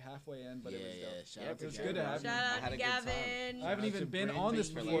joined us like halfway in, but yeah, it was dope. Shout Yeah, out for to It was sure. good to have you. Shout I out had to a good time. Gavin. I haven't Shout even out to been on Brandon this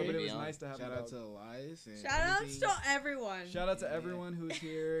for before, but it letting was me on. nice to have Shout you. out dog. to Elias. And Shout outs everything. to everyone. Shout out to Yeah. everyone who's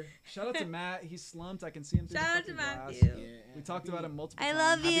here. Shout out to Matt. He's slumped. I can see him through Shout the out to fucking glass. Matthew. Yeah, We talked happy- about him multiple I times.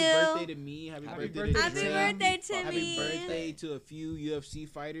 love Happy you. birthday to me. Happy, Happy birthday, birthday to to Happy Tim. birthday, Happy Timmy. birthday to a few UFC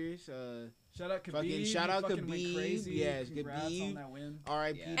fighters. Shout out Khabib. Fucking shout You out fucking went Khabib. crazy. Yes, Congrats Khabib. on that win.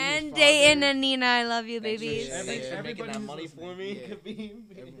 R.I.P. Yeah. to his And father. Dayton and Nina, I love you, Thanks babies. for- Thanks for making everybody that who's money listening. for me, Yeah.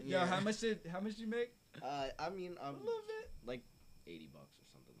 Khabib. Every- Yeah, Yeah. how much did you make? I mean, A little bit. like $80 or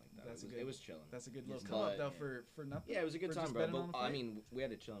something like that. That's it was, good. It was chilling. That's a good little Yes, come up but- though for nothing. Yeah, it was a good for time, just bro. betting on But the I fight. mean, we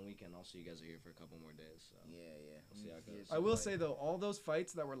had a chilling weekend. Also, you guys are here for a couple more days, so Yeah. we'll see how it goes. I will But- say though, all those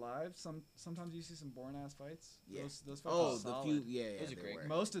fights that were live, sometimes you see some boring ass fights. Yeah. Those fights Oh, were the solid. few. Yeah. Those are they great. were.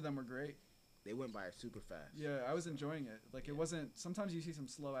 Most of them were great. They went by super fast. Yeah, I was enjoying it. Like it wasn't. Sometimes you see some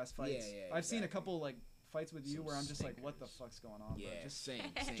slow ass fights. Yeah, I've seen a exactly. couple like fights with you Some where I'm just like, what the stinkers. fuck's going on? Yeah. Bro? Just Same.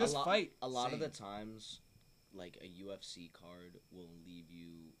 just a lot, fight. A lot of the Same. times, like a UFC card will leave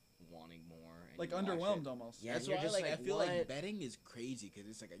you wanting more. And like you watch underwhelmed it. almost. Yeah, That's and you're why just like I like, feel like what? betting is crazy because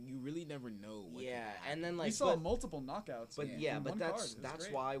it's like you really never know. What Yeah, can happen. and then we like, saw but, multiple knockouts. but in yeah, one but card. that's It was that's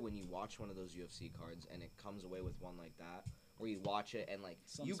great. why when you watch one of those UFC cards and it comes away with one like that, where you watch it and like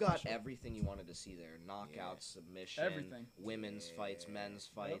Something you got special. everything you wanted to see there: knockouts, submission, Everything. women's Yeah. fights, men's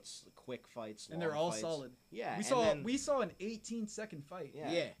fights, quick fights, and they're long all fights. solid. Yeah, We saw an 18-second fight.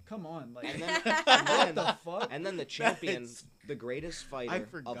 Yeah. Yeah. Come on, like And then, what and the then, fuck? and then the champion, That's- the greatest fighter of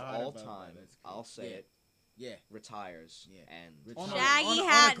forgot all about that. time, That's I'll crazy. say Yeah. it, Yeah. retires. Yeah. And on a, Shaggy on,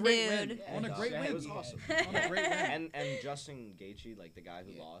 hat, on a great dude. win. Yeah, On a dog. great Yeah, win. it was awesome. On a great win. And Justin Gaethje, like the guy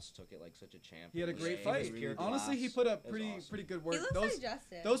who Yeah. lost, took it like such a champ. He had a It was- great it was fight. pure Honestly, he class. put up It was awesome. pretty good He work. looks Those like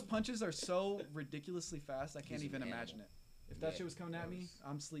Justin. those punches are so ridiculously fast. I can't He's an even animal. imagine it. If that Yeah, shit was coming that at me, was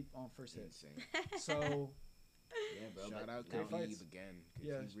I'm sleep on first hit. Insane. So Yeah, bro. Shout but out now Khabib fights. again because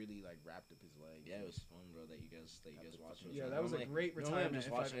Yeah. he really like wrapped up his leg. Yeah, it was fun, bro. That you guys watched it. yeah, that was a great normally I'm retirement. just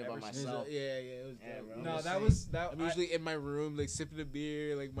if watching I've it by ever It was, seen. myself. yeah, it was. Yeah, dope. bro. I'm No, just that saying. was that. I'm usually in my room, like sipping a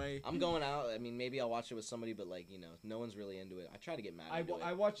beer, like my. I'm going out. I mean, maybe I'll watch it with somebody, but like no one's really into it. I try to get mad into it.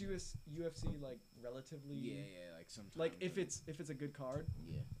 I watch UFC like relatively. Yeah, like sometimes. Like if it's a good card,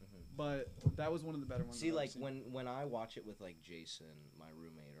 Yeah. but that was one of the better ones. See, I've like ever seen. when I watch it with like Jason, my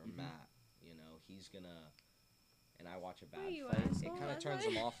roommate, or Mhm. Matt, he's gonna, and I watch a bad Are you fight, it asshole? kind of That's turns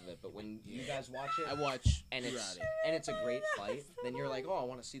why- him off of it. But when you guys watch it, I watch and throughout it's a great Oh, fight, that's then you're like, so oh, I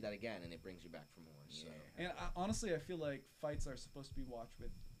want to see that again, and it brings you back for more. So. Yeah. And honestly, I feel like fights are supposed to be watched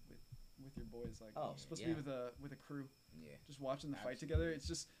with your boys. Like Oh, it's supposed yeah. to be with a crew. Yeah. Just watching the fight Absolutely. together. It's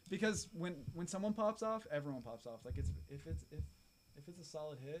just because when someone pops off, everyone pops off. Like if it's a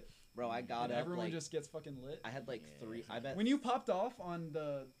solid hit, Bro, I got then up everyone like just gets fucking lit. I had like Yeah. 3. I bet. When you popped off on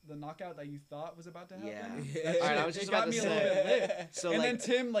the knockout that you thought was about to happen, Yeah. that Alright, I shit, was just it about got to me a say. little bit lit. So and like, then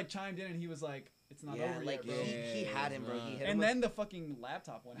Tim like chimed in and he was like, "It's not yeah, over like yet, bro." he had him, bro. He hit him And with, then the fucking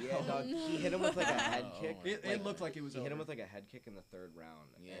laptop went yeah, out. dog. He hit him with like a head Oh kick. my It like, looked like it was He hit him over. with like a head kick in the 3rd round.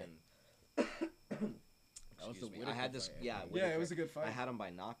 Yeah. And That was excuse the me, I Whitaker had this. fight, I Yeah, think. Yeah, Whitaker. it was a good fight. I had him by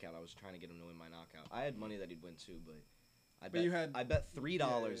knockout. I was trying to get him to win my knockout. I had money that he'd win too, but But you had- I bet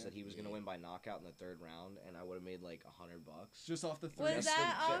 $3 yeah. that he was gonna Yeah. win by knockout in the third round, and I would have made like $100. just off the three. Was That's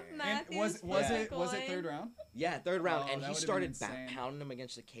that the- off and Matthew's was Yeah. it coin? third round? Yeah, third round, Oh, and that he would've started been insane. pounding him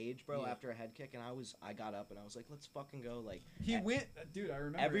against the cage, bro. Yeah. After a head kick, and I got up and I was like, let's fucking go, like. He eh, went, dude. I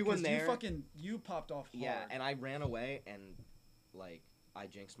remember. Everyone 'cause there- You popped off hard. Yeah, and I ran away and like I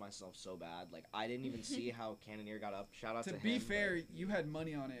jinxed myself so bad. Like I didn't even see how Cannonier got up. Shout out to to him. be but- fair, you had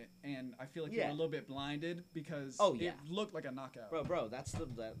money on it, and I feel like you Yeah. were a little bit blinded because Oh, yeah. it looked like a knockout. bro, that's the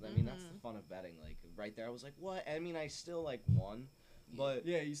I mean that's the fun of betting. Like right there, I was like, what? I mean, I still like won, but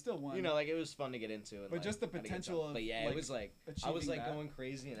Yeah, you still won. you know, like it was fun to get into. And, But like, just the had a good potential time. of, But yeah, like, it was like I was achieving like that. going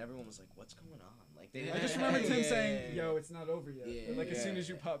crazy, and everyone was like, what's going on? Like they. I didn't just Yeah. remember Tim Yeah. saying, "Yo, it's not over yet." Yeah. Like as soon as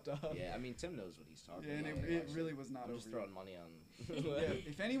you Yeah. popped up. Yeah, I mean Tim knows what he's talking Yeah, and about. it really was not I'm over just yet. throwing money on. Yeah,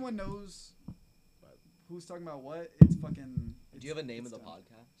 if anyone knows who's talking about what, it's fucking. Do you have a name of it's the done.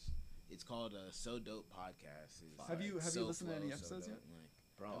 podcast? It's called So Dope Podcast. It's Have you so listened to any flow, episodes so yet? dope, like,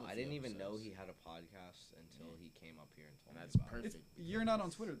 Bro, Hella I few didn't even know episodes. he had a podcast until Yeah. he came up here and told And me that's about perfect. It's, you're not on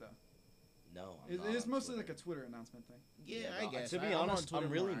Twitter though. it. No, I'm It not is on mostly Twitter. like a Twitter announcement thing. Yeah, I but, guess. To be I'm on honest, Twitter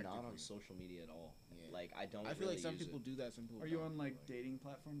I'm really more not on actively. social media at all. Yeah. Like I don't. I feel really like some use people it. do that. Some people. Are you don't, on like but- dating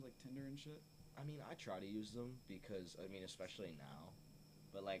platforms like Tinder and shit? I mean, I try to use them because I mean, especially now.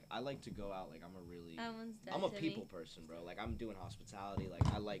 But like, I like to go out. Like, I'm a really. That one's dead I'm a to me. people person, bro. Like, I'm doing hospitality. Like,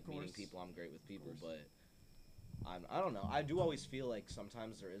 I like Of meeting course. people. I'm great with people, Of but course. I don't know. I do always feel like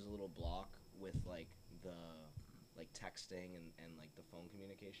sometimes there is a little block with like the like texting and like the phone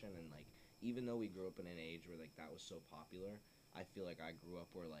communication and like even though we grew up in an age where like that was so popular, I feel like I grew up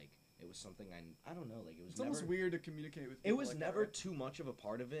where like it was something I don't know, like it was It's never almost weird to communicate with. it people was like never that. too much of a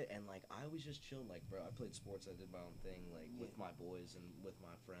part of it, and like I always just chilled. Like, bro, I played sports, I did my own thing, like with my boys and with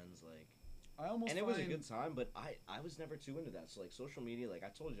my friends, like, I almost and it was a find- good time. But I was never too into that. So like social media, like I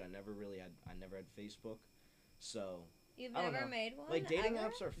told you, I never had Facebook, so You've I don't never know. made one. like dating ever?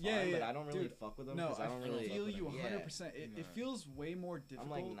 apps are fine, Yeah, but yeah, I don't really dude, fuck with them No, because I don't really feel you Yeah. 100%. It Nah. feels way more I'm difficult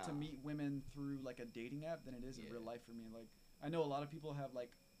like, to nah. meet women through like a dating app than it is in Yeah. real life for me. Like I know a lot of people have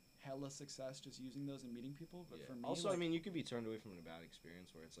like hella success just using those and meeting people, but Yeah. for me, Also, like, I mean, you could be turned away from a bad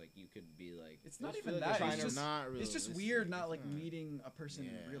experience where it's like you could be like, it's not I even feel like that. trying It's to just not it's just realistic. weird not It's like not. meeting a person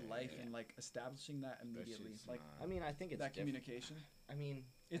in real Yeah, life yeah. and like establishing that immediately. shit's Like not- I mean, I think it's that different. communication. I mean,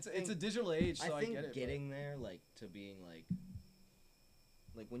 It's I it's a think- digital age, so I I think get it. but- getting there, like to being like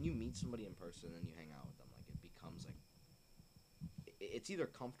when you meet somebody in person and you hang out with them, like it becomes like it's either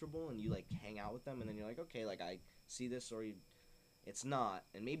comfortable and you like hang out with them and then you're like, okay, like I see this, or it's not,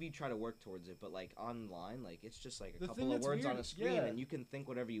 and maybe you try to work towards it, but like online, like it's just like a The couple thing of that's words on weird- a screen yeah. and you can think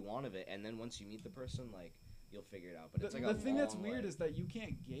whatever you want of it, and then once you meet the person, like you'll figure it out. But it's like the a thing that's long, weird like- is that you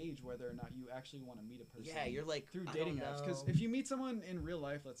can't gauge whether or not you actually want to meet a person. yeah, you're like through I dating don't apps. Because know. if you meet someone in real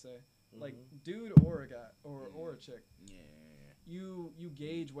life, let's say, like Mhm. dude or a guy or a chick, Yeah. you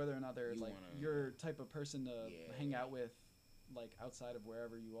gauge whether or not they're You like wanna- your type of person to Yeah. hang out with, like outside of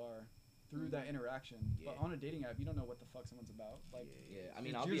wherever you are, through that interaction. But Yeah. on a dating app, you don't know what the fuck someone's about. Like yeah, I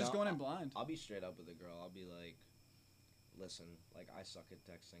mean, you're I'll be just hon- going in blind. I'll be straight up with a girl. I'll be like, listen, like I suck at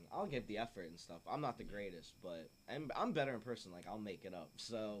texting. I'll give the effort and stuff. I'm not the greatest, but I'm better in person. Like I'll make it up.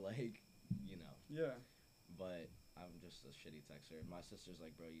 So like, you know, Yeah. but I'm just a shitty texter. My sister's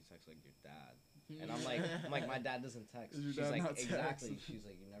like, bro, you text like your dad, and I'm like, my dad doesn't text. Is your She's dad like, not exactly. text? She's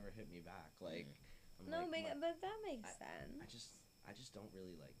like, you never hit me back. Like, I'm No, like, but that makes sense. I just don't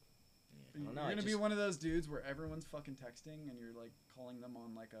really like. I You're don't know, gonna I be just- one of those dudes where everyone's fucking texting and you're like calling them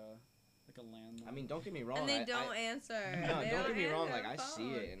on like a landline. I mean, don't get me wrong. And they I- don't answer. No, They don't get me wrong. answer Like I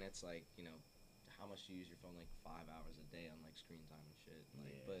see phone. it, and it's like, you know, how much do you use your phone? Like 5 hours a day on like screen time and shit.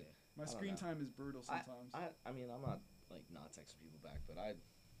 Like, Yeah. but My I don't screen know. time is brutal sometimes. I mean, I'm not like not texting people back, but I've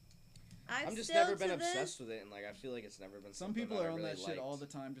I'm just still never been to this- obsessed with it, and like I feel like it's never been. Some something people that are I on really that shit all the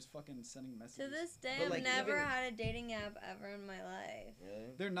liked. time, just fucking sending messages. To this day, But, I've like, never even- had a dating app ever in my life.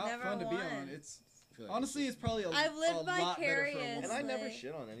 Really? They're not Never fun to be on. once. It's I feel like honestly, it's probably I've lived a lot better for a vicarious. woman. And I never like-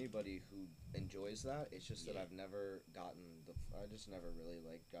 shit on anybody who enjoys that. It's just that Yeah. I've never gotten I just never really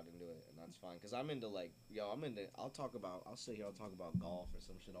like got into it, and that's fine. Cause I'm into like, I'll sit here, I'll talk about golf or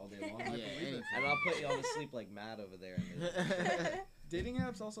some shit all day long. Yeah, believe it. anything. And I'll put y'all to sleep like Matt over there. And Dating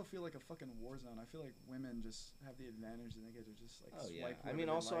apps also feel like a fucking war zone. I feel like women just have the advantage and they get to just like Oh, yeah. swipe. I whoever mean,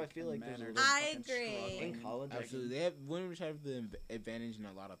 they also, I like, feel and like there's men a are little- just I fucking agree. struggling. in college, Absolutely, they have women have the advantage in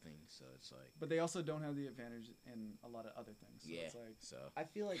a lot of things. So it's like, But they also don't have the advantage in a lot of other things. So yeah. it's like So I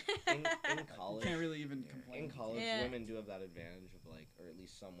feel like in you college, can't really even Yeah. complain. in college, Yeah. women do have that advantage of like, or at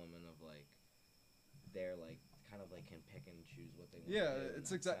least some women of like, they're like kind of like can pick and choose what they want. Yeah, to do in it's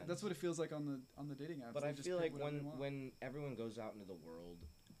that exact. That's sense. what it feels like on the dating apps. But They I just feel pick like whatever they want. when everyone goes out into the world,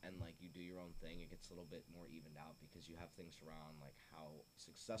 and like you do your own thing, it gets a little bit more evened out because you have things around like how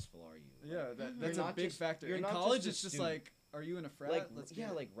successful are you? Like, Yeah, that's You're a not big just- factor. you're In not college, just a it's just student. like, are you in a frat? like Let's yeah,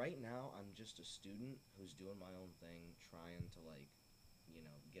 get it. like right now I'm just a student who's doing my own thing, trying to like, you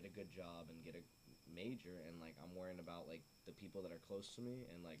know, get a good job and get a major, and like I'm worrying about like the people that are close to me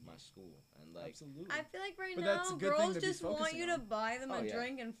and like my school and like Absolutely. I feel like right But that's now a good thing girls to be just want focusing you to on. buy them Oh, a yeah.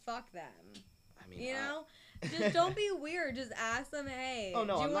 drink and fuck them. I mean, You know, just don't be weird. Just ask them, hey, Oh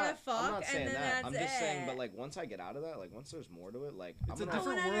no, do you I'm want not. to fuck? I'm not saying and then that. that's I'm just it. saying, but like once I get out of that, like once there's more to it, like It's I'm a gonna.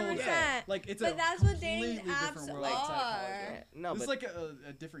 different Oh, world. 100%. Yeah. Like it's But a that's what dating completely apps different world are. outside college. Yeah, Right? no, It's but like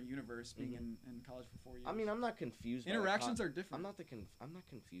a different universe being in college for 4 years. I mean, I'm not confused. by the interactions con- are different. I'm not I'm not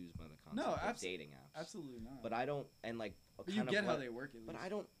confused by the concept No, of dating apps. Absolutely not. But I don't, and like. But you kind of get how what- they work at least. But I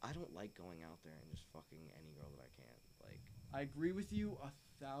don't like going out there and just fucking any girl that I can. Like, I agree with you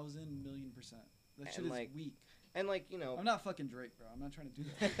 1,000,000,000%. That And, shit is like, weak. and like you know. I'm not fucking Drake, bro. I'm not trying to do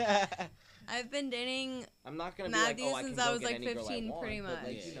that. I've been dating. I'm not gonna be Matthew like, oh, I can since I go was, get like, any girl I 15 want, pretty but,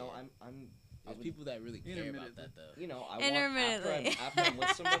 like, much. you know, Yeah. I'm There's people that really care about Intermittently. that though. you know, I Intermittently. want after I'm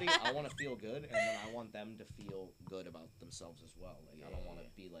with somebody, I want to feel good, and then I want them to feel good about themselves as well. Like I don't want to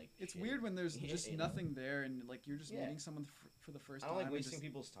be like. It's shitty. weird when there's Yeah, just you know? nothing there and like you're just Yeah. meeting someone for the first I time. don't like and wasting just-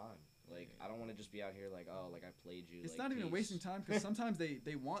 people's time. Like I don't want to just be out here like, oh, like I played you. It's like, not even peace. wasting time because sometimes they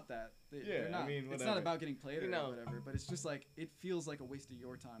want that. Yeah, They're I not. mean, it's whatever. not about getting played You or know. whatever, but it's just like it feels like a waste of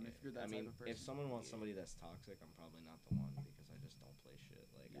your time if you're that I mean, type of person. if someone wants somebody that's toxic, I'm probably not the one because I just don't play shit.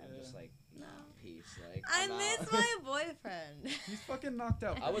 Like I'm just Yeah. like, No. peace. Like I I'm miss out. my boyfriend. He's fucking knocked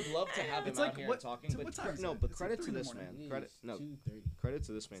out. I would love to have him It's out like, here what- talking, to but what time is no, it? but It's like credit 3 to in the this morning. man. Credit no, 2:30. credit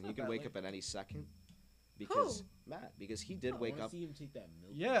to this man. It's He not could that wake late. up at any second because Matt, because he did wake up. See him take that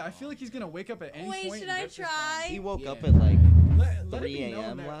milk. Yeah, I feel like he's gonna wake up at any Wait, point. should and I rip this try? He woke up Yeah. at like down. Let it 3 be known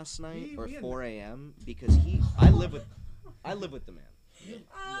a.m. that last night or we had- 4 a.m. because I live with the man.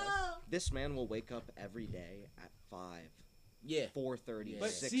 Oh. This man will wake up every day at 5, Yeah. 4:30, But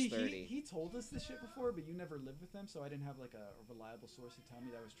see, 6:30. he told us this shit before, but you never lived with them, so I didn't have like a reliable source to tell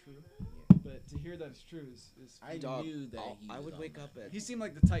me that was true. But to hear that it's true is I Dog, knew that I'll- he I was would on wake that. up at he seemed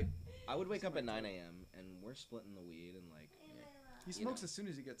like the type. I would wake up at Something 9 like a.m. and we're splitting the weed and like He You smokes know. as soon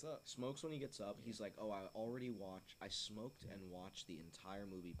as he gets up. smokes when he gets up. He's like, oh, I smoked and watched the entire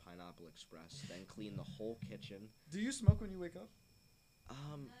movie Pineapple Express, then cleaned the whole kitchen. Do you smoke when you wake up?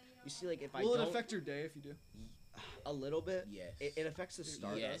 You see, like if I Will it don't affect your day if you do? a little bit, Yes. it affects the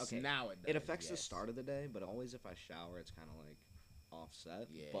start. Yes. Okay, Now it does. it affects the yes. start of the day, but always if I shower, it's kind of like offset.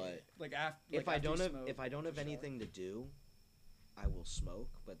 Yeah. But Like after. if I don't have if I don't have shower. anything to do, I will smoke.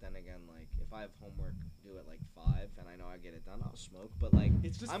 But then again, like if I have homework due at like 5 and I know I get it done, I'll smoke. But like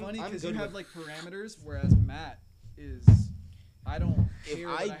It's just I'm- funny I'm because you good have with- like parameters, whereas Matt is. I don't If care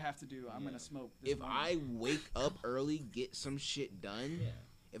what I- I have to do. I'm Yeah. gonna smoke. This If morning. I wake up early, get some shit done. yeah.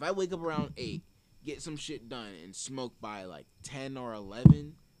 If I wake up around 8, get some shit done, and smoke by like 10 or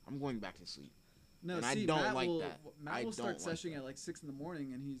 11, I'm going back to sleep. no, and I see, don't Matt like will, that. Matt I will start don't like sessioning that. at like 6 in the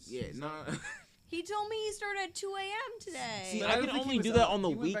morning, and he's Yeah, he's no. up. He told me he started at 2 a.m. today. See, But I I don't can think he only was do that up. on the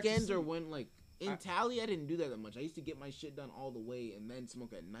He went back to weekends or sleep. when like in I- Tally. I didn't do that much. I used to get my shit done all the way and then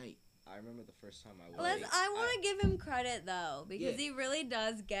smoke at night. I remember the first time I was. I want to give him credit though because Yeah. he really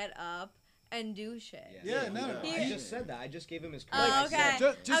does get up and do shit. Yeah, no, I He- just said that. I just gave him his credit. Oh, I okay.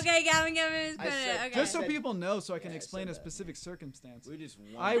 said- Just- Okay, Gavin, give him his I credit. said- okay. Just so said- people know, so I can Yeah, I explain a said that, specific circumstance. We're just.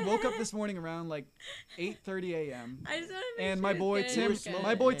 I woke up this morning around like 8:30 a.m. I just want to make and sure my it's boy good. Tim, Okay.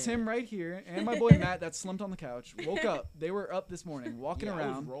 my boy Yeah. Tim right here, and my boy Matt that slumped on the couch woke up. They were up this morning, walking Yeah,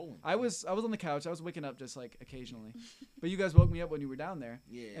 around. I was rolling. I was on the couch. I was waking up just like occasionally, but you guys woke me up when you were down there,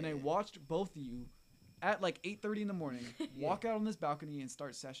 Yeah. and I watched both of you at like 8:30 in the morning walk out on this balcony and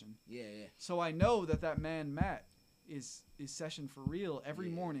start session. Yeah, yeah. So I know that man Matt is session for real every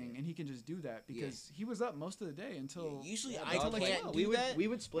Yeah, morning, yeah. and he can just do that because he was up most of the day until. Yeah, usually Yeah, I dog, like, can't well, do we would that. we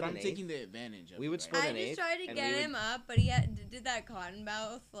would split but an I'm eighth. taking the advantage of We it. would right? split I an just eighth, tried to and get we would- him up, but he did that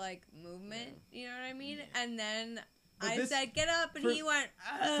cottonmouth like movement. You know what I mean? And then But I this- said, "Get up," and for- he went.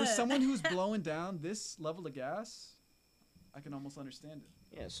 For "Ugh." someone who's blowing down this level of gas, I can almost understand it.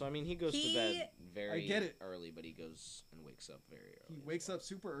 Yeah, so I mean, he goes He- to bed very get it. early, but he goes and wakes up very early. He as wakes well. up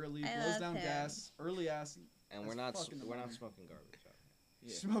super early, I blows love down him. gas, early ass, and as we're not fuck in the we're not morning. smoking garbage out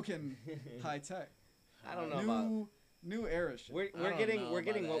Yeah. smoking here. high tech. I don't know about. New era shit. We're I don't getting know we're about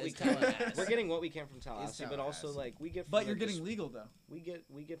getting that. what we It's can Tallahassee. we're getting what we can from Tallahassee, but also Tallahassee. like we get. From But the you're getting dis- legal though. we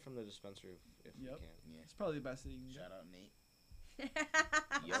get from the dispensary if Yep. we can. Yeah. It's probably the best thing you can Shout out Nate.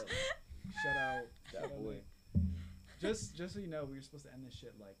 Yo, get. Shout out. that boy. Just so you know, we were supposed to end this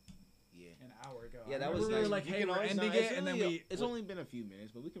shit like Yeah. an hour ago. Yeah, I that was remember we were nice. like, You hey, can we're always ending not- it, and then we. It's only been a few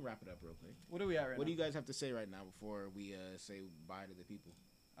minutes, but we can wrap it up real quick. What are we at right What now? do you guys have to say right now before we say bye to the people?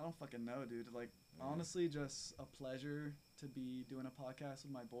 I don't fucking know, dude. Like, honestly, just a pleasure to be doing a podcast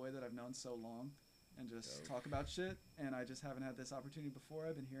with my boy that I've known so long and just talk about shit. And I just haven't had this opportunity before.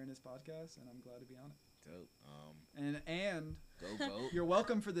 I've been hearing his podcast, and I'm glad to be on it. Dope. And Go vote. you're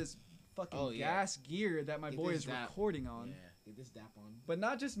welcome for this fucking Oh, yeah. gas gear that my Get boy this is dap. recording on. Yeah. Get this dap on. But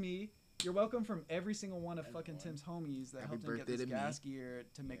not just me. You're welcome from every single one of fucking Everyone. Tim's homies that Happy helped him get birthday this to me. gas gear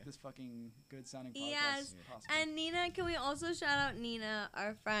to make Yeah. this fucking good sounding podcast Yes, possible. And Nina, can we also shout out Nina,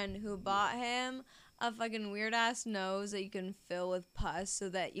 our friend, who bought him a fucking weird ass nose that you can fill with pus so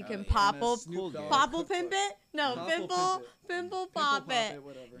that you Oh, can yeah. popple, And a Snoop Dogg popple cookbook. pimp it? No, Popple pimple, pimp it. pimple Pimple pop it.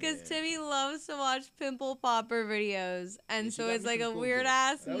 whatever. Because Yeah. Timmy loves to watch pimple popper videos, and Yeah, she so got it's me like a some cool weird gifts.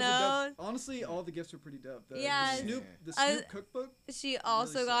 ass That was a nose. dope- honestly, all the gifts were pretty dope. The Yes. Snoop, the Uh, Snoop cookbook, She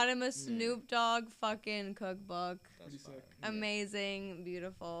also sick. got him a Snoop Dogg fucking cookbook. pretty sick. Amazing,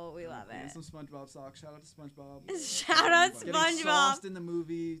 beautiful. We love And it. some SpongeBob socks. Shout out to SpongeBob. Shout out Getting SpongeBob. sauced in the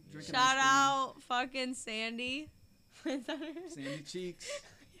movie. Drinking Shout ice out fucking Sandy. cream, Sandy Cheeks.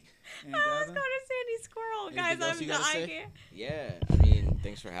 And Let's Gavin. go to Sandy Squirrel, Anything guys. else you gotta I say? can't. Yeah, I mean,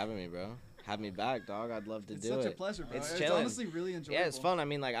 thanks for having me, bro. Have me back, dog. I'd love to It's do such it. a pleasure, bro. It's It's chilling. honestly really enjoyable. Yeah, it's fun. I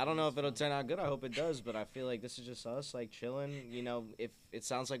mean, like, I don't know if it'll turn out good. I hope it does, but I feel like this is just us, like, chilling. You know, if it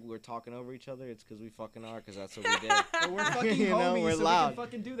sounds like we're talking over each other, it's because we fucking are, because that's what we did. But we're fucking You know, homies, we're so loud. we can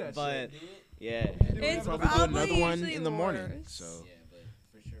fucking do that But, shit. yeah. Do It's whatever. Probably do probably another one usually in the morning. worse. So Yeah, but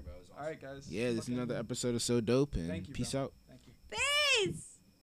for sure, bro. It was awesome. All right, guys. yeah, this is Fucking- another episode of So Dope, and Thank you, peace bro. out. Thank you. Peace.